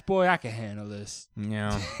Beast Boy, I can handle this.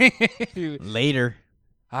 yeah, later.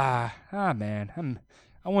 Man.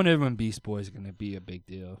 I wonder when Beast Boy is going to be a big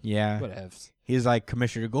deal. Yeah. Whatevs. He's like,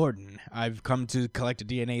 Commissioner Gordon, I've come to collect a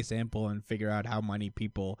DNA sample and figure out how many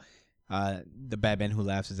people the Batman Who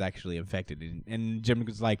Laughs is actually infected. And Jim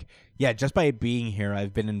was like, yeah, just by being here,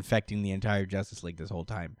 I've been infecting the entire Justice League this whole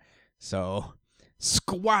time. So,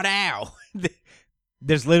 squat out.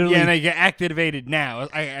 There's literally... Yeah, and they get activated now.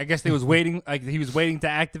 I guess they was waiting, like he was waiting to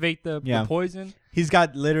activate the poison. He's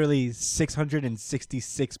got literally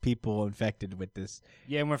 666 people infected with this.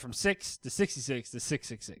 Yeah, it went from 6 to 66 to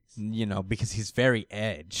 666. You know, because he's very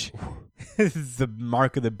edge. The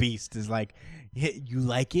mark of the beast is like, you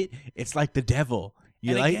like it? It's like the devil.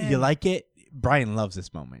 You like it? Brian loves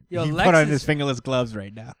this moment. Yo, He Lex put on is- his fingerless gloves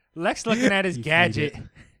right now. Lex looking at his You gadget, hate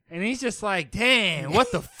and he's just like, damn,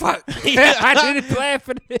 what the fuck? I didn't plan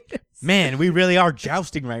for this. Man, we really are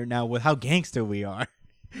jousting right now with how gangster we are.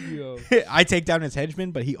 Yo. I take down his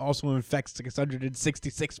henchman, but he also infects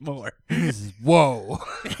 666 more. Whoa.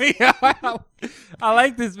 I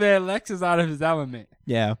like this, man. Lex is out of his element.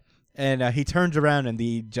 Yeah. And he turns around, and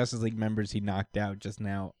the Justice League members he knocked out just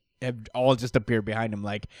now have all just appeared behind him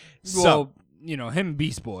like, Well, you know, him and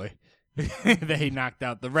Beast Boy that he knocked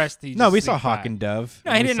out. The rest, he No, just we saw sneaked by. Hawk and Dove.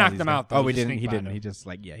 No, he We didn't saw knock these them guys. out, though. Oh, He we just didn't. He sneaked by didn't. them. He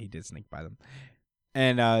just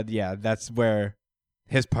and yeah, that's where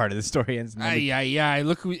his part of the story ends. And then we- Yeah.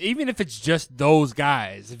 Look, even if it's just those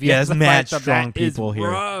guys. If you Yeah, have there's to mad fight them, strong that is people here.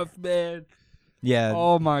 rough, man. yeah,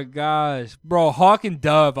 Oh my gosh, bro! Hawk and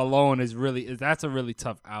Dove alone that's a really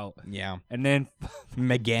tough out. yeah. And then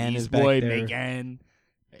McGann is Beast back Boy, there. Megan,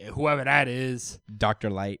 whoever that is. Dr.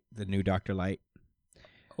 Light, the new Dr. Light.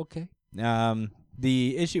 Okay.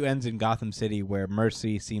 The issue ends in Gotham City, where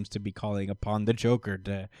Mercy seems to be calling upon the Joker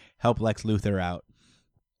to help Lex Luthor out,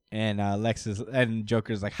 and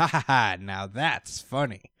Joker's like, ha ha ha! Now that's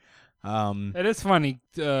funny. It is funny,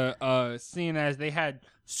 seeing as they had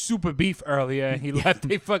super beef earlier, and he left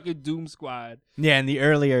a fucking Doom Squad Yeah, in the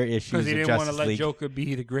earlier issues because he of didn't want to Justice let League. Joker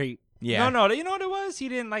be the great. Yeah. No, you know what it was? He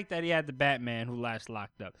didn't like that he had the Batman Who Laughs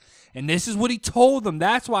locked up, and this is what he told them.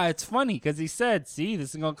 That's why it's funny, because he said, "See,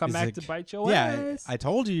 this is gonna come He's back like, to bite your yeah, ass." I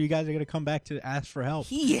told you guys are gonna come back to ask for help.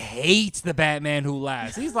 He hates the Batman Who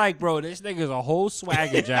Laughs. He's like, bro, this nigga's a whole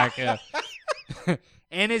swagger jacker.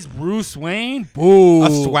 And it's Bruce Wayne. Boo. A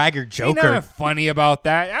swagger Ain't Joker. nothing funny about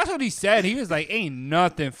that. That's what he said. He was like, ain't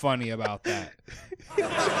nothing funny about that.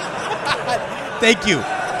 Thank you.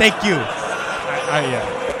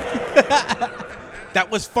 Yeah. That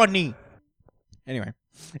was funny. Anyway,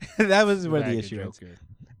 that was where the Swagger issue ends. Joker.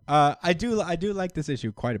 I do like this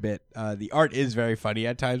issue quite a bit. The art is very funny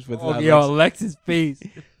at times with Oh, yo, Lex's face.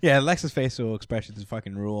 yeah, Lex's facial expressions is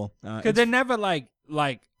fucking rule. Because they're never like,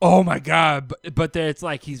 oh my God, but it's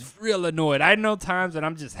like he's real annoyed. I know times that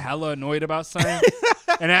I'm just hella annoyed about something,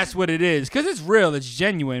 and that's what it is. Because it's real, it's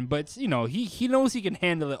genuine, but you know, he knows he can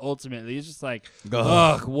handle it ultimately. It's just like,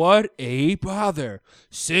 ugh, what a bother.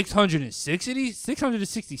 666 of these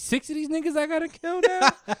niggas I gotta kill now?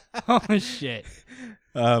 Oh, shit.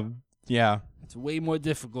 Yeah, It's way more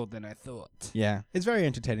difficult than I thought. yeah, it's very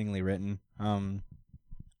entertainingly written.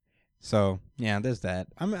 So yeah, there's that.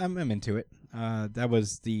 I'm into it. That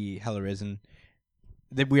was the Hell Arisen.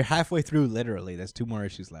 We're halfway through, literally. There's 2 more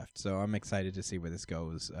issues left, so I'm excited to see where this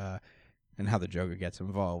goes, and how the Joker gets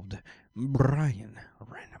involved. Brian,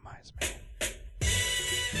 randomize me.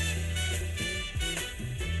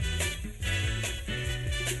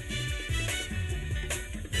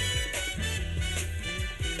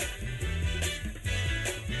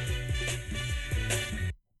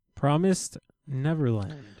 Promised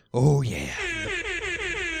Neverland. Oh yeah,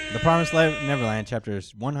 the Promised Neverland,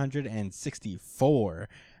 chapters 164.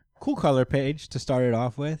 Cool color page to start it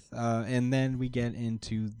off with, and then we get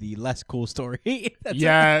into the less cool story.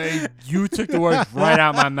 Yeah, you took the words right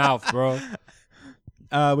out my mouth, bro.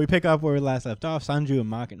 We pick up where we last left off. Sanju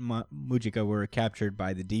and Mujika were captured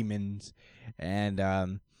by the demons,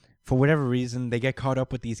 and for whatever reason, they get caught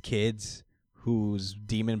up with these kids whose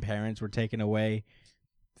demon parents were taken away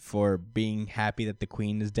for being happy that the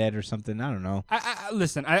queen is dead or something. I don't know.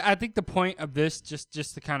 Listen, I think the point of this,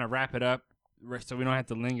 just to kind of wrap it up, so we don't have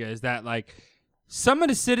to linger, is that like some of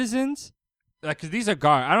the citizens, like, because these are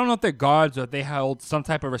guards. I don't know if they're guards or if they hold some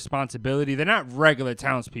type of responsibility. They're not regular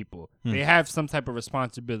townspeople. They have some type of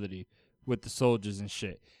responsibility with the soldiers and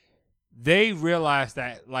shit. They realize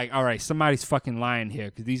that, like, all right, somebody's fucking lying here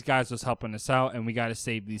because these guys was helping us out and we got to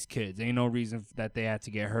save these kids. Ain't no reason that they had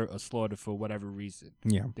to get hurt or slaughtered for whatever reason.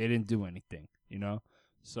 Yeah. They didn't do anything, you know?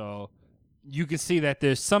 So you can see that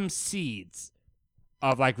there's some seeds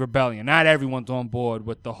of, like, rebellion. Not everyone's on board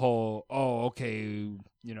with the whole, oh, okay,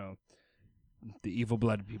 you know, the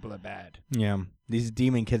evil-blooded people are bad. Yeah. These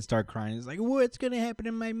demon kids start crying. It's like, what's going to happen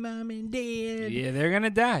to my mom and dad? Yeah, they're going to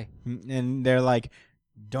die. And they're like,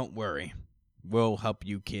 don't worry. We'll help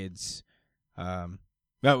you kids.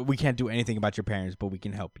 Well, we can't do anything about your parents, but we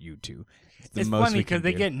can help you too. It's funny because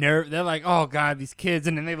they get nervous. They're like, oh, God, these kids.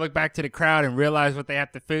 And then they look back to the crowd and realize what they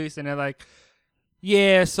have to face. And they're like,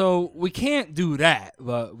 yeah, so we can't do that,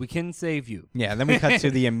 but we can save you. Yeah, then we cut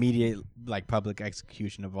to the immediate, like, public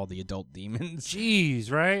execution of all the adult demons.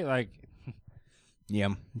 Jeez, right? Like, Yeah,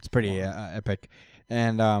 it's pretty epic.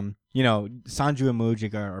 And, you know, Sanju and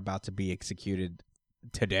Mujik are about to be executed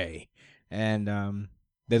today. And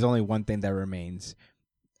there's only one thing that remains.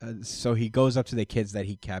 So he goes up to the kids that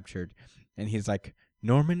he captured, and he's like,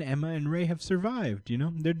 Norman, Emma, and Ray have survived. You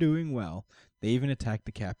know, they're doing well. They even attacked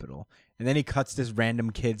the Capitol. And then he cuts this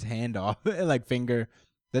random kid's hand off, like finger,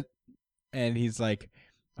 and he's like,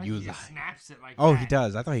 you he lie. just snaps it like Oh, that. he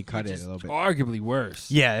does. I thought he cut Which it is a little bit. arguably worse.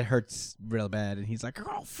 Yeah, it hurts real bad. And he's like,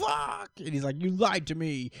 oh, fuck. And he's like, you lied to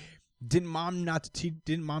me. Didn't mom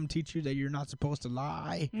teach you that you're not supposed to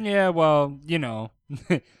lie? Yeah, well, you know,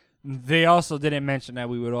 they also didn't mention that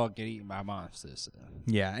we would all get eaten by monsters.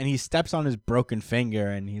 Yeah, and he steps on his broken finger,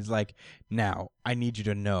 and he's like, now, I need you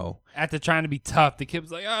to know. After trying to be tough, the kid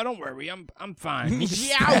was like, oh, don't worry, I'm fine.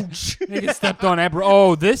 Ouch! Nigga stepped on that.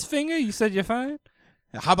 Oh, this finger? You said you're fine?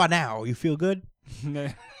 How about now? You feel good?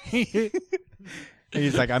 And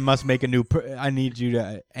he's like, I must make a new I need you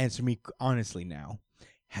to answer me honestly now.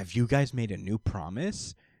 Have you guys made a new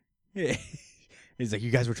promise? He's like,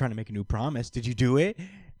 you guys were trying to make a new promise. Did you do it?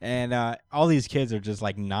 And all these kids are just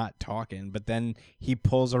like not talking. But then he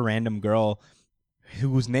pulls a random girl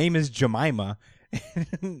whose name is Jemima.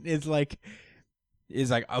 Is like,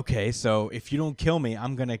 okay, so if you don't kill me,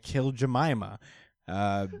 I'm gonna kill Jemima.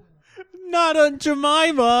 Not on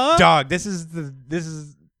Jemima. Dog, this is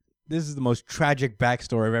the most tragic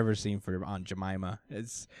backstory I've ever seen for Aunt Jemima.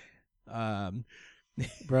 It's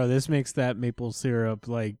Bro, this makes that maple syrup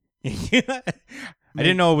like I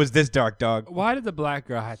didn't know it was this dark, dog. Why did the black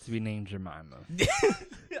girl have to be named Jemima?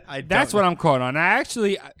 I That's what I'm caught on. I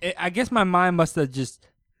guess my mind must have just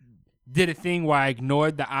did a thing where I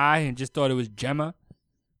ignored the I and just thought it was Gemma.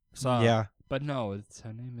 So Yeah. But no,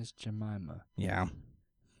 her name is Jemima. Yeah.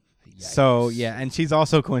 Yikes. So yeah, and she's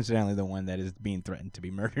also coincidentally the one that is being threatened to be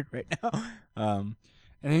murdered right now.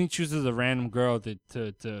 And then he chooses a random girl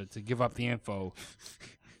to give up the info.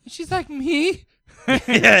 And she's like, me?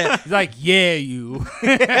 He's like, yeah, you.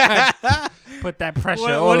 Put that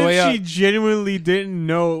pressure all what the way if up. she genuinely didn't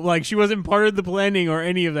know? Like, she wasn't part of the planning or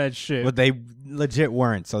any of that shit. But they legit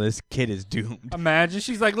weren't, so this kid is doomed. Imagine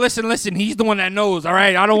she's like, listen, he's the one that knows, all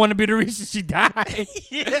right? I don't want to be the reason she died.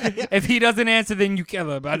 If he doesn't answer, then you kill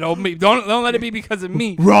her. But don't let it be because of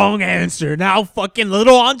me. Wrong answer. Now fucking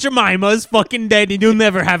little Aunt Jemima is fucking dead and you'll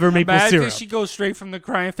never have her maple Imagine syrup. she goes straight from the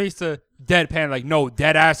crying face to deadpan, like, no,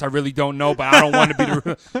 dead ass, I really don't know, but I don't want to be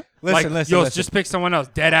the Listen. just pick someone else.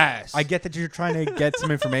 Dead ass. I get that you're trying to get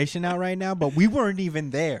some information out right now, but we weren't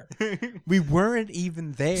even there. We weren't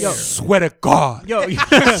even there. swear to God. Yo,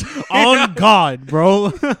 on God,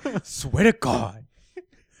 bro. Swear to God.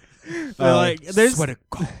 Like, there's swear to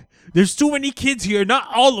God. there's too many kids here. Not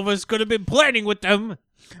all of us could have been planning with them.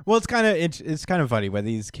 Well, it's kind of funny where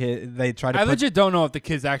these kids they try to. I legit don't know if the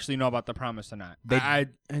kids actually know about the promise or not. I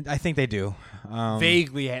I think they do.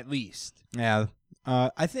 vaguely, at least. Yeah.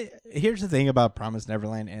 I think here's the thing about Promised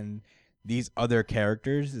Neverland and these other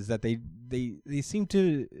characters is that they seem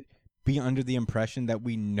to be under the impression that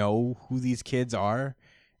we know who these kids are.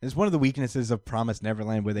 It's one of the weaknesses of Promised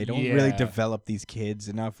Neverland where they don't really Yeah. develop these kids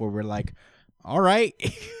enough where we're like, all right.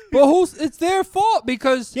 But it's their fault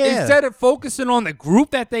because Yeah. instead of focusing on the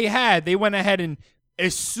group that they had, they went ahead and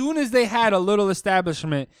as soon as they had a little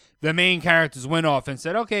establishment, the main characters went off and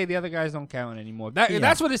said, okay, the other guys don't count anymore.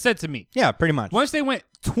 That's what it said to me. Yeah, pretty much. Once they went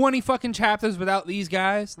 20 fucking chapters without these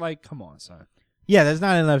guys, like, come on, son. Yeah, there's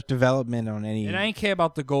not enough development on any. And I ain't care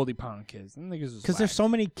about the Goldie Pond kids. Them niggas was Because there's whack. so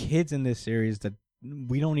many kids in this series that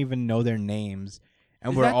we don't even know their names,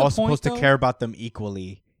 and Is we're that the all point, supposed to though? care about them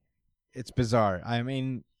equally. It's bizarre. I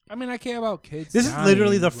mean, I mean, I care about kids. this is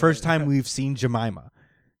literally the dying, first but- time we've seen Jemima.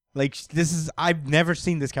 Like I've never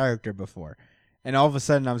seen this character before, and all of a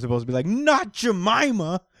sudden I'm supposed to be like, not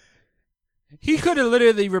Jemima. He could have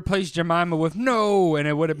literally replaced Jemima with no, and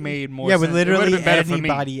it would have made more Yeah, sense. with literally it would have been better for me.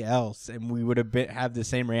 anybody else, and we would have the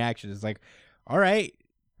same reaction. It's like, all right,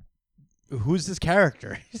 who's this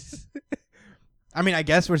character? I mean, I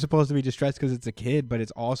guess we're supposed to be distressed because it's a kid, but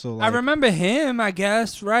it's also like I remember him, I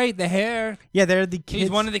guess, right? The hair. yeah, they're the kids.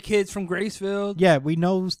 He's one of the kids from Gracefield. Yeah, we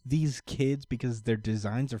know these kids because their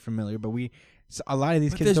designs are familiar, but a lot of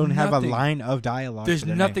these But kids there's don't have a nothing. line of dialogue. There's for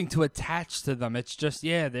their nothing to attach to them. It's just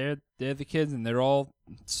they're the kids and they're all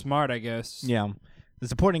smart, I guess. name. Yeah, the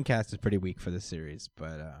supporting cast is pretty weak for this series,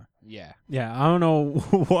 but Yeah. Yeah, I don't know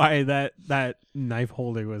why that knife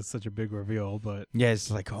holding was such a big reveal, but yeah, it's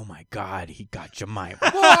like, oh my god, he got Jemima.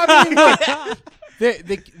 Well, I mean,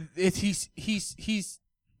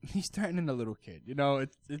 he's threatening the little kid. You know,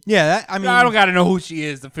 it's Yeah, I I don't gotta know who she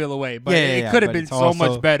is to feel away, but Yeah, it yeah, could have but been it's so also-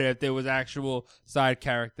 much better if there was actual side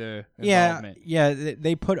character involvement. Yeah,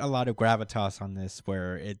 they put a lot of gravitas on this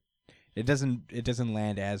where it doesn't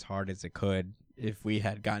land as hard as it could if we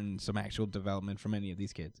had gotten some actual development from any of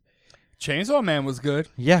these kids. Chainsaw Man was good.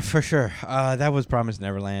 Yeah, for sure. That was Promised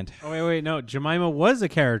Neverland. oh wait, no, Jemima was a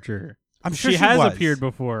character. I'm sure she she has was. appeared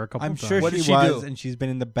before a couple I'm times. sure What she did she was, do? and she's been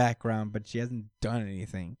in the background, but she hasn't done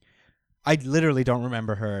anything. I literally don't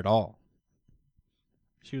remember her at all.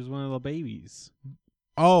 She was one of the babies.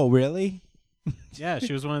 Oh, really? Yeah,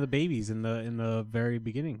 she was one of the babies in the very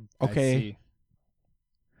beginning. Okay. I see.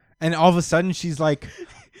 And all of a sudden, she's like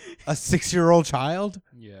a 6-year-old child.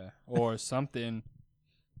 Yeah, or something.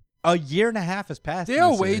 A year and a half has passed. in They're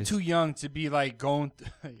this way series. too young to be like going.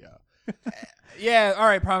 Yeah. Yeah. All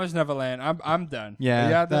right. Promise Neverland. I'm done.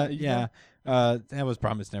 Yeah, done? that was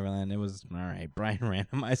Promised Neverland. It was all right. Brian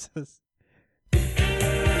randomizes.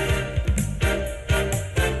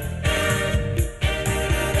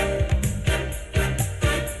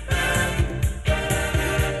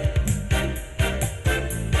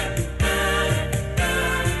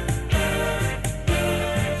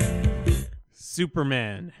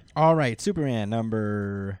 Superman. All right, Superman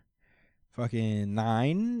number fucking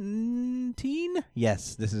 19.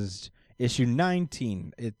 Yes, this is issue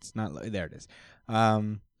 19. It's not there. It is.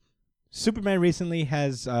 Superman recently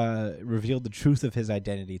has revealed the truth of his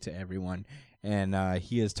identity to everyone, and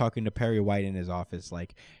he is talking to Perry White in his office.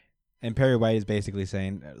 And Perry White is basically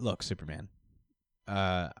saying, "Look, Superman,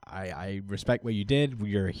 I respect what you did.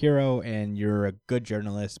 You're a hero, and you're a good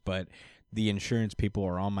journalist, but the insurance people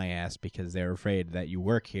are on my ass because they're afraid that you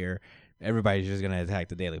work here. Everybody's just going to attack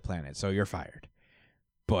the Daily Planet, so you're fired.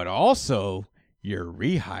 But also, you're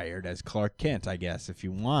rehired as Clark Kent, I guess, if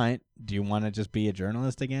you want. Do you want to just be a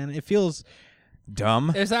journalist again?" It feels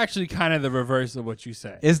dumb. It's actually kind of the reverse of what you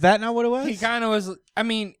said. Is that not what it was? He kind of was. I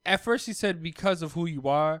mean, at first he said because of who you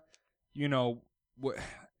are, you know,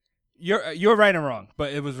 you're right and wrong,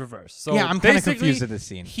 but it was reversed. So yeah, I'm kind of basically, confused at this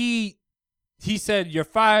scene. He said you're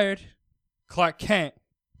fired, Clark Kent,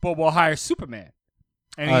 but we'll hire Superman.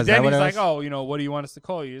 And Oh, is that then what he's it like, was? "Oh, you know, what do you want us to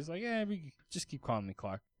call you?" He's like, "Yeah, we just keep calling me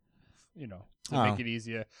Clark." You know, to Oh. make it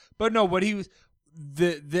easier. But no, what he was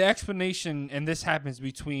the explanation, and this happens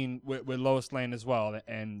between with Lois Lane as well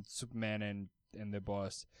and Superman and their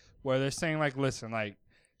boss, where they're saying like, listen, like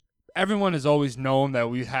everyone has always known that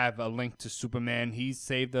we have a link to Superman. He's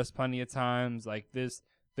saved us plenty of times. Like this,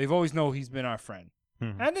 they've always known he's been our friend.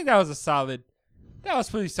 Mhm. And I think that was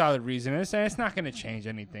pretty solid reason. It's not going to change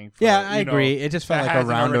anything. For, Yeah, I you know, agree. It just felt that like a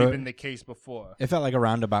hasn't already roundabout. been the case before. It felt like a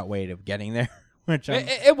roundabout way of getting there. Which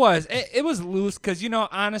It was loose because, you know,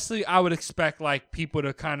 honestly, I would expect like people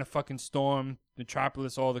to kind of fucking storm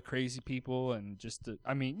Metropolis, all the crazy people, and just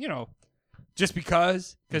just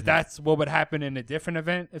because that's what would happen in a different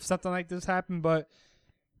event if something like this happened. But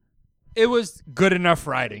it was good enough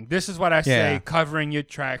writing. This is what I Yeah. say, covering your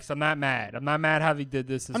tracks. I'm not mad. I'm not mad how they did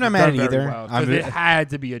this. I'm not mad at either. Because it had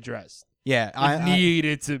to be addressed. yeah, It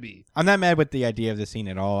needed to be. I'm not mad with the idea of the scene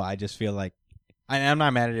at all. I just feel like I'm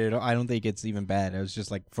not mad at it at all. I don't think it's even bad. It was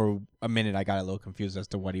just like for a minute I got a little confused as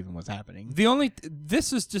to what even was happening.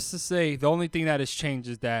 This is just to say the only thing that has changed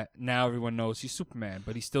is that now everyone knows he's Superman,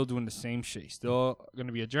 but he's still doing the same shit. He's still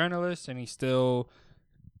gonna be a journalist, and he's still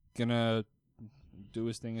gonna do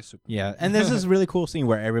his thing as Superman. Yeah, and there's this really cool scene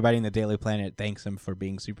where everybody in the Daily Planet thanks him for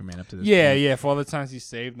being Superman up to this Yeah, point. yeah. For all the times he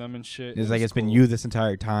saved them and shit. It's like it's been you this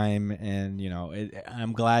entire time, and you know,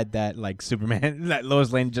 I'm glad that like Superman, that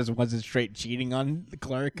Lois Lane just wasn't straight cheating on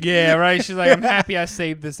Clark. Yeah, right. She's like, I'm happy I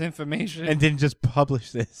saved this information. and didn't just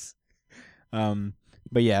publish this.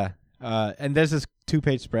 But yeah, and there's this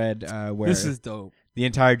 2-page spread where this is dope. the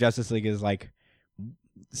entire Justice League is like,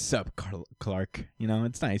 "Sup, Clark?" You know,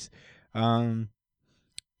 it's nice.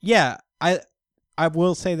 Yeah, I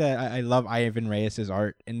will say that I love Ivan Reyes'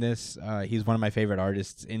 art in this. He's one of my favorite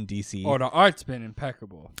artists in DC. Oh, the art's been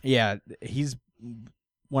impeccable. Yeah, he's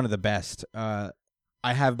one of the best. I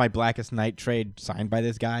have my Blackest Night trade signed by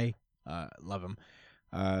this guy. Love him.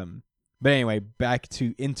 But anyway, back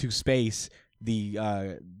to Into Space. The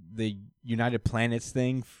United Planets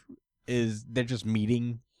thing is they're just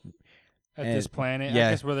meeting At this planet, yeah.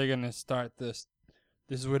 I guess where they're gonna start this.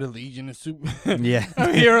 This is where the Legion of Super Yeah.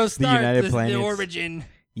 of Heroes The start. United This is Planets. the origin.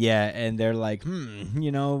 Yeah, and they're like,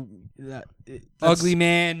 that's- Ugly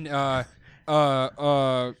Man,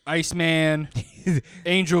 Iceman,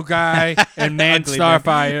 Angel Guy, and Man Ugly Man.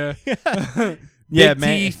 Starfire. Yeah, Big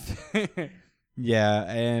man. teeth. Yeah,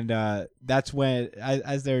 and that's when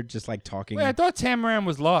as they're just like talking. Wait, I thought Tamaran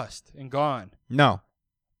was lost and gone. No,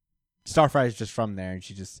 Starfire's just from there, and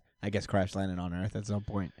she just I guess crash landed on Earth at some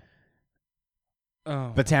point.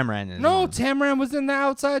 Oh. But Tamaran is No, Tamaran was in the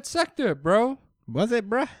outside sector, bro. was it,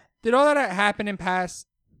 bruh? Did all that happen in past?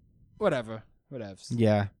 Whatever. Whatevs.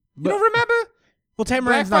 Yeah, You don't remember? well,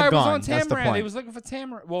 Tamaran's not Blackfire was gone. on That's the Tamaran. point. They was looking for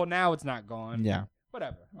Tamaran. Well, now it's not gone. Yeah,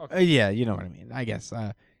 Whatever. Okay. yeah, you know what I mean. I guess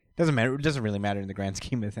doesn't matter. It doesn't really matter in the grand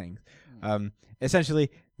scheme of things.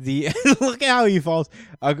 Essentially, the look at how he falls.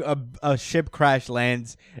 A ship crash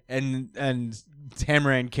lands, and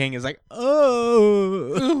Tamaran King is like,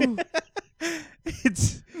 oh.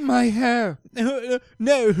 It's My hair.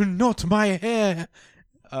 no, not my hair.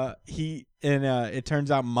 It turns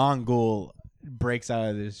out Mongol breaks out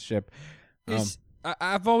of this ship.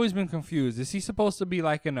 I've always been confused. Is he supposed to be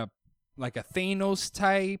like a Thanos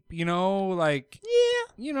type? You know, like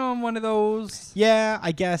one of those, Yeah,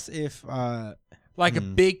 I guess if like a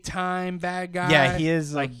big time bad guy. yeah, he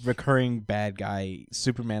is like a recurring bad guy,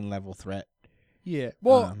 Superman level threat. yeah.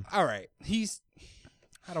 Well, all right. He's.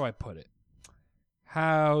 How do I put it?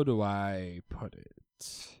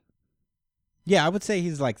 Yeah, I would say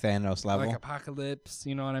he's like Thanos level. Like Apocalypse.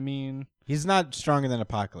 You know what I mean? He's not stronger than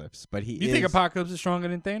Apocalypse, but he You is. think Apocalypse is stronger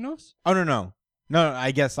than Thanos? Oh no.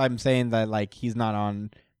 I guess I'm saying that like he's not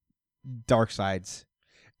on Darkseid's.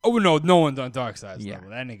 Oh no, no one's on Darkseid's Yeah.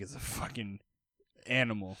 level. That nigga's a fucking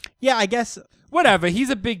animal. Yeah, I guess. Whatever. He's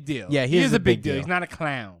a big deal. Yeah, he is a a big deal. deal. He's not a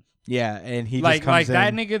clown. Yeah, and he like just comes in.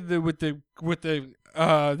 that nigga with the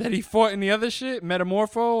that he fought in the other shit,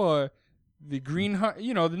 Metamorpho or the Green Heart.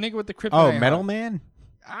 You know, the nigga with the kryptonite. Oh, Metal heart. Man.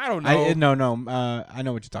 I don't know. No. I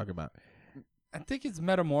know what you're talking about. I think it's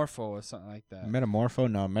Metamorpho or something like that. Metamorpho?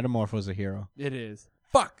 No, Metamorpho's a hero. It is.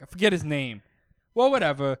 Fuck, I forget his name. Well,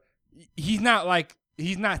 whatever. He's not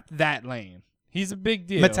that lame. He's a big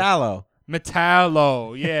deal. Metallo.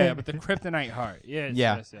 Metallo, yeah, but the kryptonite heart. Yes,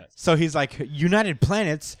 Yeah. yes. So he's like, United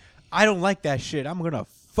Planets. I don't like that shit. I'm gonna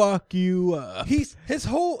fuck you up. His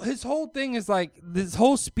whole thing is like this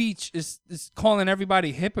whole speech is calling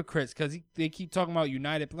everybody hypocrites because they keep talking about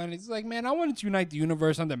United Planets. It's like, man, I wanted to unite the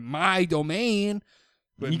universe under my domain,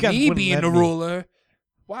 but You guys me wouldn't being let the me. ruler.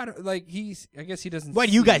 Why? I guess he doesn't. Why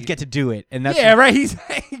do you guys see. get to do it? And that's Yeah, right. He's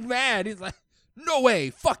like, mad. He's like, no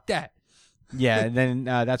way, fuck that. yeah. And then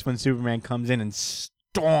that's when Superman comes in and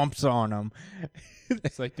stomps on him.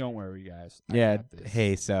 It's like, don't worry, guys. I Yeah. got this.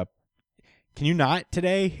 Hey, sup? Can you not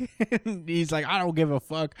today? He's like, I don't give a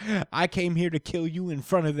fuck. I came here to kill you in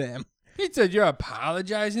front of them. He said, "You're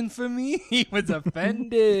apologizing for me." He was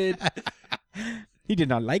offended. He did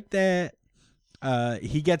not like that.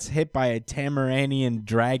 He gets hit by a Tamaranian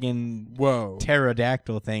dragon Whoa.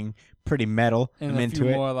 pterodactyl thing. Pretty metal. And I'm a into few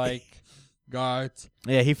it. more like guards.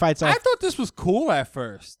 Yeah, he fights I off. thought this was cool at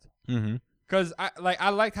first Mm-hmm. because I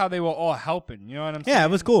liked how they were all helping. You know what I'm saying? Yeah,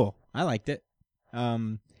 it was cool. I liked it.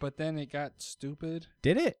 But then it got stupid.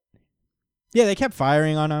 Did it? Yeah, they kept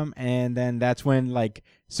firing on him, and then that's when like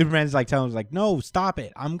Superman's like telling him like, "No, stop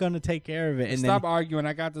it! I'm gonna take care of it." And Stop then, arguing.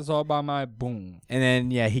 I got this all by my boom. and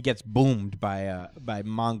then yeah, he gets boomed by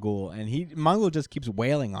Mongol, and Mongol just keeps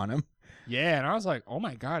wailing on him. Yeah, and I was like, oh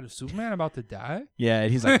my god, is Superman about to die? Yeah,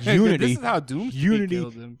 and he's like, "Unity, This is how Doomsday unity,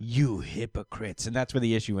 killed him. you hypocrites!" And that's where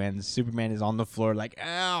the issue ends. Superman is on the floor like,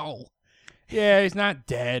 "Ow!" Yeah, he's not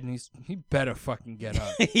dead, and he better fucking get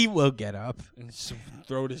up He will get up. and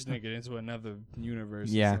throw this nigga into another universe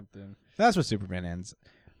Yeah. or something. That's where Superman ends.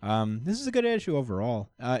 This is a good issue overall.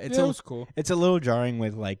 It's It was cool. It's a little jarring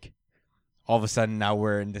with like, all of a sudden now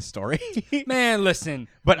we're in this story. Man, listen.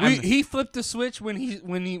 But he flipped the switch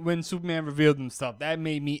when Superman revealed himself. That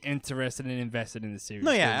made me interested and invested in the series.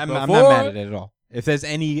 No, yeah, I'm not Before- mad at it at all. If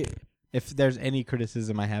there's any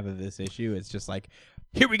criticism I have of this issue, it's just like,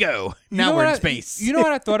 here we go. Now we're in space. You know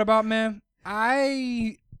what I thought about, man?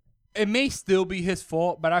 It may still be his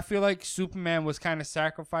fault, but I feel like Superman was kind of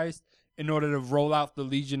sacrificed in order to roll out the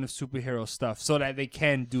Legion of Superhero stuff so that they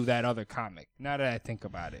can do that other comic. Now that I think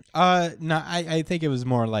about it. No, I think it was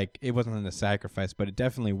more like it wasn't a sacrifice, but it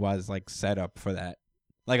definitely was like set up for that.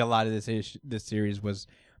 Like a lot of this series was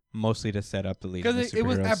mostly to set up the Legion of Because Superheroes it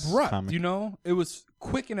was abrupt, comic. you know? It was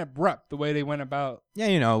quick and abrupt the way they went about. Yeah,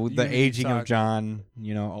 you know, the Unity aging saga. of John,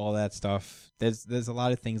 you know, all that stuff. There's a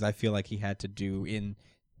lot of things I feel like he had to do in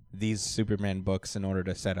these Superman books in order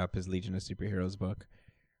to set up his Legion of Superheroes book.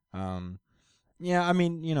 Yeah, I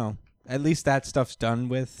mean, you know, at least that stuff's done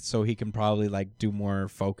with, so he can probably like do more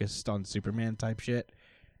focused on Superman type shit.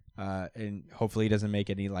 And hopefully he doesn't make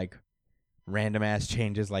any like random ass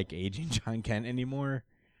changes like aging John Kent anymore.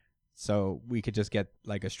 So we could just get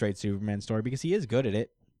like a straight Superman story because he is good at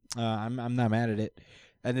it. I'm not mad at it.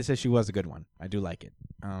 And this issue was a good one. I do like it.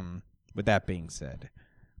 With that being said,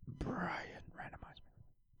 Brian, randomize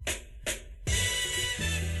me.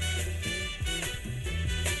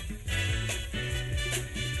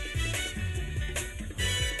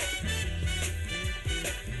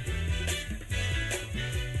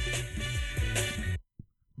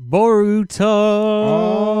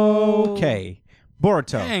 Boruto. Okay.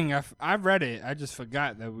 Boruto. Dang, I read it. I just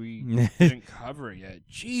forgot that we didn't cover it yet.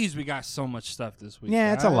 Jeez, we got so much stuff this week.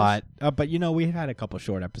 Yeah, it's a guys. lot. But you know, we had a couple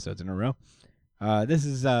short episodes in a row. This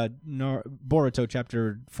is Boruto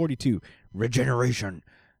chapter 42, Regeneration.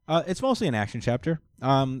 It's mostly an action chapter.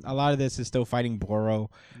 A lot of this is still fighting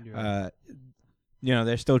Boro. You know,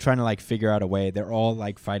 they're still trying to like figure out a way. They're all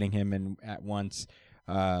like fighting him at once.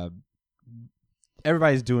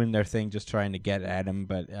 Everybody's doing their thing, just trying to get at him,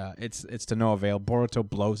 but it's to no avail. Boruto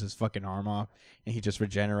blows his fucking arm off, and he just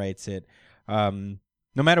regenerates it. No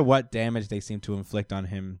matter what damage they seem to inflict on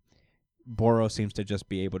him, Boro seems to just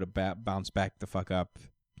be able to bounce back the fuck up.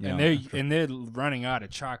 And they're running out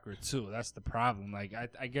of chakra too. That's the problem. Like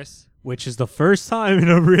I guess Which is the first time in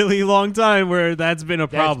a really long time where that's been a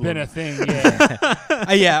that's problem. been a thing.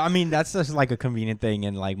 Yeah. Yeah, I mean that's just like a convenient thing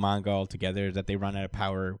in like manga altogether that they run out of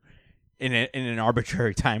power in an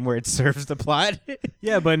arbitrary time where it serves the plot.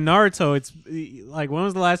 Yeah, but Naruto, it's like, when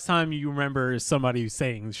was the last time you remember somebody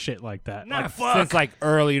saying shit like that? Not Like, fuck. since like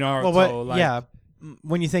early Naruto. Well, like, yeah.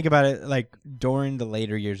 When you think about it, like during the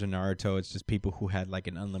later years of Naruto, it's just people who had like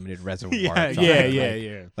an unlimited reservoir. Yeah, of something,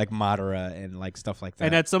 yeah. like Madara and like stuff like that.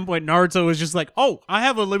 And at some point, Naruto was just like, "Oh, I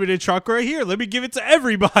have a limited chakra here. Let me give it to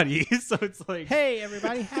everybody." So it's like, hey,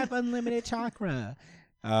 everybody, have unlimited chakra.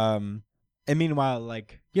 And meanwhile,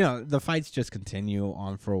 like, you know, the fights just continue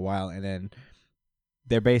on for a while, and then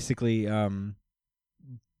they're basically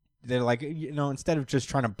they're like, you know, instead of just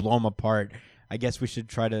trying to blow him apart, I guess we should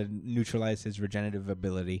try to neutralize his regenerative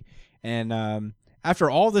ability. And after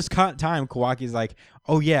all this time, Kawaki's like,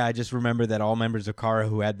 oh yeah, I just remember that all members of Kara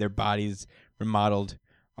who had their bodies remodeled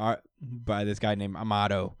are by this guy named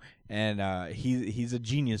Amato, and he's a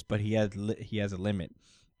genius, but he has a limit.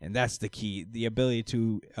 And that's the key. The ability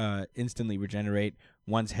to instantly regenerate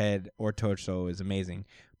one's head or torso is amazing.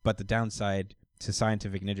 But the downside to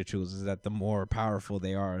scientific ninja tools is that the more powerful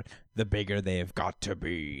they are, the bigger they have got to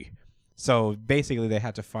be. So basically they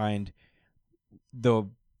had to find the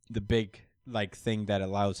big like thing that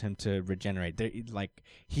allows him to regenerate. Like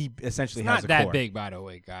he essentially It's has not a that core. big, by the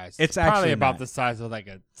way, guys. It's probably actually about not. the size of like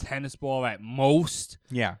a tennis ball at most.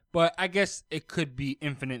 Yeah. But I guess it could be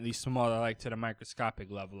infinitely smaller, like to the microscopic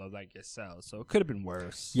level of like your cells. So it could have been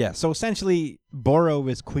worse. Yeah, so essentially, Boro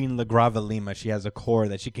is Queen Lagrava Lima. She has a core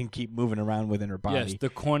that she can keep moving around within her body. Yes, the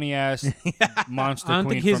corny ass monster I don't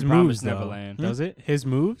queen think his from moves, Promised though. Neverland. Does it? His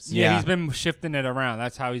moves? Yeah, Yeah. he's been shifting it around.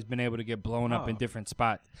 That's how he's been able to get blown up in different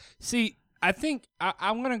spots. See, I think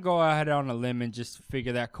I'm gonna go ahead on a limb and just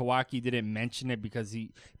figure that Kawaki didn't mention it because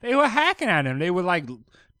they were hacking at him. They were like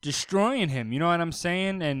destroying him. You know what I'm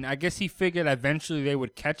saying? And I guess he figured eventually they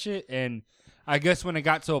would catch it. And I guess when it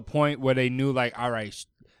got to a point where they knew, like, all right,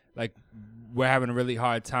 like we're having a really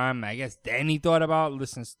hard time. I guess then he thought about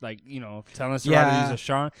telling us how to Yeah. use a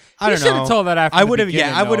Sean. I don't He should know. have told that after. I the would have,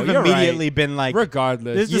 beginning, I would have though. You're immediately right. been like,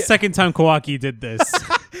 Regardless, This is the second time Kawaki did this.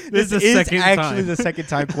 This is the second actually time. the second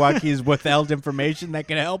time Kawaki has withheld information that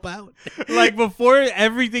can help out. Like, before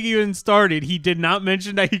everything even started, he did not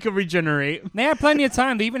mention that he could regenerate. they had plenty of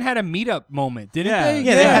time. They even had a meetup moment, didn't Yeah. they?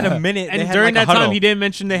 Yeah, they had a minute. And they had during like a that time, huddle. he didn't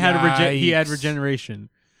mention they had he had Yikes. regeneration.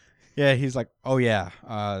 Yeah, he's like, oh yeah,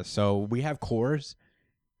 so we have cores,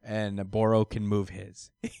 and Boro can move his.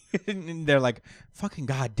 And they're like, fucking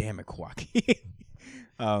goddamn it, Kawaki.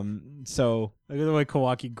 So Look at the way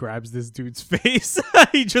Kawaki grabs this dude's face.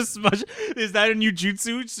 He just smush. Is that a new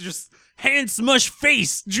jutsu? It's just hand smush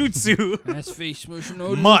face jutsu. That's face smushing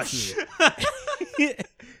no mush.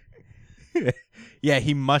 Yeah,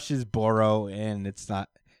 he mushes Boro, and it's not.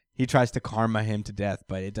 he tries to karma him to death,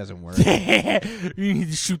 but it doesn't work. You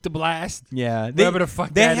need to shoot the blast. Yeah, Whatever the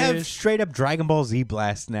fuck they that have is. straight up Dragon Ball Z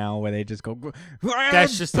blast now, where they just go.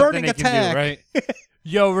 That's just something burning they attack. can do, right?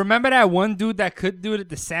 Yo, remember that one dude that could do it,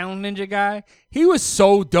 the Sound Ninja guy? He was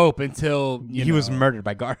so dope until He was murdered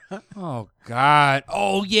by Gar. Oh God!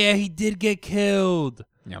 Oh yeah, he did get killed.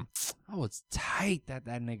 Yeah. I was tight that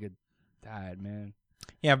nigga died, man.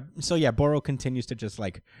 Yeah, so yeah, Boro continues to just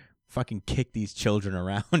like fucking kick these children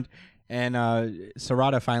around, and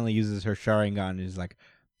Sarada finally uses her Sharingan and is like,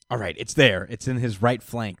 "All right, it's there. It's in his right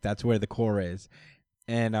flank. That's where the core is."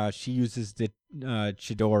 And she uses the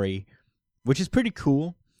Chidori, which is pretty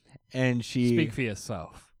cool. And she Speak for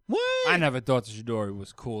yourself. what? I never thought the Chidori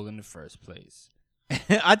was cool in the first place.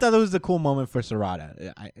 I thought it was a cool moment for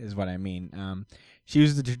Sarada, is what I mean. She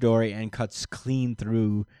uses the Chidori and cuts clean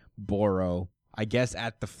through Boro, I guess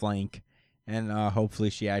at the flank, and hopefully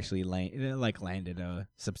she actually landed a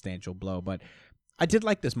substantial blow. But I did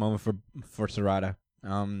like this moment for Sarada.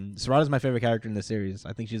 Sarada's my favorite character in the series.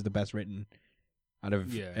 I think she's the best written out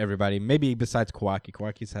of everybody, maybe besides Kawaki.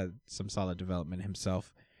 Kawaki's had some solid development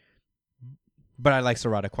himself, but I like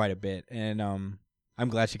Sarada quite a bit, and I'm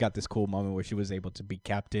glad she got this cool moment where she was able to be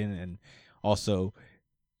captain and also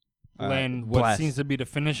Land what blast. seems to be the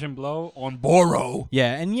finishing blow on Boro.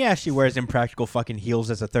 Yeah, and yeah, she wears impractical fucking heels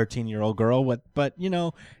as a 13-year-old girl. But you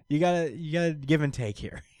know, you gotta give and take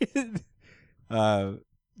here. But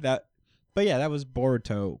yeah, that was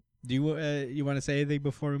Boruto. Do you want to say anything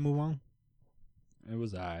before we move on? It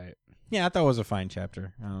was alright. Yeah, I thought it was a fine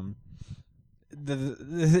chapter.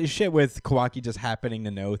 The shit with Kawaki just happening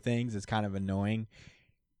to know things is kind of annoying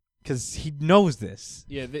because he knows this.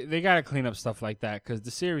 Yeah, they gotta clean up stuff like that because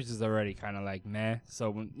the series is already kind of like meh.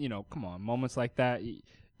 So when come on, moments like that,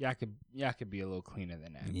 y'all could be a little cleaner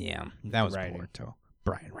than that. Yeah, that was Writing. Boruto.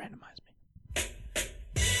 Brian randomized me.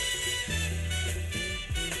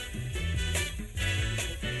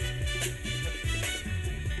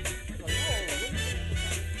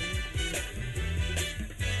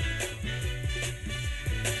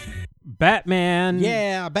 Batman.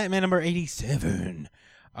 Yeah, Batman number 87.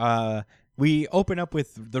 We open up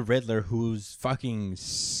with the Riddler, who's fucking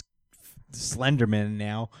Slenderman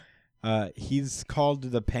now. He's called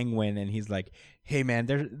the Penguin, and he's like, "Hey man,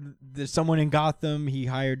 there's someone in Gotham. He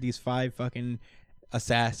hired these 5 fucking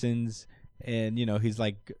assassins, and he's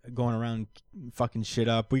like going around fucking shit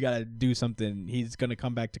up. We gotta do something. He's gonna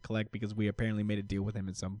come back to collect because we apparently made a deal with him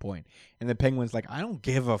at some point." And the Penguin's like, "I don't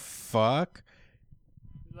give a fuck."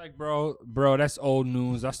 Like, bro, that's old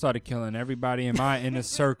news. I started killing everybody in my inner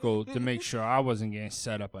circle to make sure I wasn't getting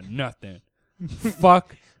set up or nothing.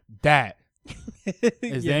 Fuck that.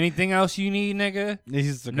 Is there anything else you need, nigga?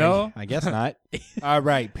 No? I guess not. All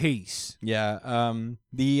right, peace. Yeah.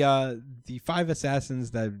 The 5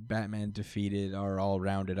 assassins that Batman defeated are all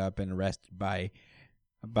rounded up and arrested by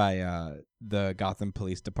the Gotham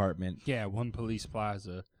Police Department. Yeah, one police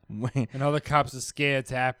plaza. And all the cops are scared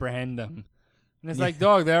to apprehend them. And it's like,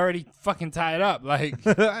 dog, they're already fucking tied up. Like,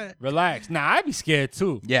 relax. Nah, I'd be scared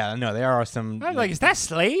too. Yeah, no, there are some. I was like, is that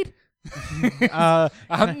Slade?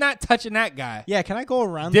 I'm not touching that guy. Yeah, can I go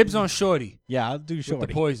around? Dibs on Shorty. Yeah, I'll do Shorty. With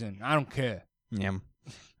the poison. I don't care. Yeah.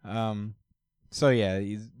 So yeah,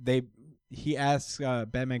 he asks.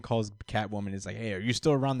 Batman calls Catwoman. He's like, "Hey, are you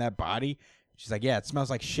still around that body?" She's like, "Yeah, it smells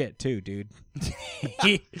like shit too, dude."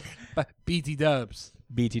 BT Dubs.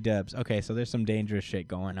 BT Dubs. Okay, so there's some dangerous shit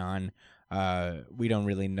going on. We don't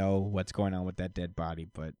really know what's going on with that dead body,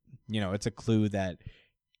 but it's a clue that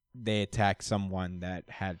they attacked someone that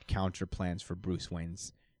had counter plans for Bruce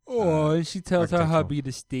Wayne's. And she tells her architectural- hubby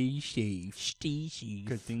to stay safe.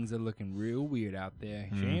 Because things are looking real weird out there.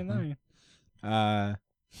 She ain't lying.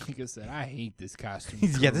 Like I said, I hate this costume.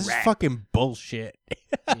 Yeah, this is crap. fucking bullshit.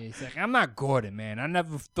 Yeah, he's like, I'm not Gordon, man. I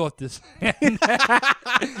never thought this.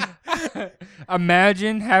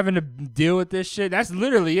 Imagine having to deal with this shit. That's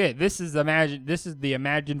literally it. This is the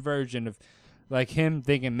imagined version of like him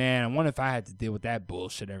thinking, man, I wonder if I had to deal with that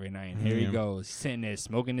bullshit every night. And here he goes, sitting there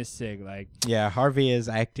smoking his cig. Like, Yeah, Harvey is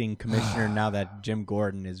acting commissioner now that Jim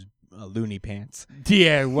Gordon is loony pants.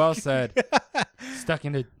 yeah, well said. Stuck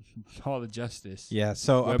in the Hall of Justice. Yeah,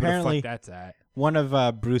 so Wherever apparently the fuck that's at. one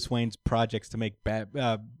of Bruce Wayne's projects to make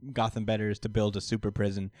Gotham better is to build a super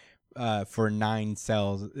prison for 9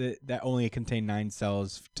 cells that only contain 9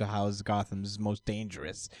 cells to house Gotham's most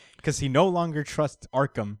dangerous. Because he no longer trusts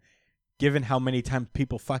Arkham, given how many times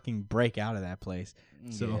people fucking break out of that place.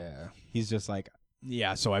 So yeah. he's just like,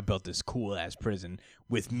 yeah, so I built this cool-ass prison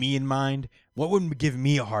with me in mind. What would give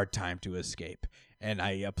me a hard time to escape? And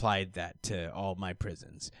I applied that to all my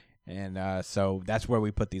prisons. And so that's where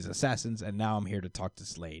we put these assassins, and now I'm here to talk to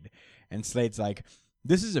Slade. And Slade's like,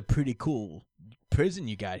 this is a pretty cool prison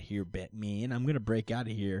you got here, Batman. I'm going to break out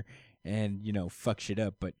of here and, fuck shit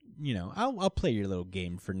up. But, I'll play your little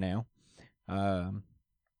game for now.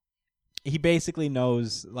 He basically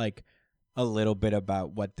knows, like, a little bit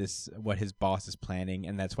about what his boss is planning,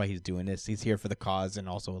 and that's why he's doing this. He's here for the cause and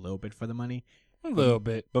also a little bit for the money. A little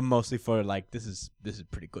bit. But mostly for, like, this is a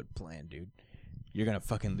pretty good plan, dude. You're going to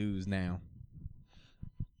fucking lose now.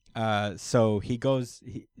 So he goes,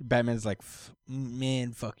 Batman's like,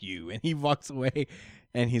 man, fuck you. And he walks away,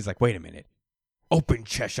 and he's like, wait a minute. Open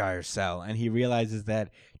Cheshire's cell. And he realizes that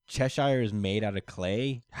Cheshire is made out of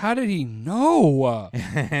clay. How did he know?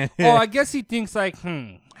 I guess he thinks like,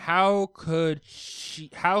 how could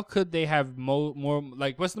they have more,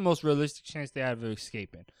 like, what's the most realistic chance they have of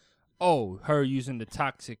escaping? Oh, her using the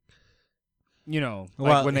toxic,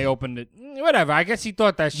 when they opened it, whatever. I guess he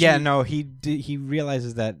thought that. Yeah, no, he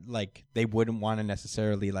realizes that, like, they wouldn't want to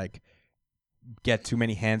necessarily, like, get too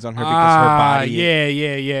many hands on her because her body,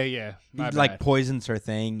 yeah. like, poisons her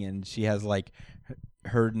thing, and she has, like,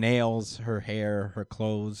 her nails, her hair, her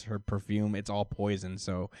clothes, her perfume. It's all poison,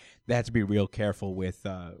 so they had to be real careful with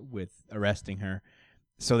arresting her.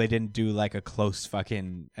 So they didn't do, like, a close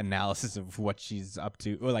fucking analysis of what she's up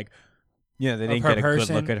to, or, like, they didn't get a good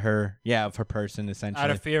look at her. Yeah, of her person, essentially. Out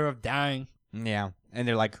of fear of dying. Yeah, and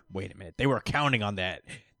they're like, wait a minute, they were counting on that.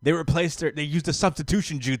 They replaced her. They used a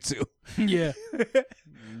substitution jutsu. Yeah.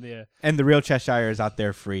 Yeah. And the real Cheshire is out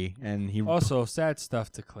there free, and he also sad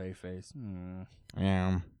stuff to Clayface.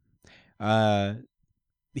 Yeah.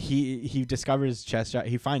 He discovers Cheshire.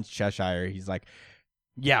 He finds Cheshire. He's like,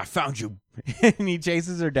 yeah, I found you. And he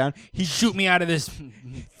chases her down. He shoot me out of this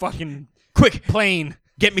fucking quick plane.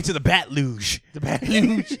 Get me to the Bat Luge. The Bat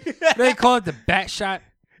Luge. They call it the Bat Shot.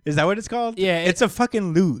 Is that what it's called? Yeah, it's a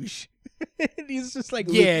fucking luge. He's just like,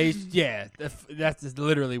 that's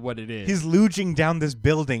literally what it is. He's luging down this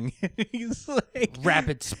building. He's like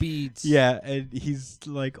rapid speeds. Yeah, and he's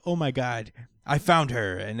like, oh my god, I found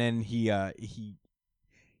her. And then he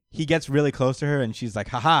gets really close to her, and she's like,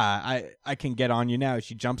 haha, I can get on you now.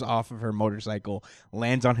 She jumps off of her motorcycle,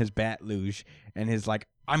 lands on his Bat Luge, and is like,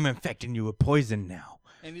 I'm infecting you with poison now.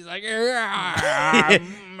 And he's like, my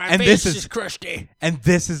and face is crusty. And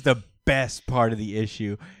this is the best part of the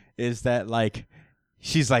issue, is that, like,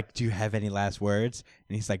 she's like, do you have any last words?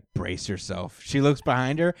 And he's like, brace yourself. She looks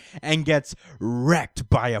behind her and gets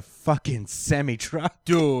wrecked by a fucking semi-truck.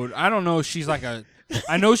 Dude, I don't know if she's like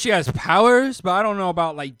I know she has powers, but I don't know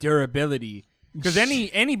about, like, durability. Because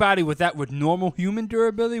anybody with normal human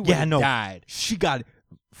durability would have died. She got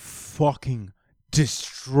fucking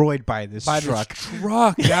destroyed by this truck. This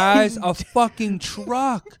truck, guys. A fucking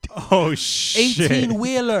truck. Oh, shit.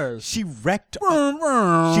 18-wheeler. She wrecked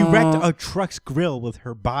a truck's grill with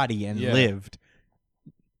her body and lived.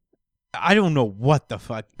 I don't know what the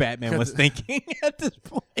fuck Batman was thinking at this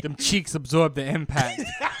point. Them cheeks absorbed the impact.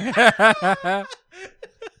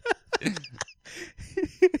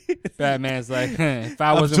 Batman's like, if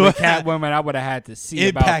I wasn't with Catwoman, I would have had to see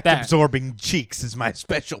about that. Impact absorbing cheeks is my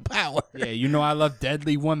special power. Yeah, I love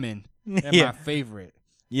deadly women. They're my favorite.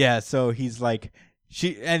 Yeah, so he's like,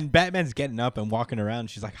 and Batman's getting up and walking around.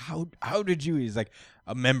 She's like, how did you? He's like,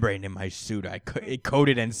 a membrane in my suit. It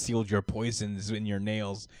coated and sealed your poisons in your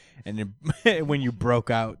nails, and when you broke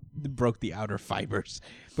the outer fibers.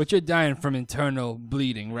 But you're dying from internal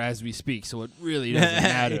bleeding as we speak, so it really doesn't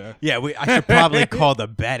matter. Yeah, I should probably call the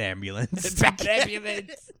Bat Ambulance. The Bat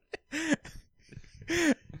Ambulance.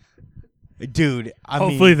 Dude,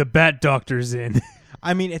 hopefully the Bat Doctor's in.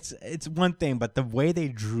 I mean, it's one thing, but the way they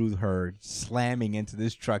drew her slamming into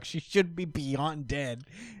this truck, she should be beyond dead.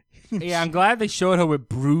 Yeah, I'm glad they showed her with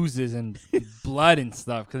bruises and blood and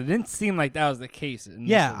stuff, because it didn't seem like that was the case.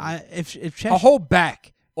 Yeah, if a whole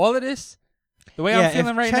back, all of this, the way I'm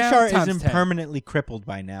feeling right now, Cheshire isn't permanently crippled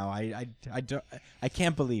by now. I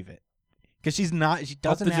can't believe it, because she's not. She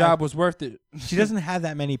doesn't. Hope the job was worth it. She doesn't have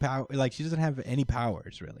that many power. Like, she doesn't have any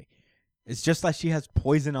powers really. It's just like she has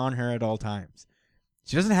poison on her at all times.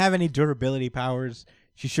 She doesn't have any durability powers.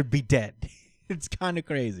 She should be dead. It's kind of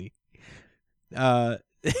crazy. But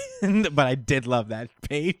I did love that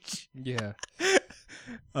page. Yeah.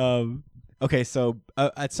 Okay, so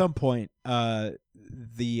at some point,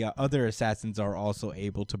 the other assassins are also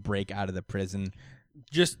able to break out of the prison.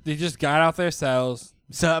 They just got out their cells.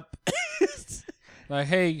 Sup? Like,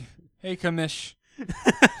 hey, Kamish.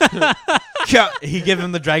 He gave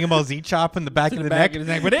him the Dragon Ball Z chop in the back of the neck. But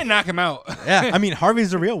they didn't knock him out. Yeah, I mean,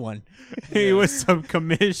 Harvey's a real one. He was some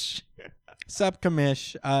commish. Sup,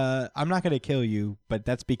 Kamish. I'm not gonna kill you, but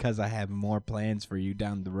that's because I have more plans for you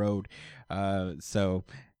down the road. So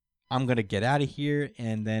I'm gonna get out of here,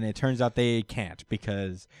 and then it turns out they can't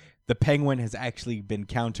because the Penguin has actually been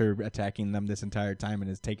counter-attacking them this entire time and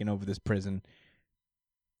has taken over this prison.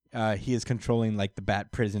 He is controlling like the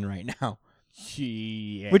Bat prison right now,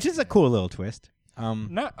 Yeah. which is a cool little twist.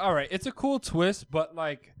 Not all right. It's a cool twist, but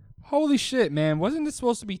like, holy shit, man! Wasn't this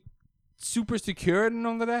supposed to be super secured and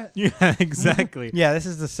all of that? Yeah, exactly. Yeah, this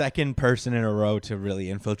is the second person in a row to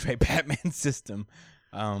really infiltrate Batman's system.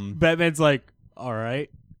 Batman's like, all right.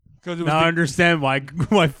 Because it was Now I understand why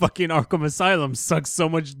fucking Arkham Asylum sucks so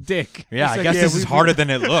much dick. Yeah, It's I like, guess yeah, this is harder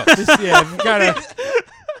than it looks. yeah, we gotta.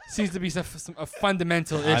 Seems to be a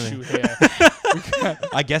fundamental issue here.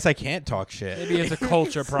 I guess I can't talk shit. Maybe it's a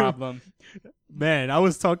culture problem. Man, I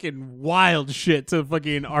was talking wild shit to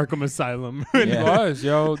fucking Arkham Asylum. Yeah. It was,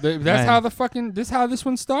 yo. That's Man. how how this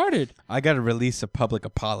one started. I got to release a public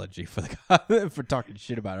apology for the for talking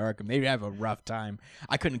shit about Arkham. Maybe I have a rough time.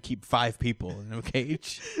 I couldn't keep 5 people in a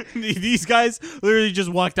cage. These guys literally just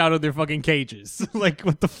walked out of their fucking cages. Like,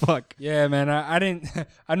 what the fuck? Yeah, man. I didn't.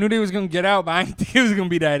 I knew they was gonna get out, but I didn't think it was gonna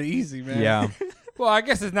be that easy, man. Yeah. Well, I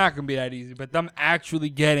guess it's not gonna be that easy, but them actually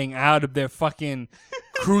getting out of their fucking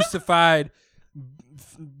crucified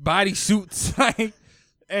body suits, like.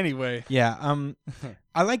 Anyway. Yeah.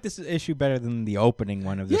 I like this issue better than the opening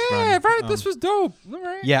one of this run. Yeah, right. This was dope. All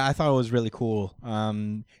right. Yeah, I thought it was really cool.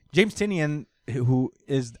 James Tynion, who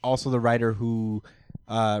is also the writer who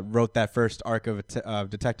wrote that first arc of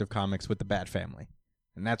Detective Comics with the Bat Family,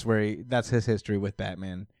 and that's his history with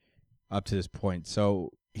Batman up to this point.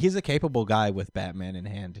 So he's a capable guy with Batman in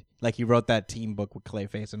hand. Like, he wrote that team book with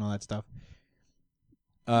Clayface and all that stuff.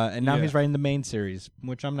 And now Yeah. he's writing the main series,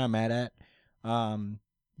 which I'm not mad at.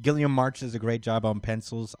 Gilliam March does a great job on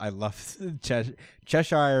pencils. I love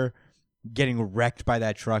Cheshire getting wrecked by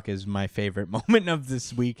that truck is my favorite moment of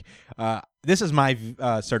this week. This is my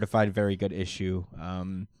certified very good issue.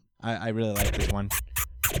 I really like this one.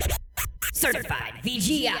 Certified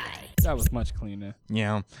VGI. That was much cleaner.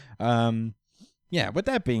 Yeah. Yeah, with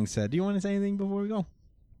that being said, do you want to say anything before we go?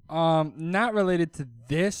 Not related to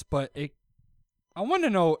this, but I want to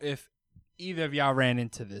know if either of y'all ran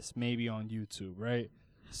into this, maybe on YouTube, right?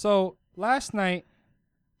 So last night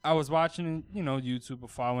I was watching, YouTube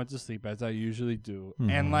before I went to sleep, as I usually do,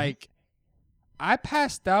 and like I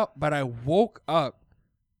passed out, but I woke up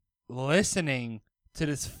listening to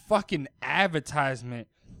this fucking advertisement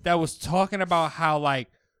that was talking about how like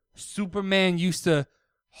Superman used to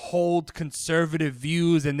hold conservative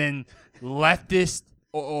views, and then leftists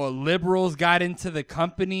or liberals got into the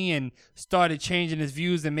company and started changing his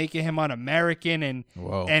views and making him un-American, and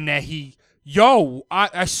Whoa. and that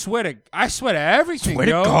I swear to everything, Swear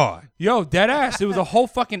to yo. God. Yo, dead ass. It was a whole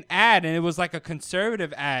fucking ad, and it was like a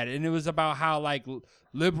conservative ad, and it was about how like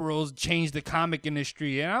liberals changed the comic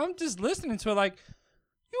industry, and I'm just listening to it like,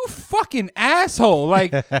 you fucking asshole.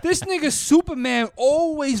 Like, this nigga Superman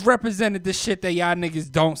always represented the shit that y'all niggas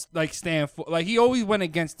don't like stand for. Like, he always went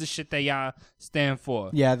against the shit that y'all stand for.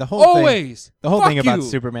 Yeah, the whole Always. thing. The whole Fuck thing about you.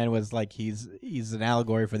 Superman was like he's an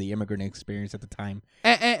allegory for the immigrant experience at the time.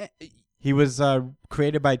 And He was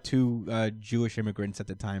created by 2 Jewish immigrants at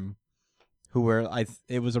the time, who were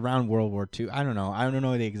it was around World War II. I don't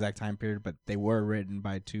know the exact time period, but they were written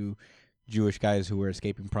by 2 Jewish guys who were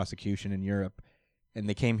escaping prosecution in Europe, and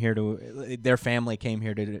they came here their family came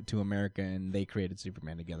here to America, and they created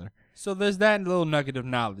Superman together. so there's that little nugget of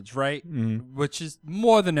knowledge, right? Mm-hmm. Which is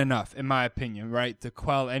more than enough, in my opinion, right? To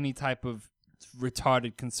quell any type of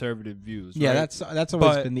retarded conservative views. Yeah, right? that's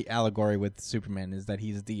always But- been the allegory with Superman, is that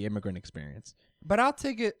he's the immigrant experience. But I'll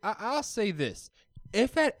take it. I'll say this: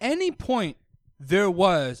 if at any point there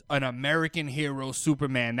was an American hero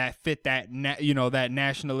Superman that fit that that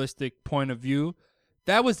nationalistic point of view,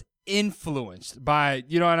 that was influenced by,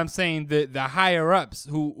 you know what I'm saying, the higher ups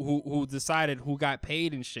who decided who got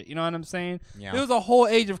paid and shit. You know what I'm saying? Yeah. There was a whole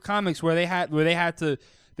age of comics where they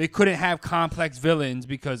couldn't have complex villains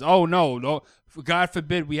because no, God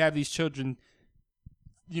forbid we have these children,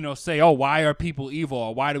 say, oh, why are people evil,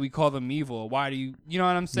 or why do we call them evil, or why do you know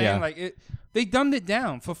what I'm saying? Yeah. Like, they dumbed it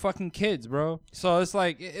down for fucking kids, bro. So it's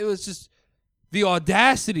like it was just the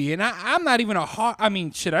audacity, and I'm not even I do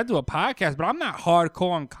a podcast, but I'm not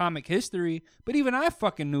hardcore on comic history, but even I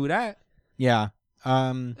fucking knew that. Yeah.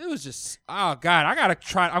 It was just, oh God,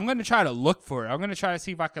 I'm going to try to look for it. I'm going to try to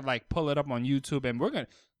see if I could like pull it up on YouTube, and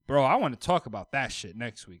I want to talk about that shit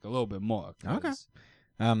next week a little bit more. 'Cause Okay.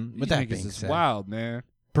 these With that niggas being is said, wild, man.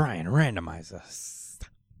 Brian, randomize us.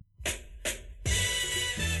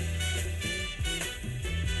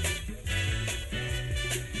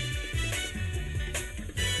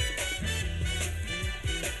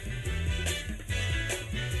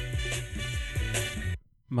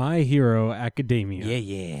 My Hero Academia.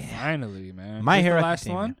 yeah. Finally, man. My Who's Hero the last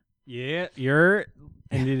Academia. one? Yeah, you're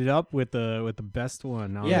ended up with the best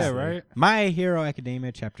one. Honestly. Yeah, right. My Hero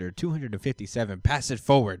Academia, chapter 257. Pass it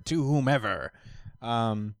forward to whomever.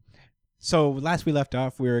 So last we left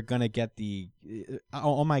off, we were gonna get the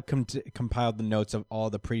All Might compiled the notes of all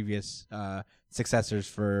the previous successors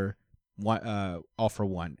for one, All for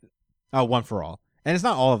One, One for All, and it's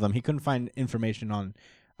not all of them. He couldn't find information on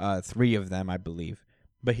 3 of them, I believe,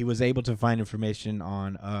 but he was able to find information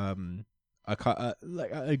on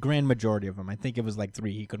a grand majority of them. I think it was like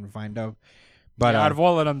 3 he couldn't find out. But Yeah, out of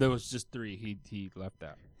all of them, there was just 3 he left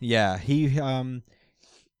out. yeah, he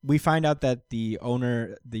we find out that the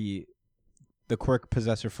owner, the quirk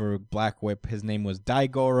possessor for Black Whip, his name was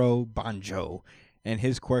Daigoro Banjo, and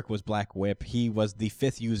his quirk was Black Whip. He was the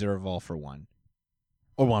 5th user of All for One,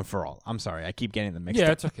 or One for All. I'm sorry, I keep getting them mixed Yeah,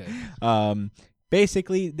 up. it's okay.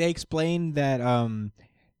 Basically, they explained that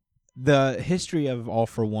the history of All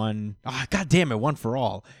for One, God damn it, One for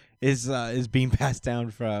All is being passed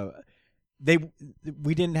down from. They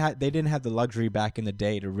didn't have the luxury back in the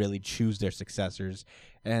day to really choose their successors,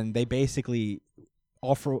 and they basically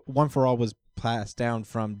One for All was passed down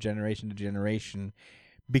from generation to generation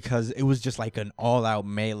because it was just like an all-out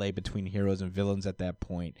melee between heroes and villains at that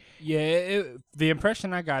point. Yeah, the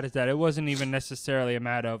impression I got is that it wasn't even necessarily a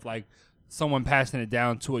matter of like someone passing it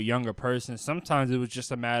down to a younger person. Sometimes it was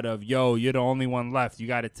just a matter of, yo, you're the only one left. You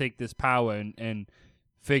got to take this power and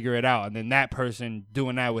figure it out. And then that person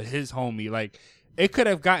doing that with his homie, like it could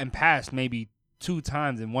have gotten passed maybe 2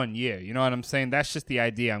 times in 1 year. You know what I'm saying? That's just the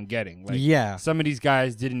idea I'm getting. Like, Yeah. some of these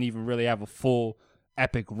guys didn't even really have a full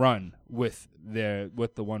epic run with the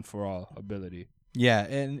One for All ability. Yeah,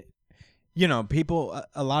 and people,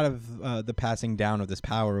 a lot of the passing down of this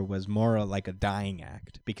power was more like a dying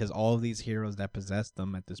act because all of these heroes that possessed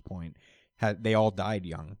them at this point they all died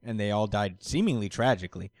young, and they all died seemingly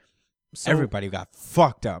tragically. So, Everybody got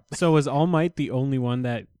fucked up. So was All Might the only one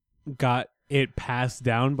that got it passed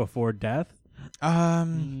down before death?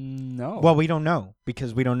 No. Well, we don't know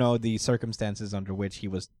because we don't know the circumstances under which he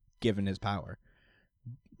was given his power.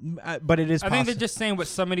 But it is I think they're just saying with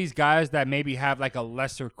some of these guys that maybe have like a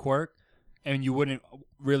lesser quirk, and you wouldn't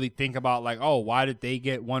really think about like, oh, why did they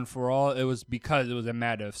get One for All? It was because it was a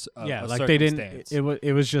matter of Yeah, a like they didn't.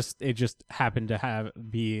 circumstance. It just happened to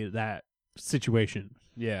be that situation.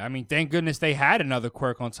 Yeah, I mean, thank goodness they had another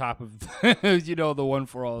quirk on top of the One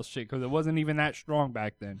for All shit because it wasn't even that strong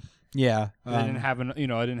back then. Yeah. It didn't have it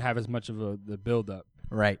didn't have as much of the build up.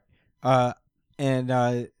 Right.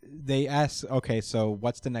 And they ask, okay, so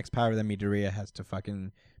what's the next power that Midoriya has to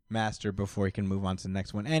fucking master before he can move on to the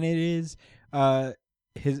next one? And it is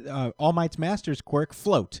his All Might's master's quirk,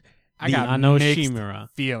 Float. I got Nano mixed Shimura.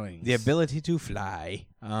 feelings. The ability to fly.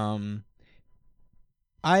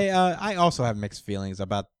 I also have mixed feelings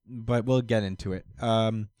about, but we'll get into it.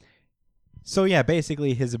 So yeah,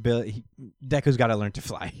 basically his ability, Deku's got to learn to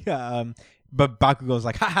fly. But Bakugo's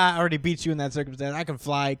like, haha, I already beat you in that circumstance. I can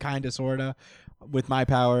fly, kind of, sort of, with my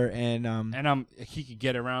power. And he could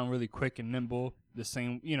get around really quick and nimble. The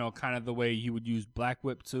same, kind of the way he would use Black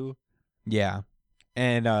Whip too. yeah.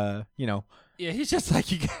 And, Yeah, he's just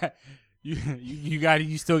like,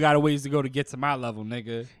 you still got a ways to go to get to my level,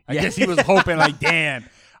 nigga. I guess he was hoping like, damn,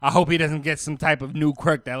 I hope he doesn't get some type of new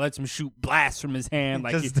quirk that lets him shoot blasts from his hand.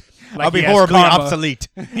 Like, I'll be he has horribly karma. obsolete.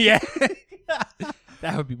 Yeah,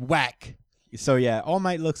 that would be whack. So yeah, All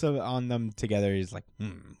Might looks on them together. He's like,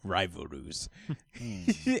 rivalries.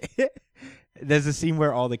 There's a scene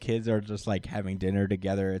where all the kids are just like having dinner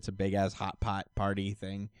together. It's a big ass hot pot party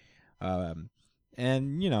thing. And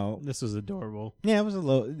This was adorable. yeah, it was a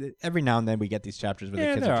little. Every now and then we get these chapters where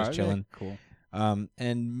the kids are just chilling. Cool.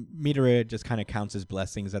 And Midoriya just kind of counts his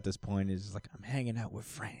blessings at this point. He's just like, I'm hanging out with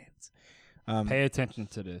friends. Pay attention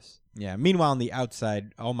to this. Yeah. Meanwhile, on the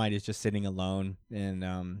outside, All Might is just sitting alone,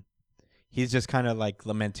 and he's just kind of like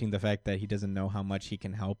lamenting the fact that he doesn't know how much he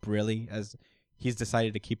can help. Really, as he's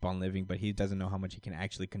decided to keep on living, but he doesn't know how much he can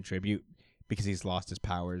actually contribute because he's lost his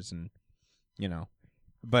powers, and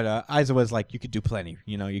But Aizawa's like, you could do plenty.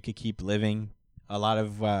 You could keep living.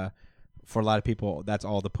 For a lot of people, that's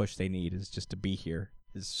all the push they need is just to be here,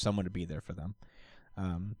 is someone to be there for them.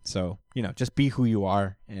 So just be who you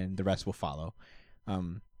are, and the rest will follow.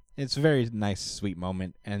 It's a very nice, sweet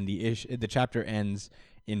moment, and the chapter ends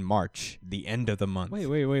in March, the end of the month.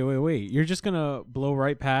 Wait. You're just gonna blow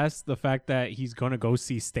right past the fact that he's gonna go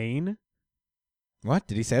see Stain? What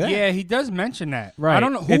did he say that? Yeah, he does mention that. Right. I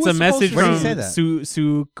don't know. Who It's was a message Where did from he say that?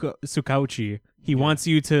 Sukauchi. He wants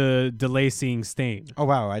you to delay seeing Stain. Oh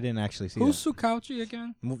wow, I didn't actually see Who's that. Sukauchi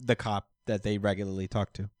again? The cop that they regularly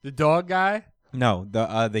talk to. The dog guy. No,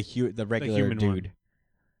 the regular human dude. one.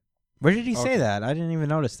 Where did he say Okay. that? I didn't even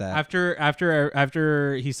notice that.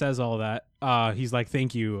 After he says all that, he's like,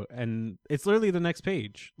 "Thank you," and it's literally the next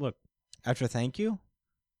page. Look, After thank you?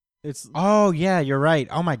 it's Oh yeah, you're right.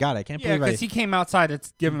 Oh my god, I can't Yeah, believe I. because he came outside to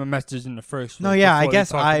give him a message in the first. No, week yeah, I before he guess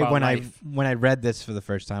talked about when life. I read this for the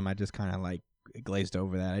first time, I just kind of like glazed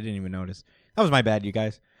over that. I didn't even notice. That was my bad, you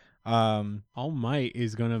guys. All Might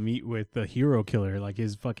is gonna meet with the hero killer, like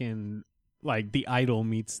his fucking like the idol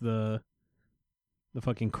meets the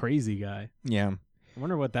fucking crazy guy. Yeah, I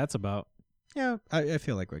wonder what that's about. yeah, I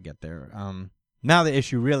feel like we'll get there. Now the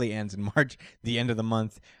issue really ends in March, the end of the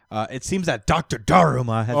month. It seems that Dr.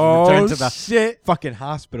 Daruma has returned to the shit! fucking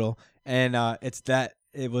hospital, and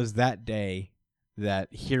it was that day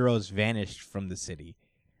that heroes vanished from the city.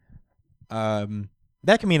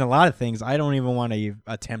 That can mean a lot of things. I don't even want to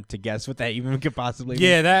attempt to guess what that even could possibly mean.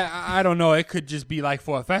 Yeah, that I don't know. It could just be like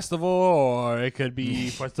for a festival, or it could be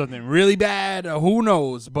for something really bad, or who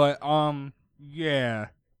knows. But yeah,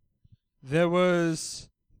 there was.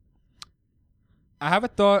 I have a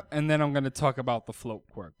thought, and then I'm gonna talk about the float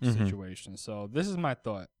quirk situation. So this is my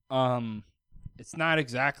thought. It's not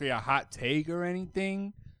exactly a hot take or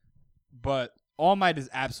anything, but All Might is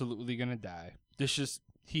absolutely gonna die.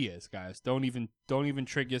 He is, guys. Don't even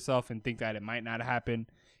trick yourself and think that it might not happen.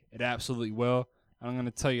 It absolutely will. I'm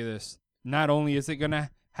gonna tell you this. Not only is it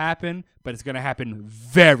gonna happen, but it's gonna happen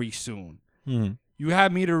very soon. You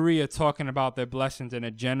have Midoriya talking about their blessings and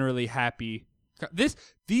a generally happy.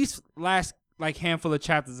 These last like handful of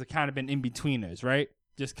chapters have kind of been in betweeners, right?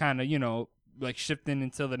 Just kind of like shifting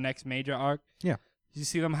until the next major arc. Yeah. You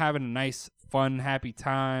see them having a nice, fun, happy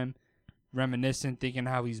time, reminiscing, thinking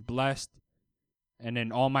how he's blessed, and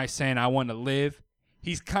then All Might saying, "I want to live."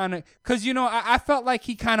 He's kind of because I felt like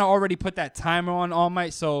he kind of already put that timer on All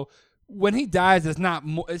Might, so when he dies, it's not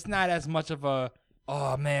as much of a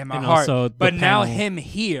oh man, my And heart. also the But now panel- him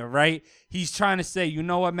here, right? He's trying to say, you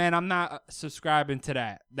know what, man, I'm not subscribing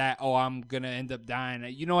to that. I'm gonna end up dying.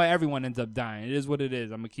 You know what? Everyone ends up dying. It is what it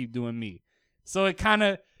is. I'm gonna keep doing me. So it kind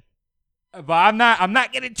of, but I'm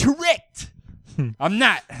not getting tricked. I'm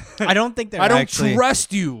not. I don't think they're I don't actually.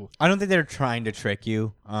 trust you. I don't think they're trying to trick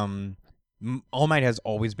you. All Might has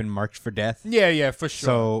always been marked for death. Yeah, for sure.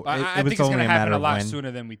 So I it think was it's only gonna a happen matter a of lot when. sooner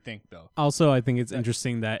than we think, though. Also, I think it's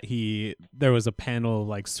interesting that there was a panel of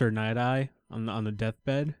like Sir Night Eye on the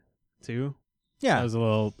deathbed too. That Yeah,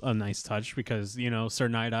 was a nice touch because Sir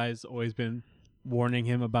Night Eye's always been warning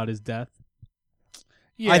him about his death.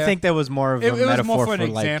 Yeah, I think that was more of a it was metaphor more for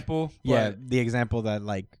an like example. yeah, but the example that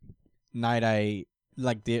like Night Eye,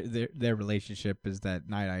 like their relationship is that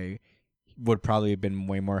Night Eye would probably have been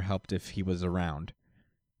way more helped if he was around.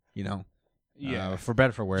 yeah. For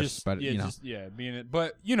better for worse, Just, but being it.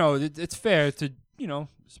 But it's fair to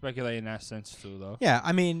speculate in that sense too, though. yeah.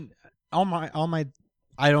 I mean, all my,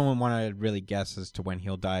 I don't want to really guess as to when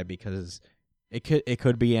he'll die because it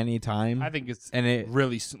could be any time. I think it's and it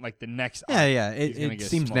really soon, like the next. yeah arc, yeah he's gonna it get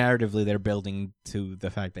seems smoked. narratively they're building to the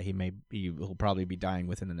fact that he'll probably be dying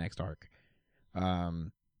within the next arc.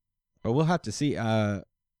 But we'll have to see.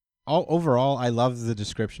 Overall, I love the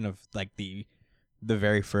description of like the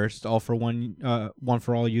very first All for One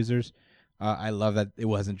for All users. I love that it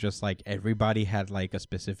wasn't just like everybody had like a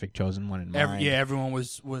specific chosen one in mind. Everyone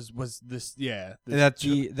was this. Yeah,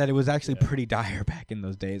 That it was actually pretty dire back in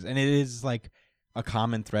those days, and it is like a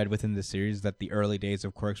common thread within the series that the early days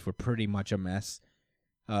of Quirks were pretty much a mess.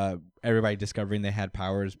 Everybody discovering they had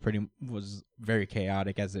powers was very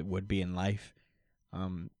chaotic, as it would be in life.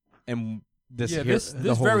 And this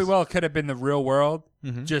very well could have been the real world,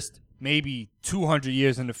 Mhm. just maybe 200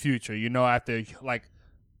 years in the future. After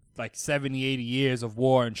like 70, 80 years of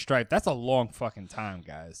war and strife. That's a long fucking time,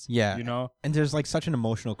 guys. Yeah. And there's like such an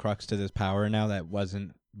emotional crux to this power now that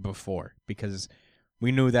wasn't before, because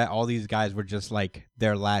we knew that all these guys were just like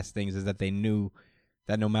their last things is that they knew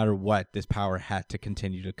that no matter what, this power had to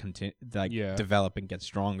continue to develop and get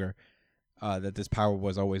stronger. That this power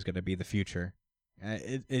was always going to be the future.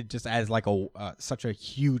 It just adds like such a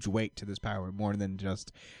huge weight to this power, more than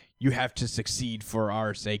just you have to succeed for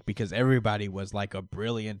our sake, because everybody was like a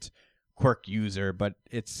brilliant quirk user, but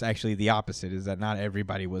it's actually the opposite, is that not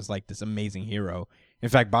everybody was like this amazing hero. In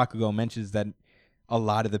fact, Bakugo mentions that a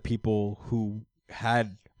lot of the people who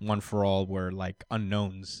had One for All were like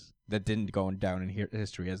unknowns that didn't go down in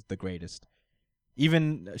history as the greatest.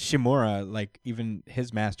 Even Shimura, like even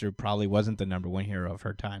his master probably wasn't the number one hero of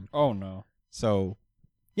her time. Oh no. So,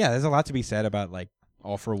 yeah, there's a lot to be said about like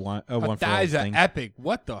All for One, One for All thighs are thing. epic.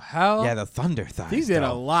 What the hell? Yeah, the thunder thighs. These did a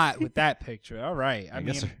though. lot with that picture. All right. I I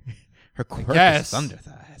guess mean, her quirk guess. is thunder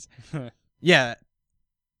thighs. Yeah,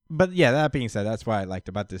 But yeah, that being said, that's what I liked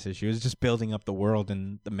about this issue is just building up the world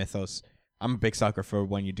and the mythos. I'm a big sucker for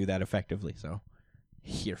when you do that effectively, so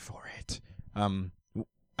here for it.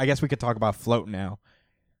 I guess we could talk about Float now.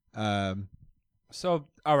 So,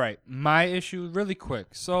 all right, my issue really quick.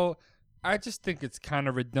 So, I just think it's kind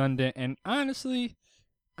of redundant, and honestly,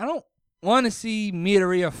 I don't want to see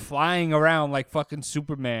Midoriya flying around like fucking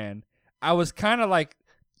Superman. I was kind of like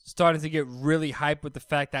starting to get really hyped with the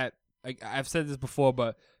fact that, like, I've said this before,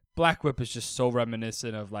 but Black Whip is just so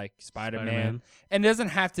reminiscent of like Spider-Man. And it doesn't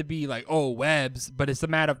have to be like, oh, webs, but it's a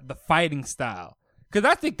matter of the fighting style. Because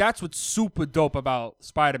I think that's what's super dope about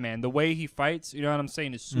Spider-Man. The way he fights, you know what I'm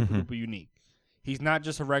saying, is super duper unique. He's not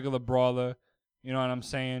just a regular brawler. You know what I'm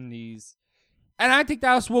saying? And I think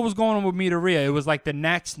that's what was going on with Midoriya. It was like the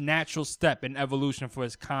next natural step in evolution for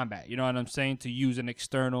his combat. You know what I'm saying? To use an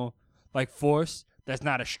external like force that's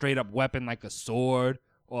not a straight up weapon like a sword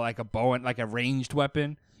or like a bow and like a ranged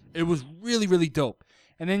weapon. It was really, really dope.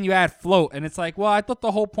 And then you add Float, and it's like, well, I thought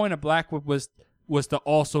the whole point of Black Whip was to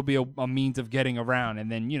also be a means of getting around,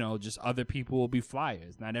 and then, you know, just other people will be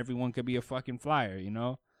flyers. Not everyone could be a fucking flyer, you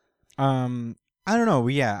know? I don't know.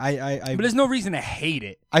 Yeah, I But there's no reason to hate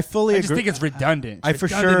it. I fully I agree. just think it's redundant. I It's for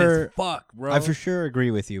redundant sure- as fuck, bro. I for sure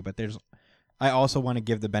agree with you, but I also want to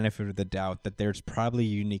give the benefit of the doubt that there's probably a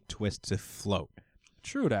unique twist to Float.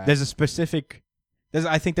 True that.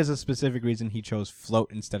 I think there's a specific reason he chose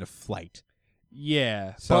Float instead of Flight.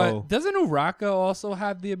 Yeah. So- but doesn't Uraka also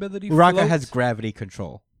have the ability Uraka float? has gravity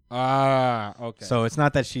control. Ah, okay. So it's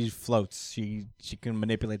not that she floats. She can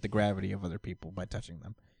manipulate the gravity of other people by touching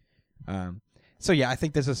them. So yeah, I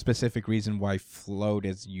think there's a specific reason why Float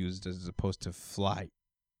is used as opposed to Flight.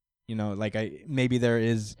 You know, like maybe there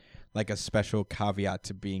is like a special caveat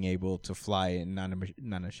to being able to fly in Nana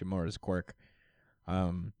Shimura's quirk.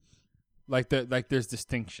 Like there's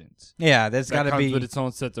distinctions. Yeah, there's That got to comes be. with its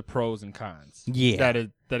own sets of pros and cons. Yeah.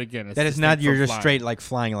 That again. Is That is not distinct you're from just flying. straight like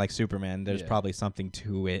flying like Superman. There's Yeah. probably something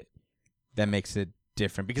to it that makes it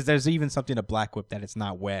different because there's even something to Black Whip that it's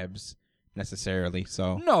not webs necessarily.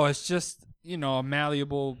 So No, it's just, you know, a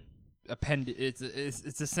malleable appendage. It's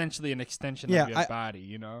essentially an extension Yeah, of your body,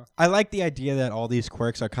 you know. I like the idea that all these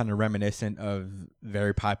quirks are kind of reminiscent of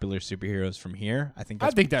very popular superheroes from here. I think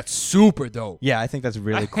that's super dope. yeah, I think that's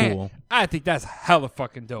really cool. I think that's hella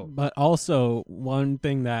fucking dope. But also, one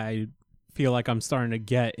thing that I feel like I'm starting to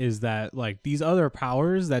get is that like these other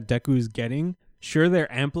powers that Deku's getting, sure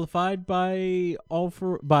they're amplified by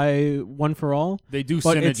One for All. They do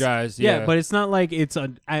but it's- synergize. Yeah, but it's not like it's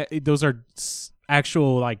those are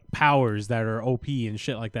actual like powers that are OP and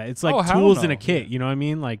shit like that. It's like Oh, hell tools in no. a kit, you know what I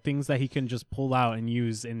mean? Like things that he can just pull out and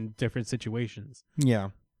use in different situations. Yeah.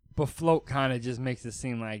 But Float kind of just makes it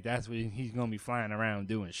seem like that's what he's gonna be flying around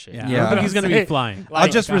doing shit. Yeah, Yeah. I don't think You he's know gonna what I'm be flying. I'll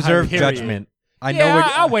just reserve period. judgment. I Yeah, know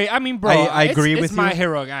I'll wait. I mean, bro, I agree it's with My you.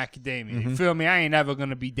 Hero Academia. You feel me? I ain't ever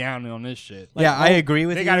gonna be down on this shit. Yeah, I agree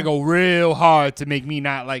with They you. gotta go real hard to make me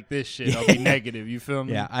not like this shit or be negative. You feel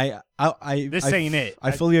me? Yeah, This I ain't it. I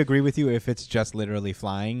fully agree with you if it's just literally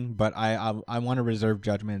flying, but I want to reserve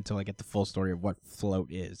judgment until I get the full story of what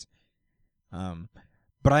Float is.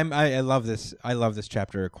 But I love this. I love this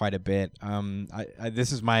chapter quite a bit.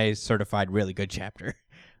 This is my certified really good chapter.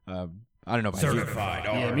 I don't know about you. Certified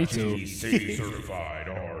Yeah, me too. RGC. Certified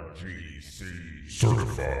RGC.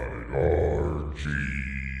 Certified RGC.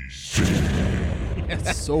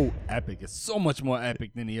 It's so epic. It's so much more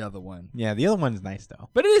epic than the other one. Yeah, the other one's nice though.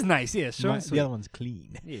 But it is nice. Yeah, sure. The other one's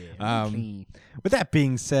clean. Yeah, clean. With that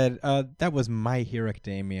being said, that was My Hero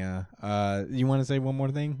Academia. You want to say one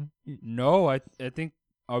more thing? No, I think.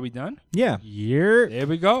 Are we done? Yeah. There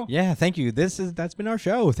we go. Yeah, thank you. That's been our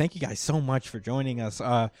show. Thank you guys so much for joining us.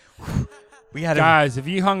 We had Guys, if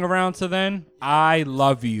you hung around to then, I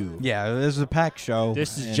love you. yeah, this is a packed show.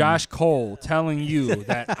 This is and- Josh Cole telling you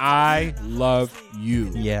that I love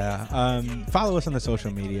you. Yeah. Follow us on the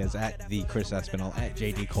social medias at the Chris Espinal, at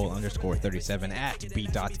JDCole_37, at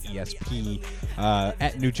B.ESP,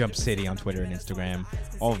 at New Jump City on Twitter and Instagram.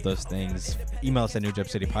 All of those things. Email us at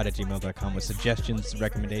newjumpcitypod@gmail.com with suggestions,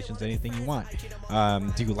 recommendations, anything you want.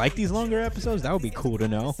 Do you like these longer episodes? That would be cool to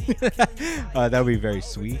know. That would be very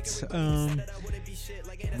sweet.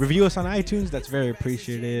 Review us on iTunes. That's very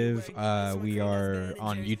appreciative. We are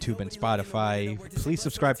on YouTube and Spotify. Please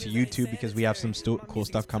subscribe to YouTube because we have some cool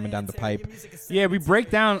stuff coming down the pipe. Yeah, we break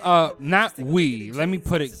down, not we. Let me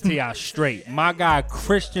put it to y'all straight. My guy,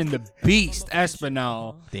 Christian the Beast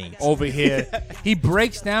Espinal Thanks. over here. He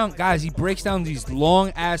breaks down these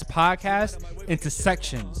long-ass podcasts into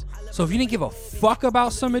sections. So if you didn't give a fuck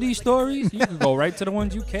about some of these stories, you can go right to the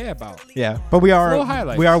ones you care about. Yeah, but we Little are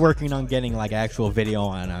highlights. working on getting like actual video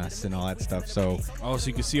on us and all that stuff. So Oh, so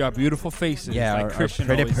you can see our beautiful faces. yeah, like our Christian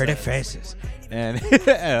pretty always says. faces, and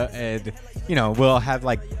and you know we'll have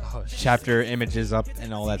like chapter images up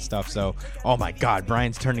and all that stuff. So oh my God,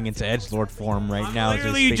 Brian's turning into edgelord form right now.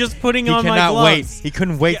 literally He- just putting he on my cannot wait. gloves. He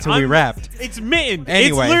couldn't wait till we wrapped. It's mitten.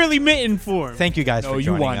 Anyway. It's literally mitten form. Thank you guys No, for you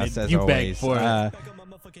joining wanted- us as you always. begged for it.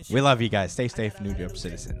 We love you guys. Stay safe, New Jump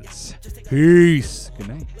citizens. Peace. Good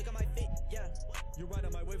night. Look at my feet, yeah. You right